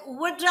that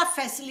overdraft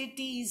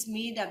facility is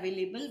made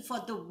available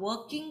for the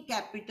working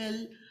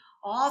capital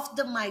of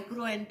the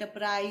micro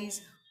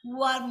enterprise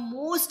who are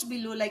most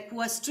below, like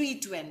who are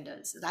street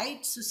vendors,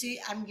 right? So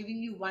say, I'm giving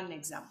you one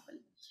example.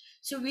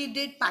 So we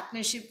did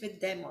partnership with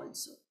them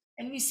also.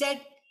 And we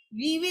said,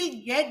 we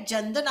will get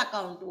Jan Dhan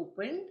account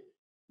opened,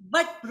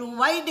 but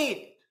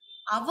provided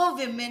our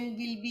women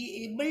will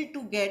be able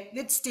to get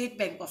with State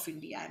Bank of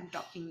India, I'm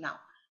talking now.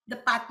 The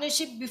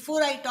partnership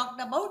before I talked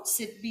about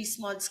SIDBI,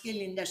 Small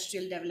Scale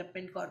Industrial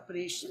Development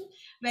Corporation,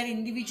 where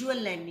individual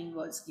lending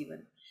was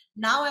given.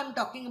 Now I'm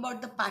talking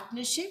about the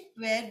partnership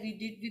where we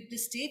did with the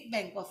State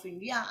Bank of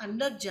India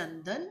under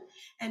Jan Dhan,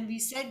 and we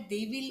said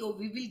we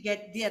will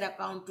get their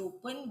account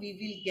open, we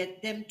will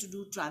get them to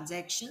do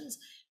transactions,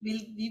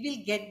 we will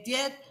get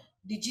their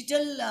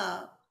digital,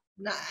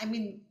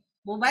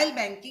 mobile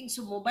banking,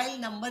 so mobile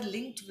number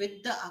linked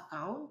with the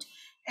account,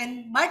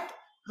 and but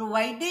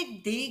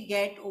provided they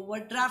get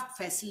overdraft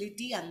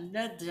facility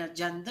under the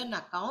Jan Dhan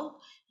account,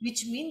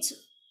 which means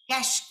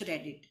cash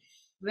credit,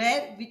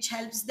 which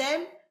helps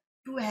them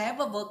to have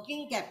a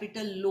working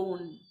capital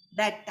loan,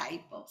 that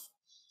type of.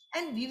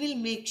 And we will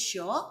make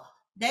sure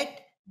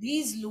that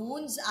these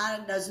loans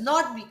does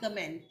not become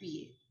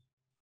NPA.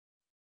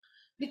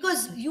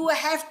 Because you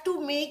have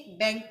to make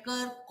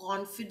banker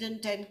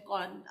confident and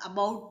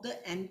about the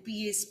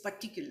NPAs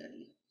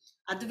particularly.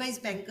 Otherwise,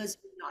 bankers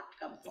will not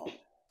come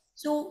forward.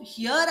 So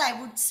here I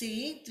would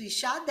say,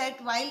 Trisha, that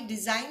while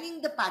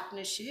designing the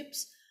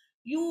partnerships,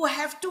 you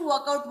have to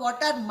work out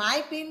what are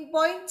my pain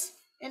points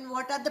and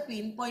what are the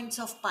pain points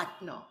of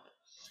partner,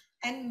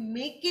 and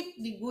make it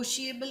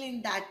negotiable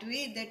in that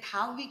way that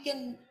how we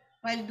can,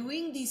 while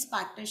doing these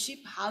partnership,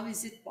 how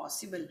is it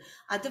possible?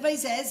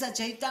 Otherwise, as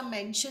Ajaita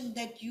mentioned,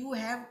 that you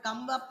have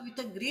come up with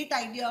a great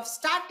idea of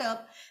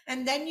startup,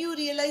 and then you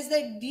realize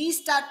that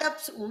these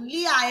startups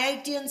only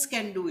IITians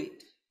can do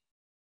it.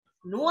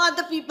 No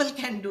other people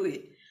can do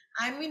it.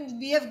 I mean,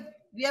 we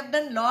have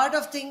done a lot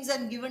of things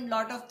and given a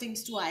lot of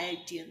things to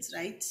IITians,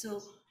 right?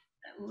 So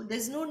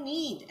there's no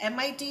need.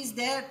 MIT is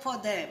there for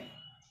them.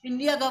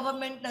 India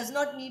government does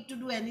not need to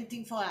do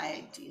anything for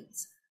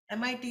IITians.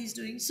 MIT is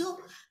doing. So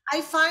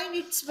I find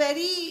it's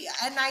very,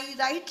 and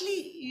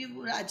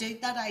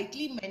Ajaita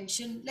rightly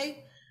mentioned,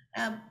 like,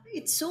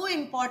 it's so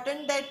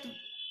important that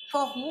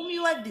for whom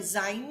you are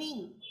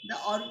designing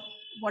or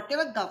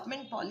whatever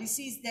government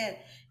policy is there,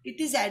 it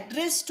is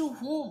addressed to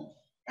whom,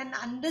 and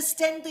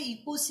understand the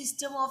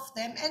ecosystem of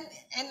them.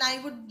 And I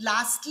would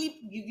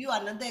lastly give you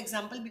another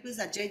example, because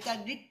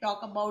Ajaita did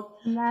talk about.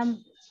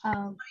 Ma'am,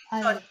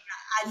 I'll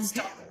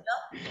stop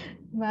here.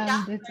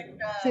 Ma'am,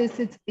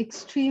 it's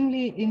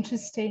extremely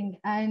interesting,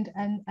 and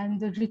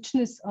the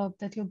richness of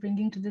that you're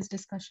bringing to this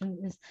discussion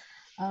is.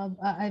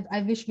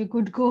 I wish we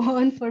could go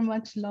on for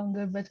much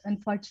longer, but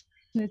unfortunately.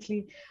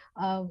 unfortunately,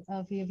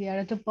 we are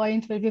at a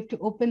point where we have to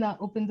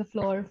open the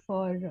floor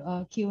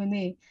for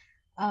Q&A.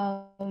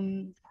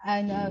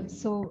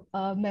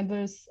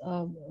 Members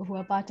who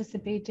are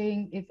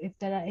participating, if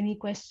there are any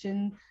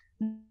questions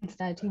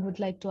that you would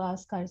like to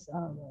ask us,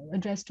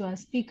 address to our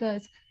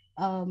speakers,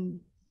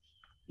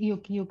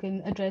 you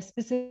can address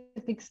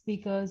specific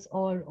speakers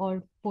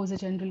or pose a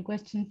general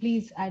question.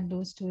 Please add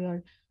those to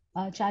your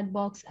chat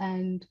box,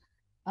 and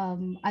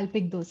I'll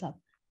pick those up.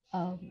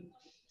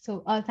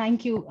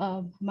 Thank you,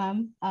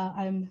 ma'am.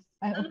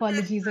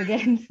 Apologies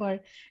again for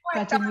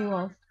cutting you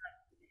off.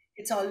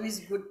 It's always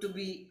good to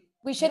be.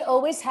 We should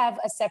always have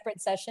a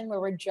separate session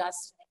where we're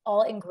just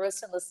all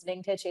engrossed in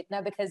listening to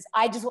Chetna, because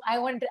I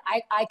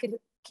could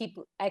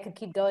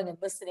keep going and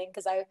listening,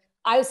 because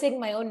I was taking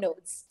my own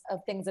notes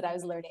of things that I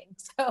was learning.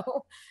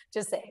 So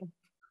just saying.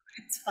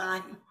 It's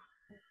fine.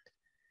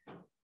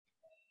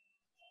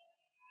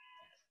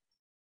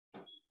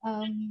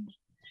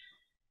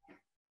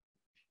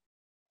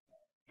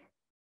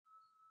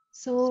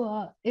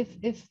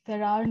 If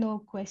there are no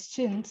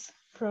questions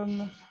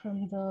from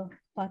the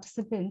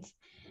participants,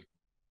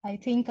 I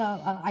think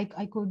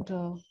I could.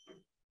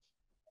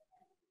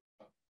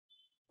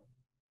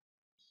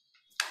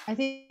 I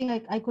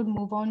think I could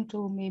move on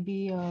to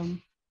maybe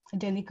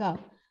Danica.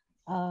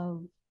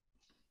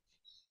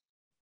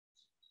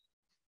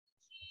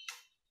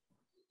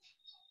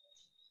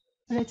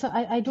 Right, so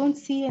I don't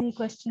see any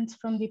questions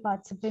from the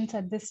participants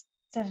at this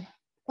time.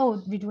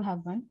 Oh, we do have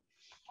one.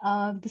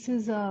 This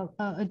is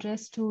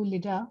addressed to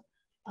Lida.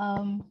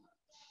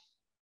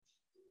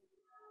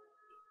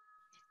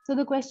 So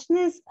the question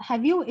is,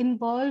 have you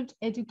involved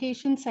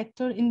education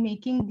sector in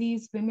making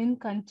these women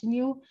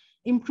continue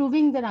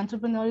improving their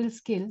entrepreneurial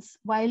skills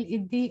while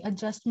in the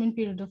adjustment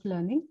period of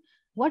learning?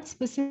 What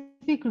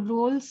specific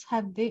roles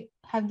have they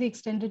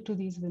extended to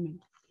these women?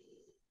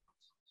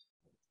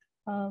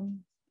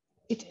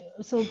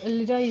 So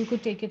Lida, you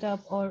could take it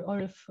up, or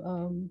if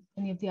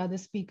any of the other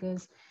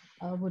speakers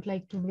would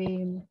like to weigh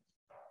in,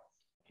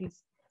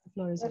 please, the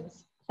floor is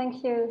yours.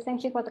 Thank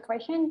you for the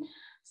question.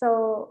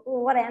 So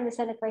what I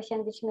understand the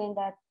question, which means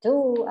that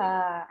do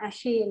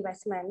ASEAN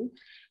investment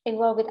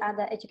involved with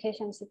other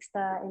education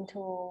sector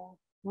into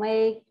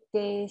make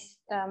this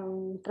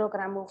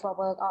program move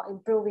forward or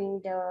improving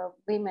the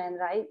women,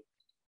 right?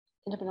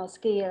 Entrepreneurial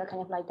skill,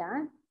 kind of like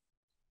that.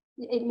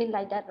 It means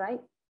like that,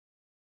 right?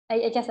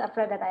 I just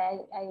afraid that I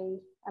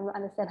don't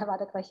understand about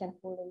the question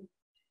fully.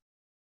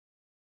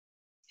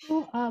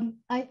 So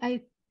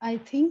I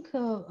think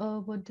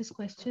what this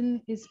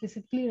question is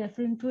specifically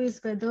referring to is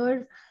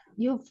whether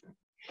you've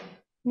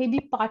maybe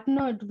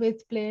partnered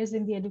with players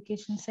in the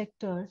education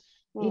sector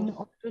in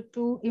order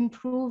to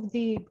improve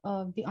the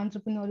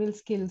entrepreneurial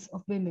skills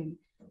of women.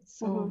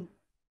 So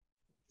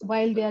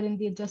while they are in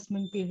the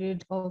adjustment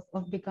period of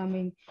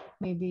becoming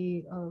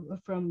maybe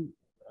from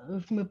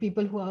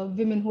people who are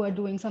women who are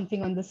doing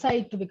something on the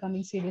side to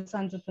becoming serious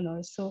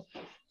entrepreneurs. So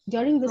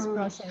during this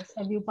process,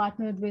 have you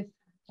partnered with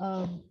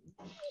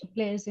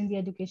players in the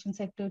education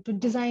sector to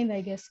design,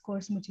 I guess,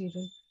 course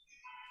material?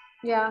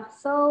 Yeah,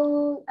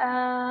 so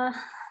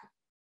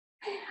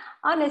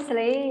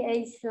honestly,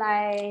 it's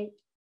like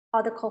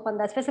all the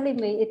co-founders, especially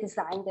me, it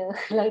design the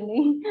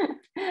learning,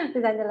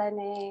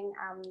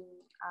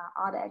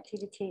 all the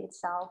activity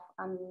itself.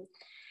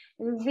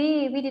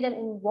 We didn't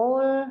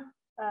involve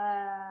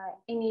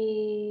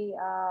any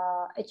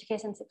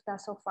education sector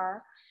so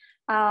far.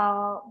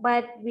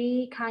 But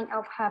we kind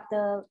of have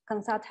the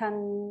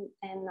consultant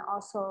and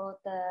also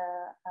the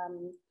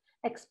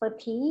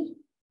expertise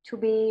to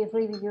be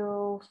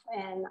reviewed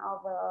and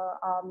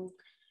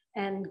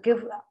and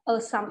give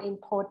us some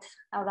input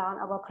around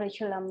our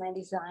curriculum and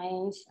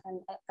designs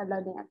and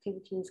learning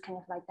activities, kind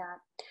of like that.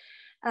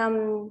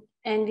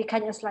 And we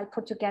can just like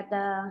put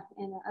together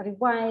and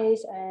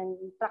revise and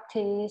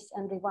practice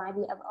and revise.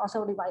 We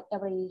also revise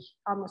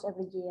almost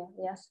every year.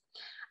 Yes,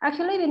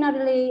 actually, we're not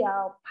really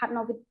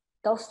partner with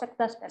those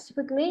sectors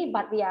specifically,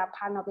 but we are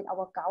partner with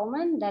our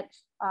government. That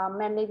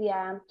mainly we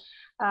are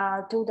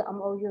do the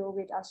MOU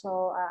with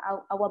also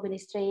our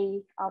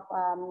Ministry of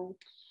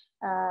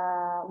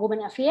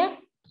Women Affairs.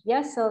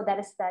 Yes, so that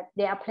is that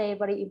they are play a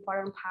very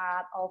important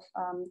part of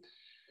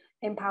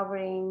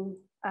empowering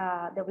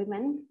the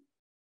women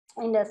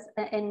in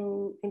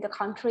the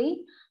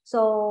country.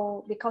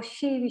 So because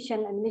She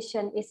Vision and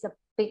Mission is a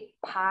big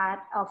part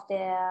of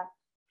their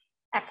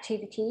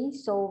activity,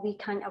 so we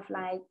kind of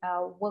like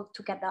work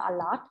together a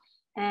lot.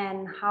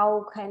 And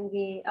how can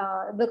we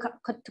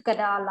work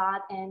together a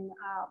lot and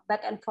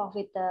back and forth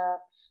with the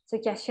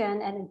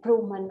suggestion and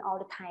improvement all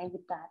the time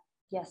with that.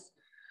 Yes.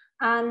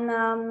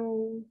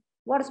 And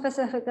what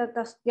specific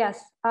does,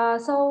 yes.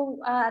 So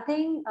I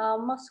think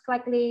most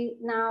likely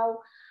now,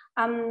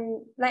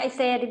 like I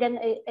said, I didn't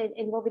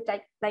involve with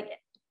like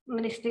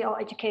Ministry of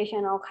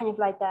Education or kind of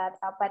like that,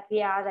 but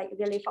we are like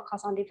really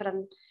focused on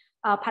different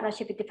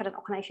partnership with different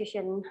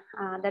organizations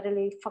that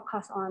really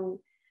focus on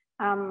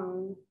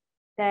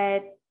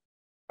that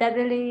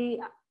really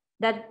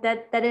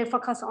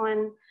focus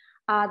on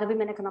the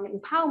women economic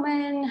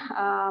empowerment,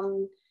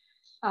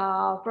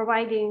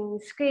 providing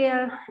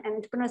skill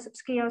and entrepreneurship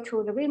skill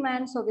to the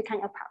women. So we can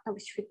partner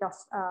with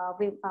those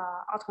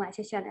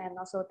organization and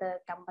also the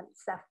company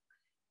itself.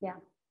 Yeah.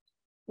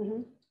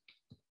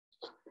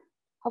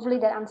 Hopefully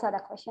that answered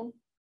that question.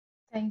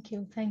 Thank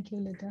you,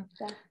 Lida.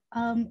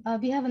 Yeah.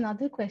 We have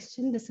another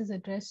question. This is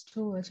addressed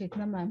to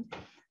Chetna ma'am.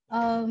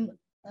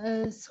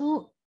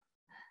 So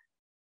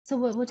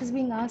what is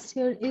being asked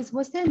here is,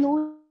 was there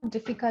no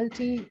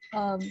difficulty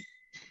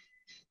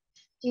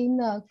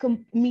in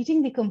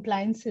meeting the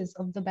compliances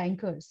of the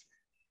bankers?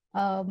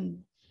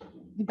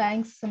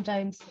 Banks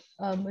sometimes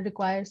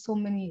require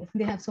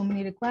they have so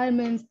many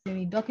requirements, they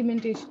need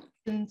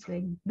documentations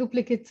like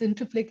duplicates and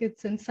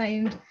triplicates and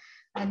signed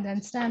and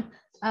then stamped.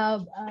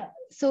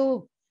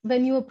 So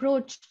when you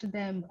approached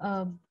them,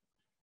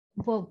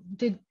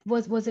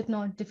 was it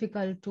not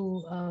difficult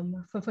to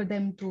for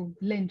them to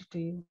lend to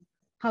you?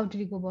 How did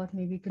you go about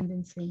maybe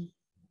convincing?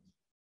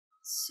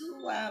 So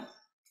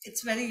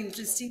it's very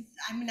interesting.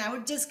 I mean, I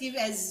would just give,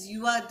 as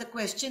you are, the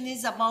question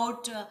is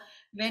about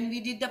when we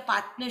did the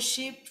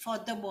partnership for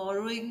the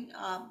borrowing,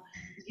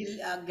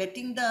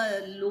 getting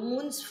the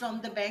loans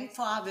from the bank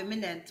for our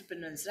women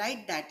entrepreneurs,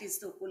 right? That is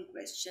the whole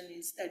question,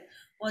 is that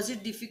was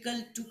it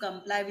difficult to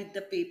comply with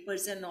the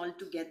papers and all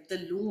to get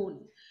the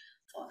loan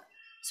for?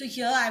 So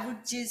here I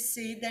would just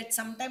say that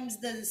sometimes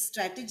the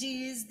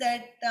strategy is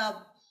that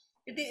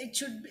it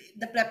should be,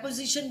 the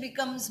preposition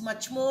becomes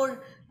much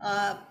more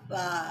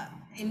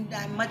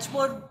much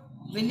more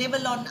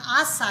winnable on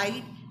our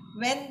side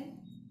when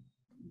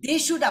they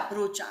should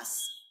approach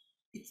us.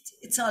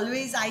 It's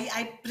always,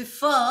 I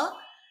prefer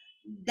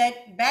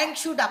that bank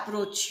should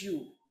approach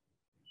you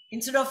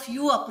instead of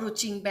you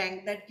approaching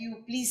bank, that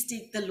you please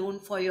take the loan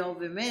for your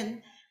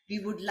women. We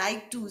would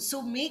like to.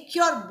 So make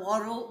your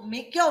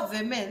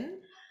women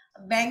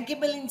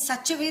bankable in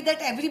such a way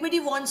that everybody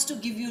wants to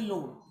give you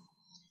loan.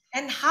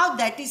 And how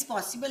that is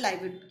possible, I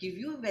would give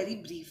you very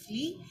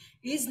briefly,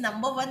 is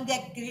number one,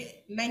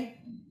 they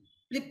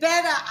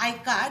prepare an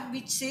iCard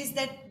which says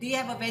that they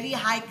have a very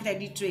high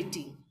credit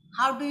rating.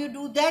 How do you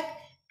do that?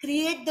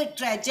 Create the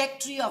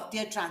trajectory of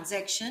their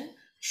transaction,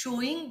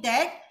 showing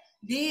that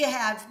they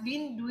have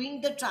been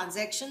doing the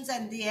transactions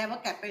and they have a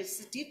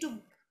capacity to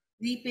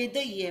repay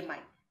the EMI.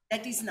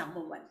 That is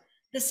number one.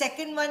 The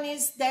second one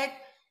is that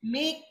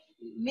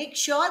make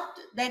sure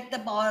that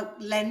the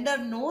lender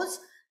knows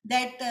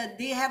that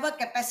they have a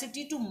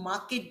capacity to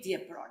market their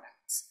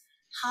products.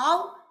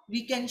 How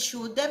we can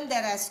show them?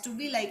 There has to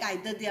be like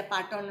either they are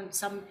part on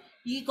some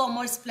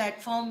e-commerce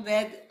platform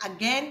where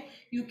again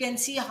you can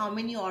see how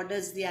many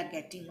orders they are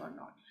getting or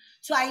not.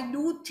 So I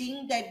do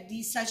think that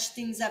these such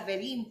things are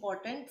very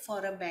important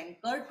for a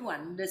banker to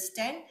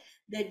understand,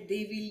 that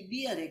they will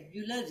be a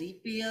regular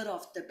repayer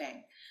of the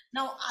bank.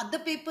 Now other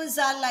papers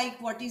are like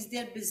what is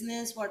their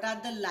business, what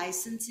are the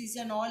licenses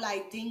and all. I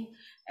think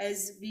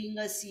as being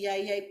a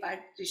CII part,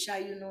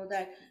 Trisha, you know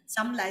that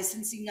some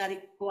licensing are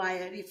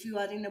required. If you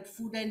are in a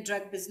food and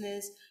drug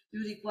business,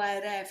 you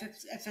require a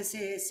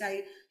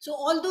FSSAI. So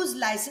all those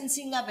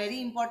licensing are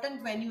very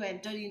important when you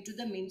enter into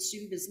the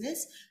mainstream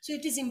business. So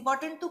it is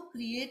important to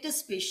create a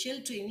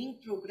special training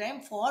program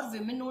for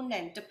women-owned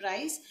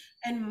enterprise.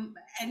 And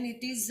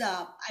it is,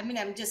 I mean,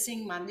 I'm just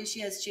saying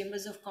Mandeshi as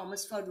Chambers of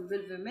Commerce for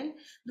Rural Women,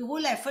 the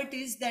whole effort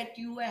is that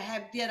you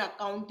have their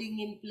accounting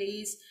in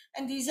place.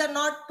 And these are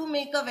not to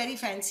make a very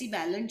fancy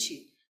balance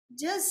sheet,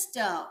 just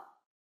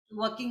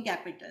working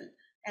capital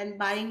and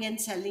buying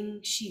and selling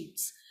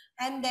sheets.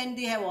 And then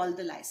they have all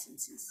the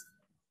licenses.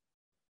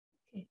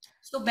 Okay.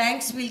 So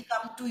banks will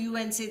come to you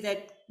and say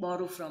that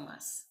borrow from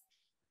us.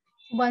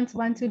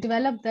 Once you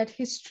develop that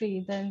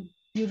history, then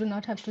you do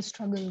not have to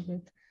struggle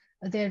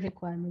with their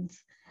requirements.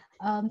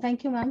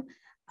 Thank you, ma'am.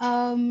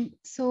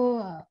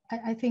 So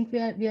I think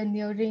we are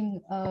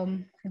nearing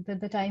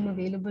the time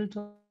available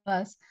to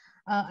us.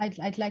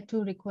 I'd like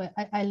to request.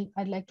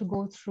 I'd like to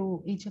go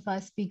through each of our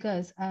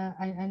speakers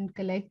and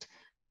collect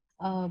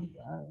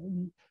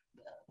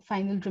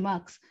final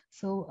remarks.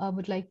 So I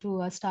would like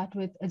to start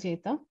with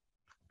Ajaita.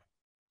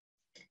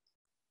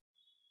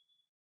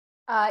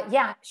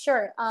 Yeah,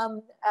 sure.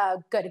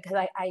 Good,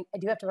 because I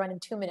do have to run in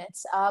 2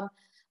 minutes.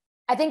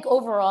 I think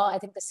overall, I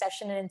think the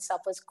session in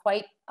itself was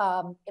quite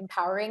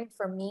empowering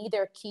for me.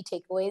 There are key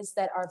takeaways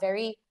that are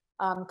very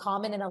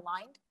common and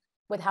aligned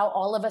with how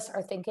all of us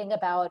are thinking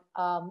about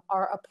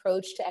our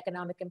approach to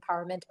economic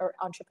empowerment or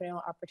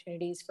entrepreneurial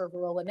opportunities for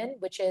rural women,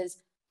 which is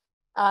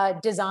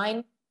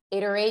design,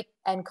 iterate,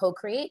 and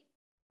co-create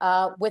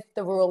with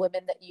the rural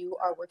women that you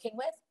are working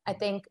with. I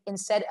think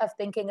instead of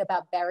thinking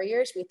about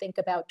barriers, we think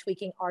about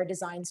tweaking our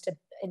designs to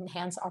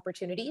enhance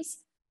opportunities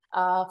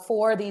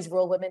for these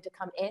rural women to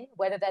come in,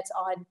 whether that's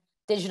on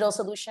digital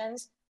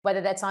solutions,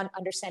 whether that's on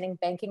understanding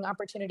banking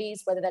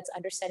opportunities, whether that's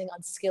understanding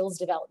on skills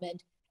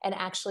development. And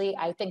actually,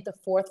 I think the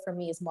fourth for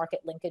me is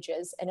market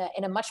linkages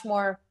in a much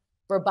more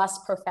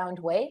robust, profound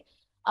way.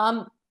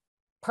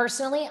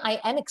 Personally, I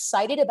am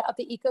excited about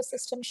the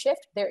ecosystem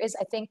shift. There is,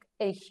 I think,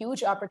 a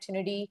huge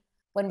opportunity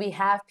when we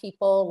have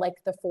people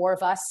like the four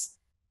of us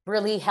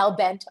really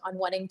hell-bent on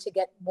wanting to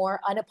get more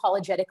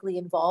unapologetically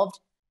involved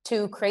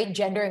to create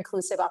gender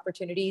inclusive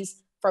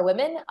opportunities for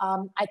women.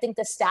 I think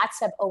the stats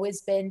have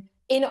always been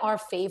in our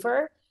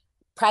favor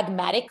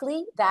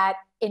pragmatically that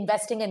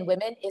investing in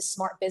women is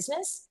smart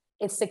business.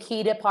 It's the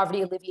key to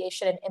poverty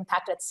alleviation and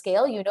impact at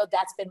scale. You know,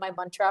 that's been my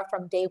mantra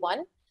from day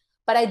one.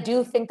 But I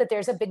do think that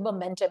there's a big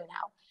momentum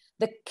now.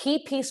 The key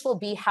piece will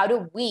be, how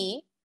do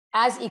we,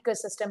 as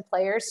ecosystem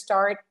players,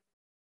 start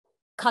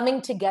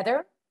coming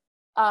together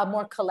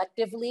more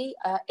collectively,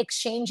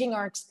 exchanging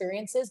our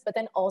experiences, but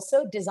then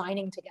also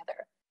designing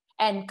together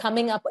and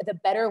coming up with a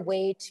better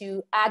way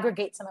to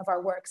aggregate some of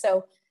our work.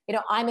 So, you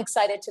know, I'm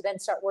excited to then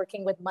start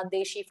working with Mann,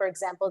 Deshi, for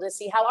example, to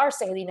see how our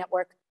Saheli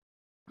network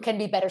can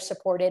be better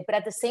supported, but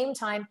at the same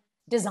time,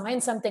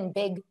 design something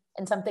big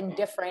and something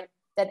different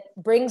that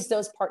brings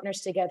those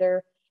partners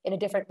together in a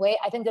different way.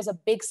 I think there's a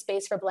big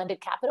space for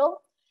blended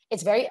capital.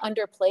 It's very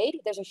underplayed.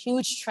 There's a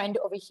huge trend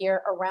over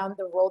here around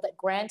the role that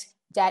grant,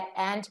 debt,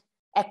 and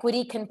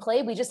equity can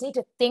play. We just need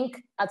to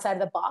think outside of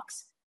the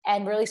box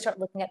and really start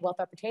looking at wealth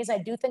opportunities. I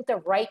do think the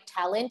right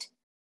talent,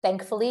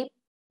 thankfully,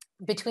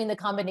 between the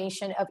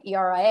combination of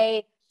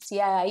ERIA,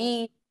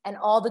 CIIE, and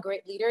all the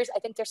great leaders, I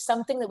think there's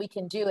something that we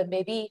can do, and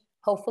maybe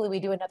hopefully we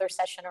do another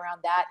session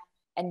around that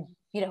and,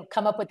 you know,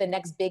 come up with the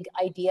next big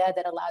idea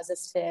that allows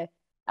us to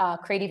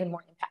create even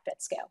more impact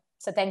at scale.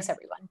 So thanks,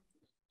 everyone.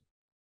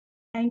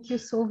 Thank you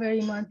so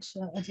very much,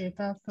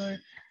 Ajaita, for,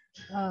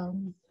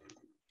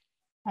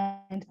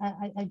 and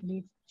I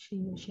believe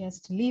she has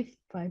to leave,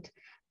 but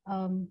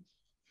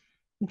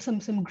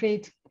some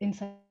great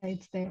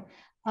insights there.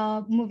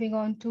 Moving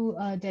on to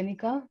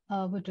Danica,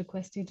 would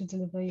request you to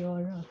deliver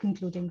your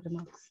concluding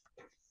remarks.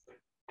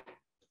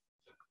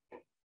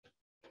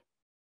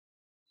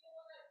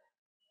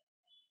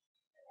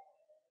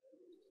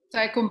 So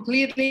I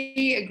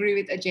completely agree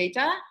with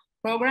Ajaita.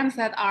 Programs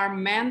that are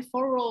meant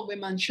for rural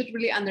women should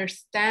really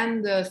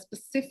understand the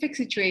specific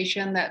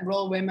situation that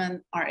rural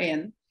women are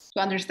in, to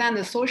understand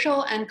the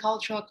social and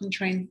cultural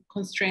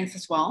constraints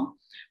as well.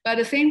 But at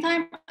the same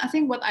time, I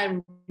think what I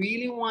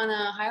really want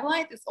to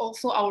highlight is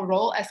also our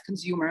role as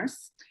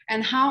consumers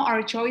and how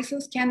our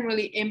choices can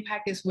really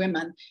impact these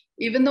women,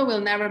 even though we'll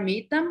never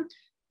meet them.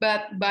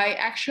 But by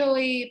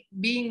actually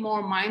being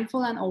more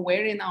mindful and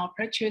aware in our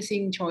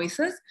purchasing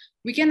choices,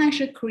 we can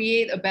actually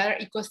create a better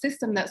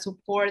ecosystem that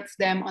supports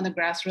them on a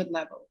grassroots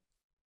level.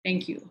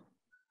 Thank you.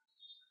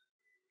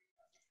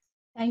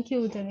 Thank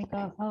you,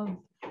 Danica.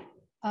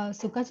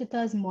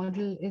 Sukachita's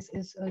model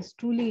is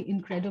truly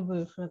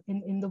incredible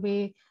in the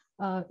way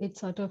it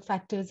sort of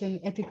factors in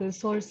ethical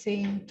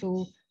sourcing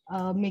to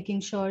making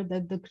sure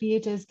that the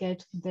creators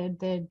get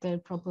their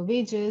proper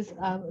wages,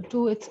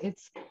 to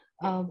its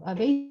a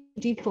very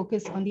deep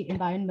focus on the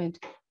environment.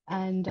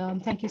 And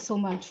thank you so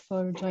much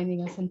for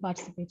joining us and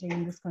participating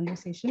in this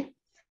conversation.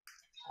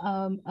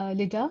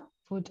 Lida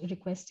would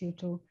request you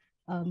to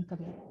come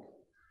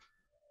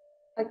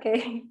in.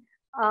 Okay.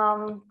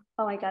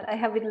 Oh my God, I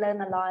have been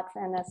learned a lot,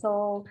 and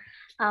so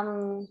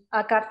I'm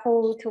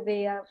grateful to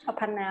be a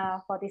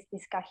panel for this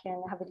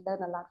discussion. I have been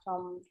learned a lot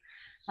from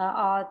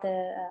all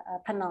the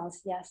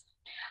panels. Yes.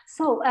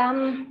 So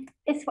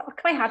it's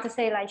quite hard to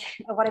say like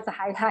what is the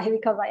highlight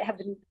because I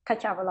haven't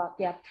catch up a lot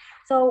yet.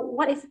 So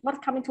what's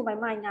coming to my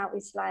mind now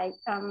is like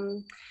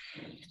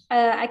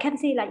I can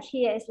see like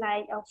here is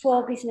like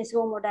 4 business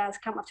role models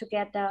come up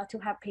together to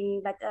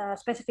having like a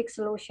specific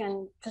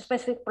solution to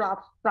specific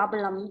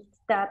problem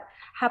that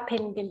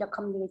happen in the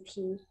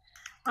community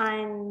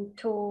and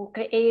to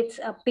create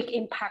a big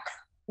impact,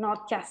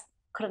 not just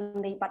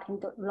currently, but in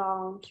the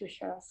long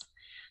futures.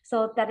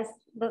 So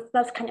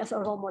that's kind of a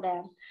role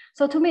model.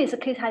 So to me, it's a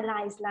key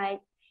highlight is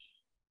like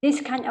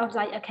this kind of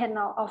like a kind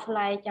of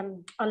like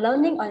a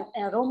learning or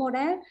a role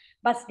model,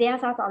 but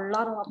there's also a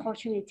lot of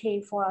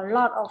opportunity for a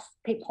lot of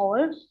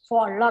people,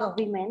 for a lot of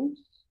women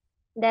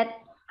that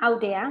out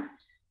there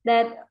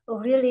that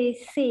really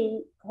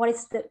see what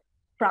is the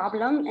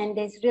problem, and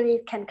they really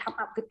can come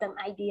up with an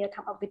idea,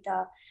 come up with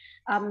a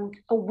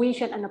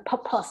vision and a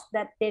purpose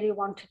that they really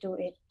want to do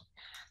it.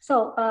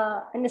 So,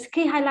 and the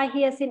key highlight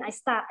here, since I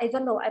start, I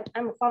don't know,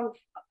 I'm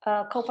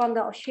a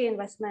co-founder of Shah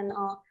Investment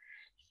or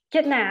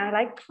Chetna,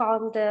 like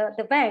from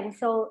the bank.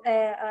 So,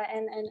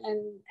 and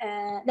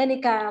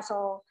Danica.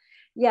 So,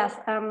 yes.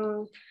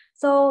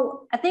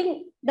 So I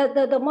think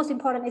the most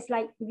important is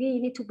like we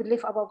need to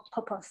believe our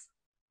purpose.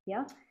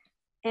 Yeah.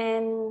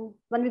 And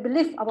when we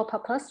believe our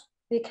purpose,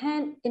 we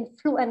can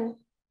influence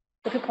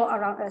the people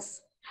around us,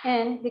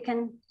 and we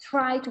can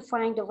try to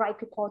find the right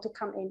people to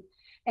come in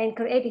and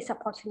create this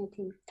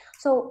opportunity.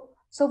 So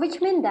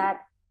which means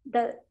that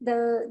the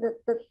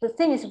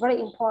thing is very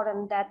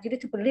important that you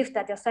need to believe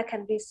that yourself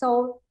can be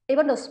solved,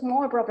 even the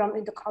small problem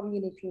in the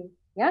community.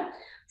 Yeah.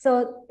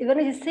 So even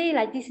if you see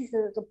like this is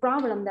the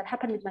problem that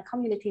happened with my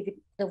community, with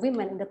the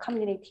women in the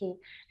community,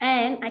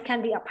 and I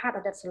can be a part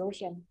of that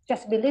solution.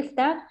 Just believe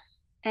that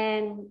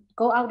and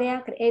go out there,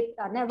 create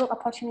a network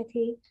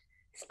opportunity,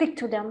 speak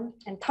to them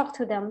and talk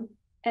to them,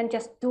 and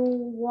just do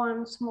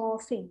one small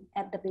thing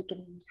at the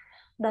beginning.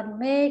 Don't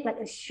make like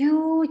a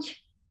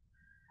huge,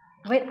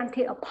 wait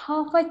until a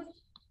perfect,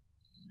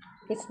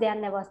 it's there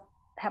never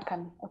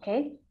happen.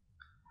 Okay,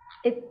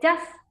 it's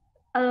just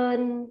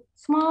a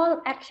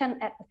small action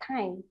at a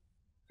time,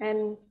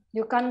 and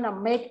you're gonna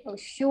make a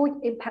huge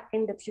impact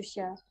in the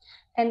future.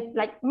 And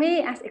like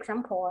me as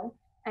example,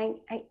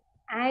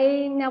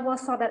 I never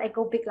thought that I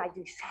go big like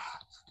this.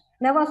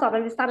 Never thought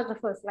when we started the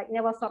first, like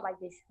never thought like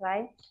this,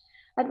 right?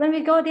 But when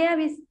we go there,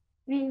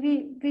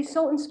 we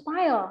so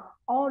inspire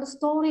all the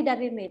story that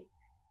we meet,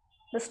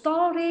 the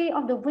story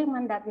of the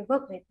women that we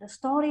work with, the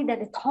story that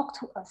they talk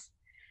to us.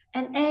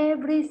 And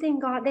every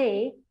single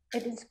day,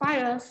 it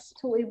inspires us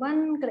to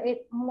even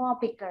create more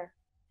bigger.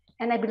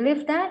 And I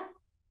believe that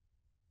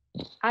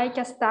I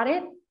just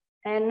started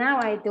and now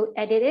I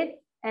did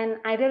it. And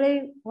I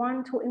really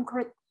want to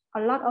encourage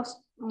a lot of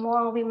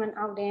more women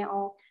out there,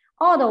 or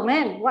all the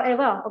men,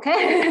 whatever,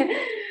 okay?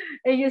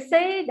 If you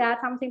say that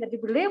something that you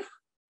believe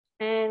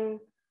and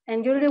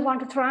you really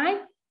want to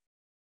try,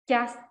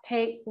 just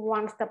take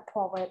one step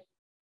forward.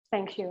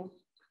 Thank you.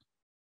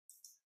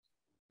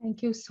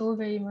 Thank you so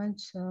very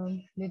much,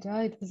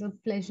 Lydia. It was a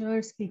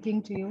pleasure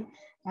speaking to you,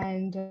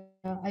 and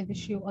I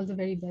wish you all the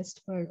very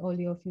best for all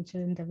your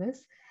future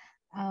endeavors.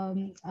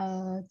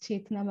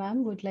 Chetna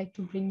ma'am would like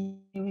to bring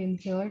you in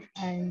here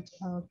and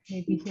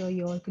maybe hear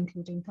your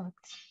concluding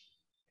thoughts.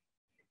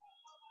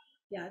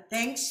 Yeah,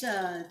 thanks,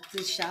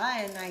 Trisha.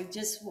 And I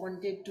just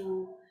wanted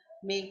to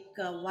make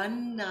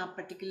one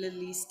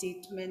particularly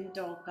statement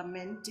or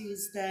comment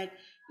is that,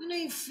 you know,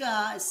 if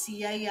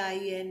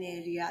CII and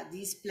ERIA,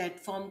 these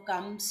platform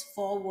comes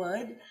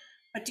forward,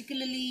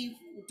 particularly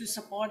to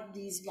support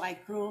these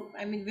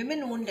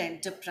women-owned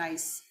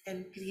enterprise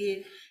and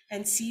create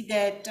and see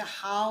that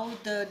how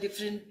the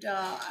different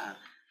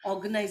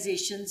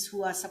organizations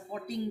who are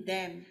supporting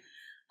them,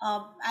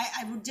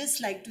 I would just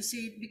like to say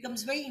it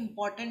becomes very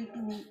important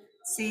to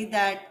say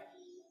that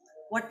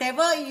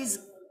whatever is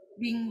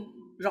being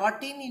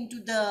brought into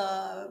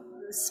the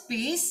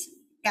space,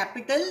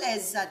 capital,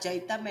 as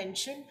Ajaita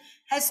mentioned,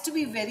 has to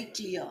be very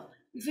clear.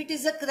 If it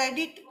is a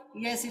credit,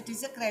 yes, it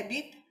is a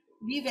credit.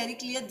 Be very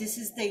clear, this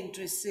is the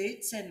interest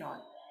rates and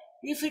all.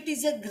 If it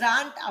is a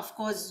grant, of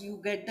course, you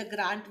get the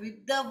grant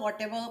with the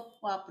whatever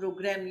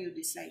program you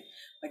decide.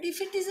 But if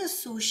it is a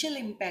social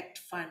impact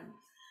fund,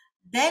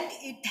 then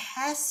it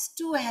has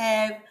to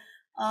have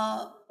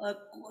a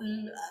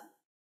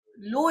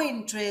low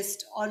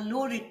interest or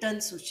low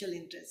return social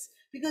interest,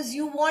 because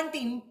you want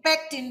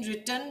impact in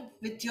return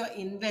with your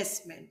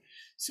investment.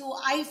 So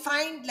I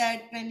find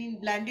that when in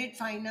blended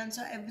finance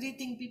or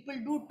everything, people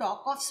do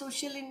talk of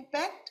social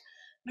impact,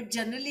 but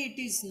generally it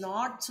is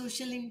not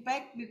social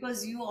impact,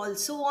 because you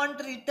also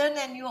want return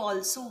and you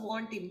also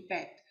want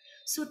impact.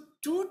 So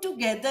two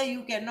together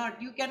you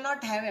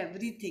cannot have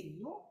everything,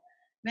 no.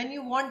 When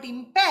you want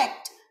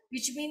impact,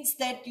 which means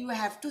that you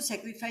have to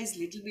sacrifice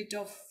little bit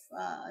of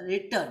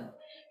return.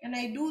 And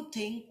I do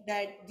think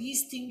that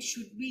these things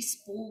should be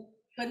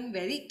spoken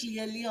very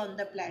clearly on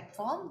the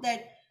platform,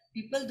 that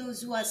people,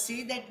 those who are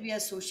say that we are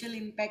social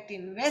impact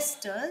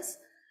investors,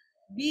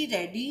 be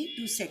ready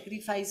to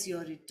sacrifice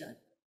your return.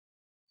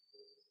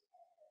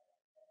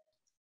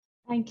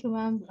 Thank you,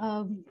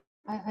 ma'am.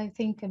 I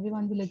think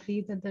everyone will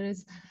agree that there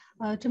is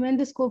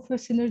tremendous scope for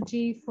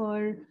synergy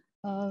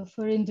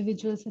for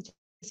individuals such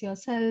as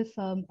yourself,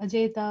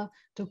 Ajaita,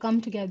 to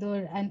come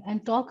together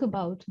and talk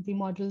about the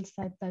models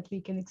that we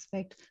can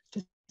expect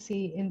to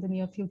see in the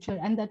near future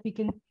and that we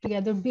can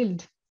together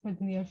build for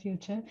the near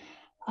future.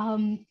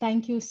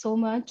 Thank you so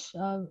much.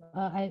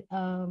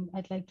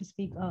 I'd like to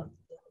speak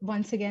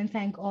once again,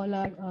 thank all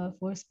our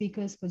 4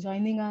 speakers for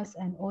joining us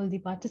and all the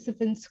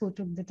participants who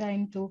took the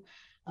time to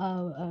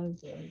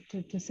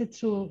sit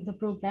through the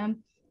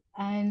program.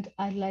 And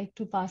I'd like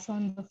to pass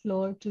on the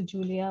floor to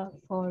Giulia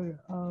for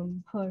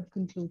her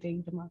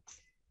concluding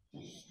remarks.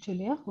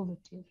 Giulia, over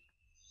to you.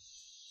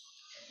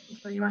 Thank you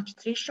very much,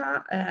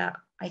 Trisha.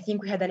 I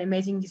think we had an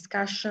amazing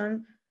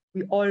discussion.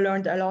 We all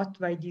learned a lot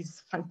by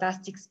these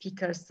fantastic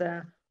speakers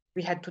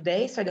we had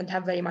today, so I don't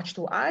have very much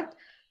to add.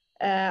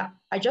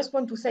 I just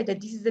want to say that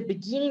this is the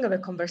beginning of a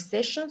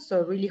conversation, so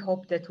I really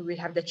hope that we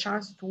will have the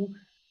chance to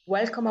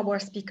welcome our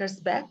speakers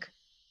back,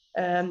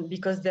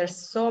 because there's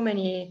so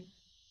many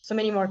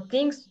more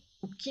things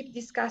to keep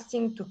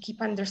discussing, to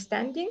keep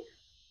understanding.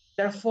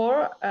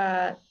 Therefore,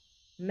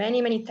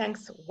 many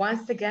thanks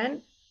once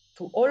again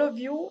to all of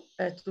you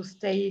to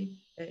stay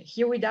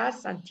here with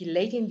us until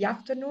late in the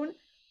afternoon.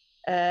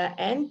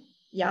 And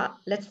yeah,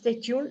 let's stay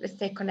tuned, let's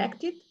stay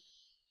connected.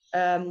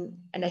 And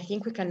I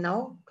think we can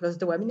now close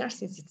the webinar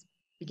since it's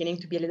beginning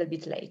to be a little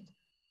bit late.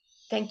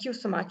 Thank you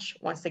so much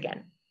once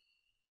again.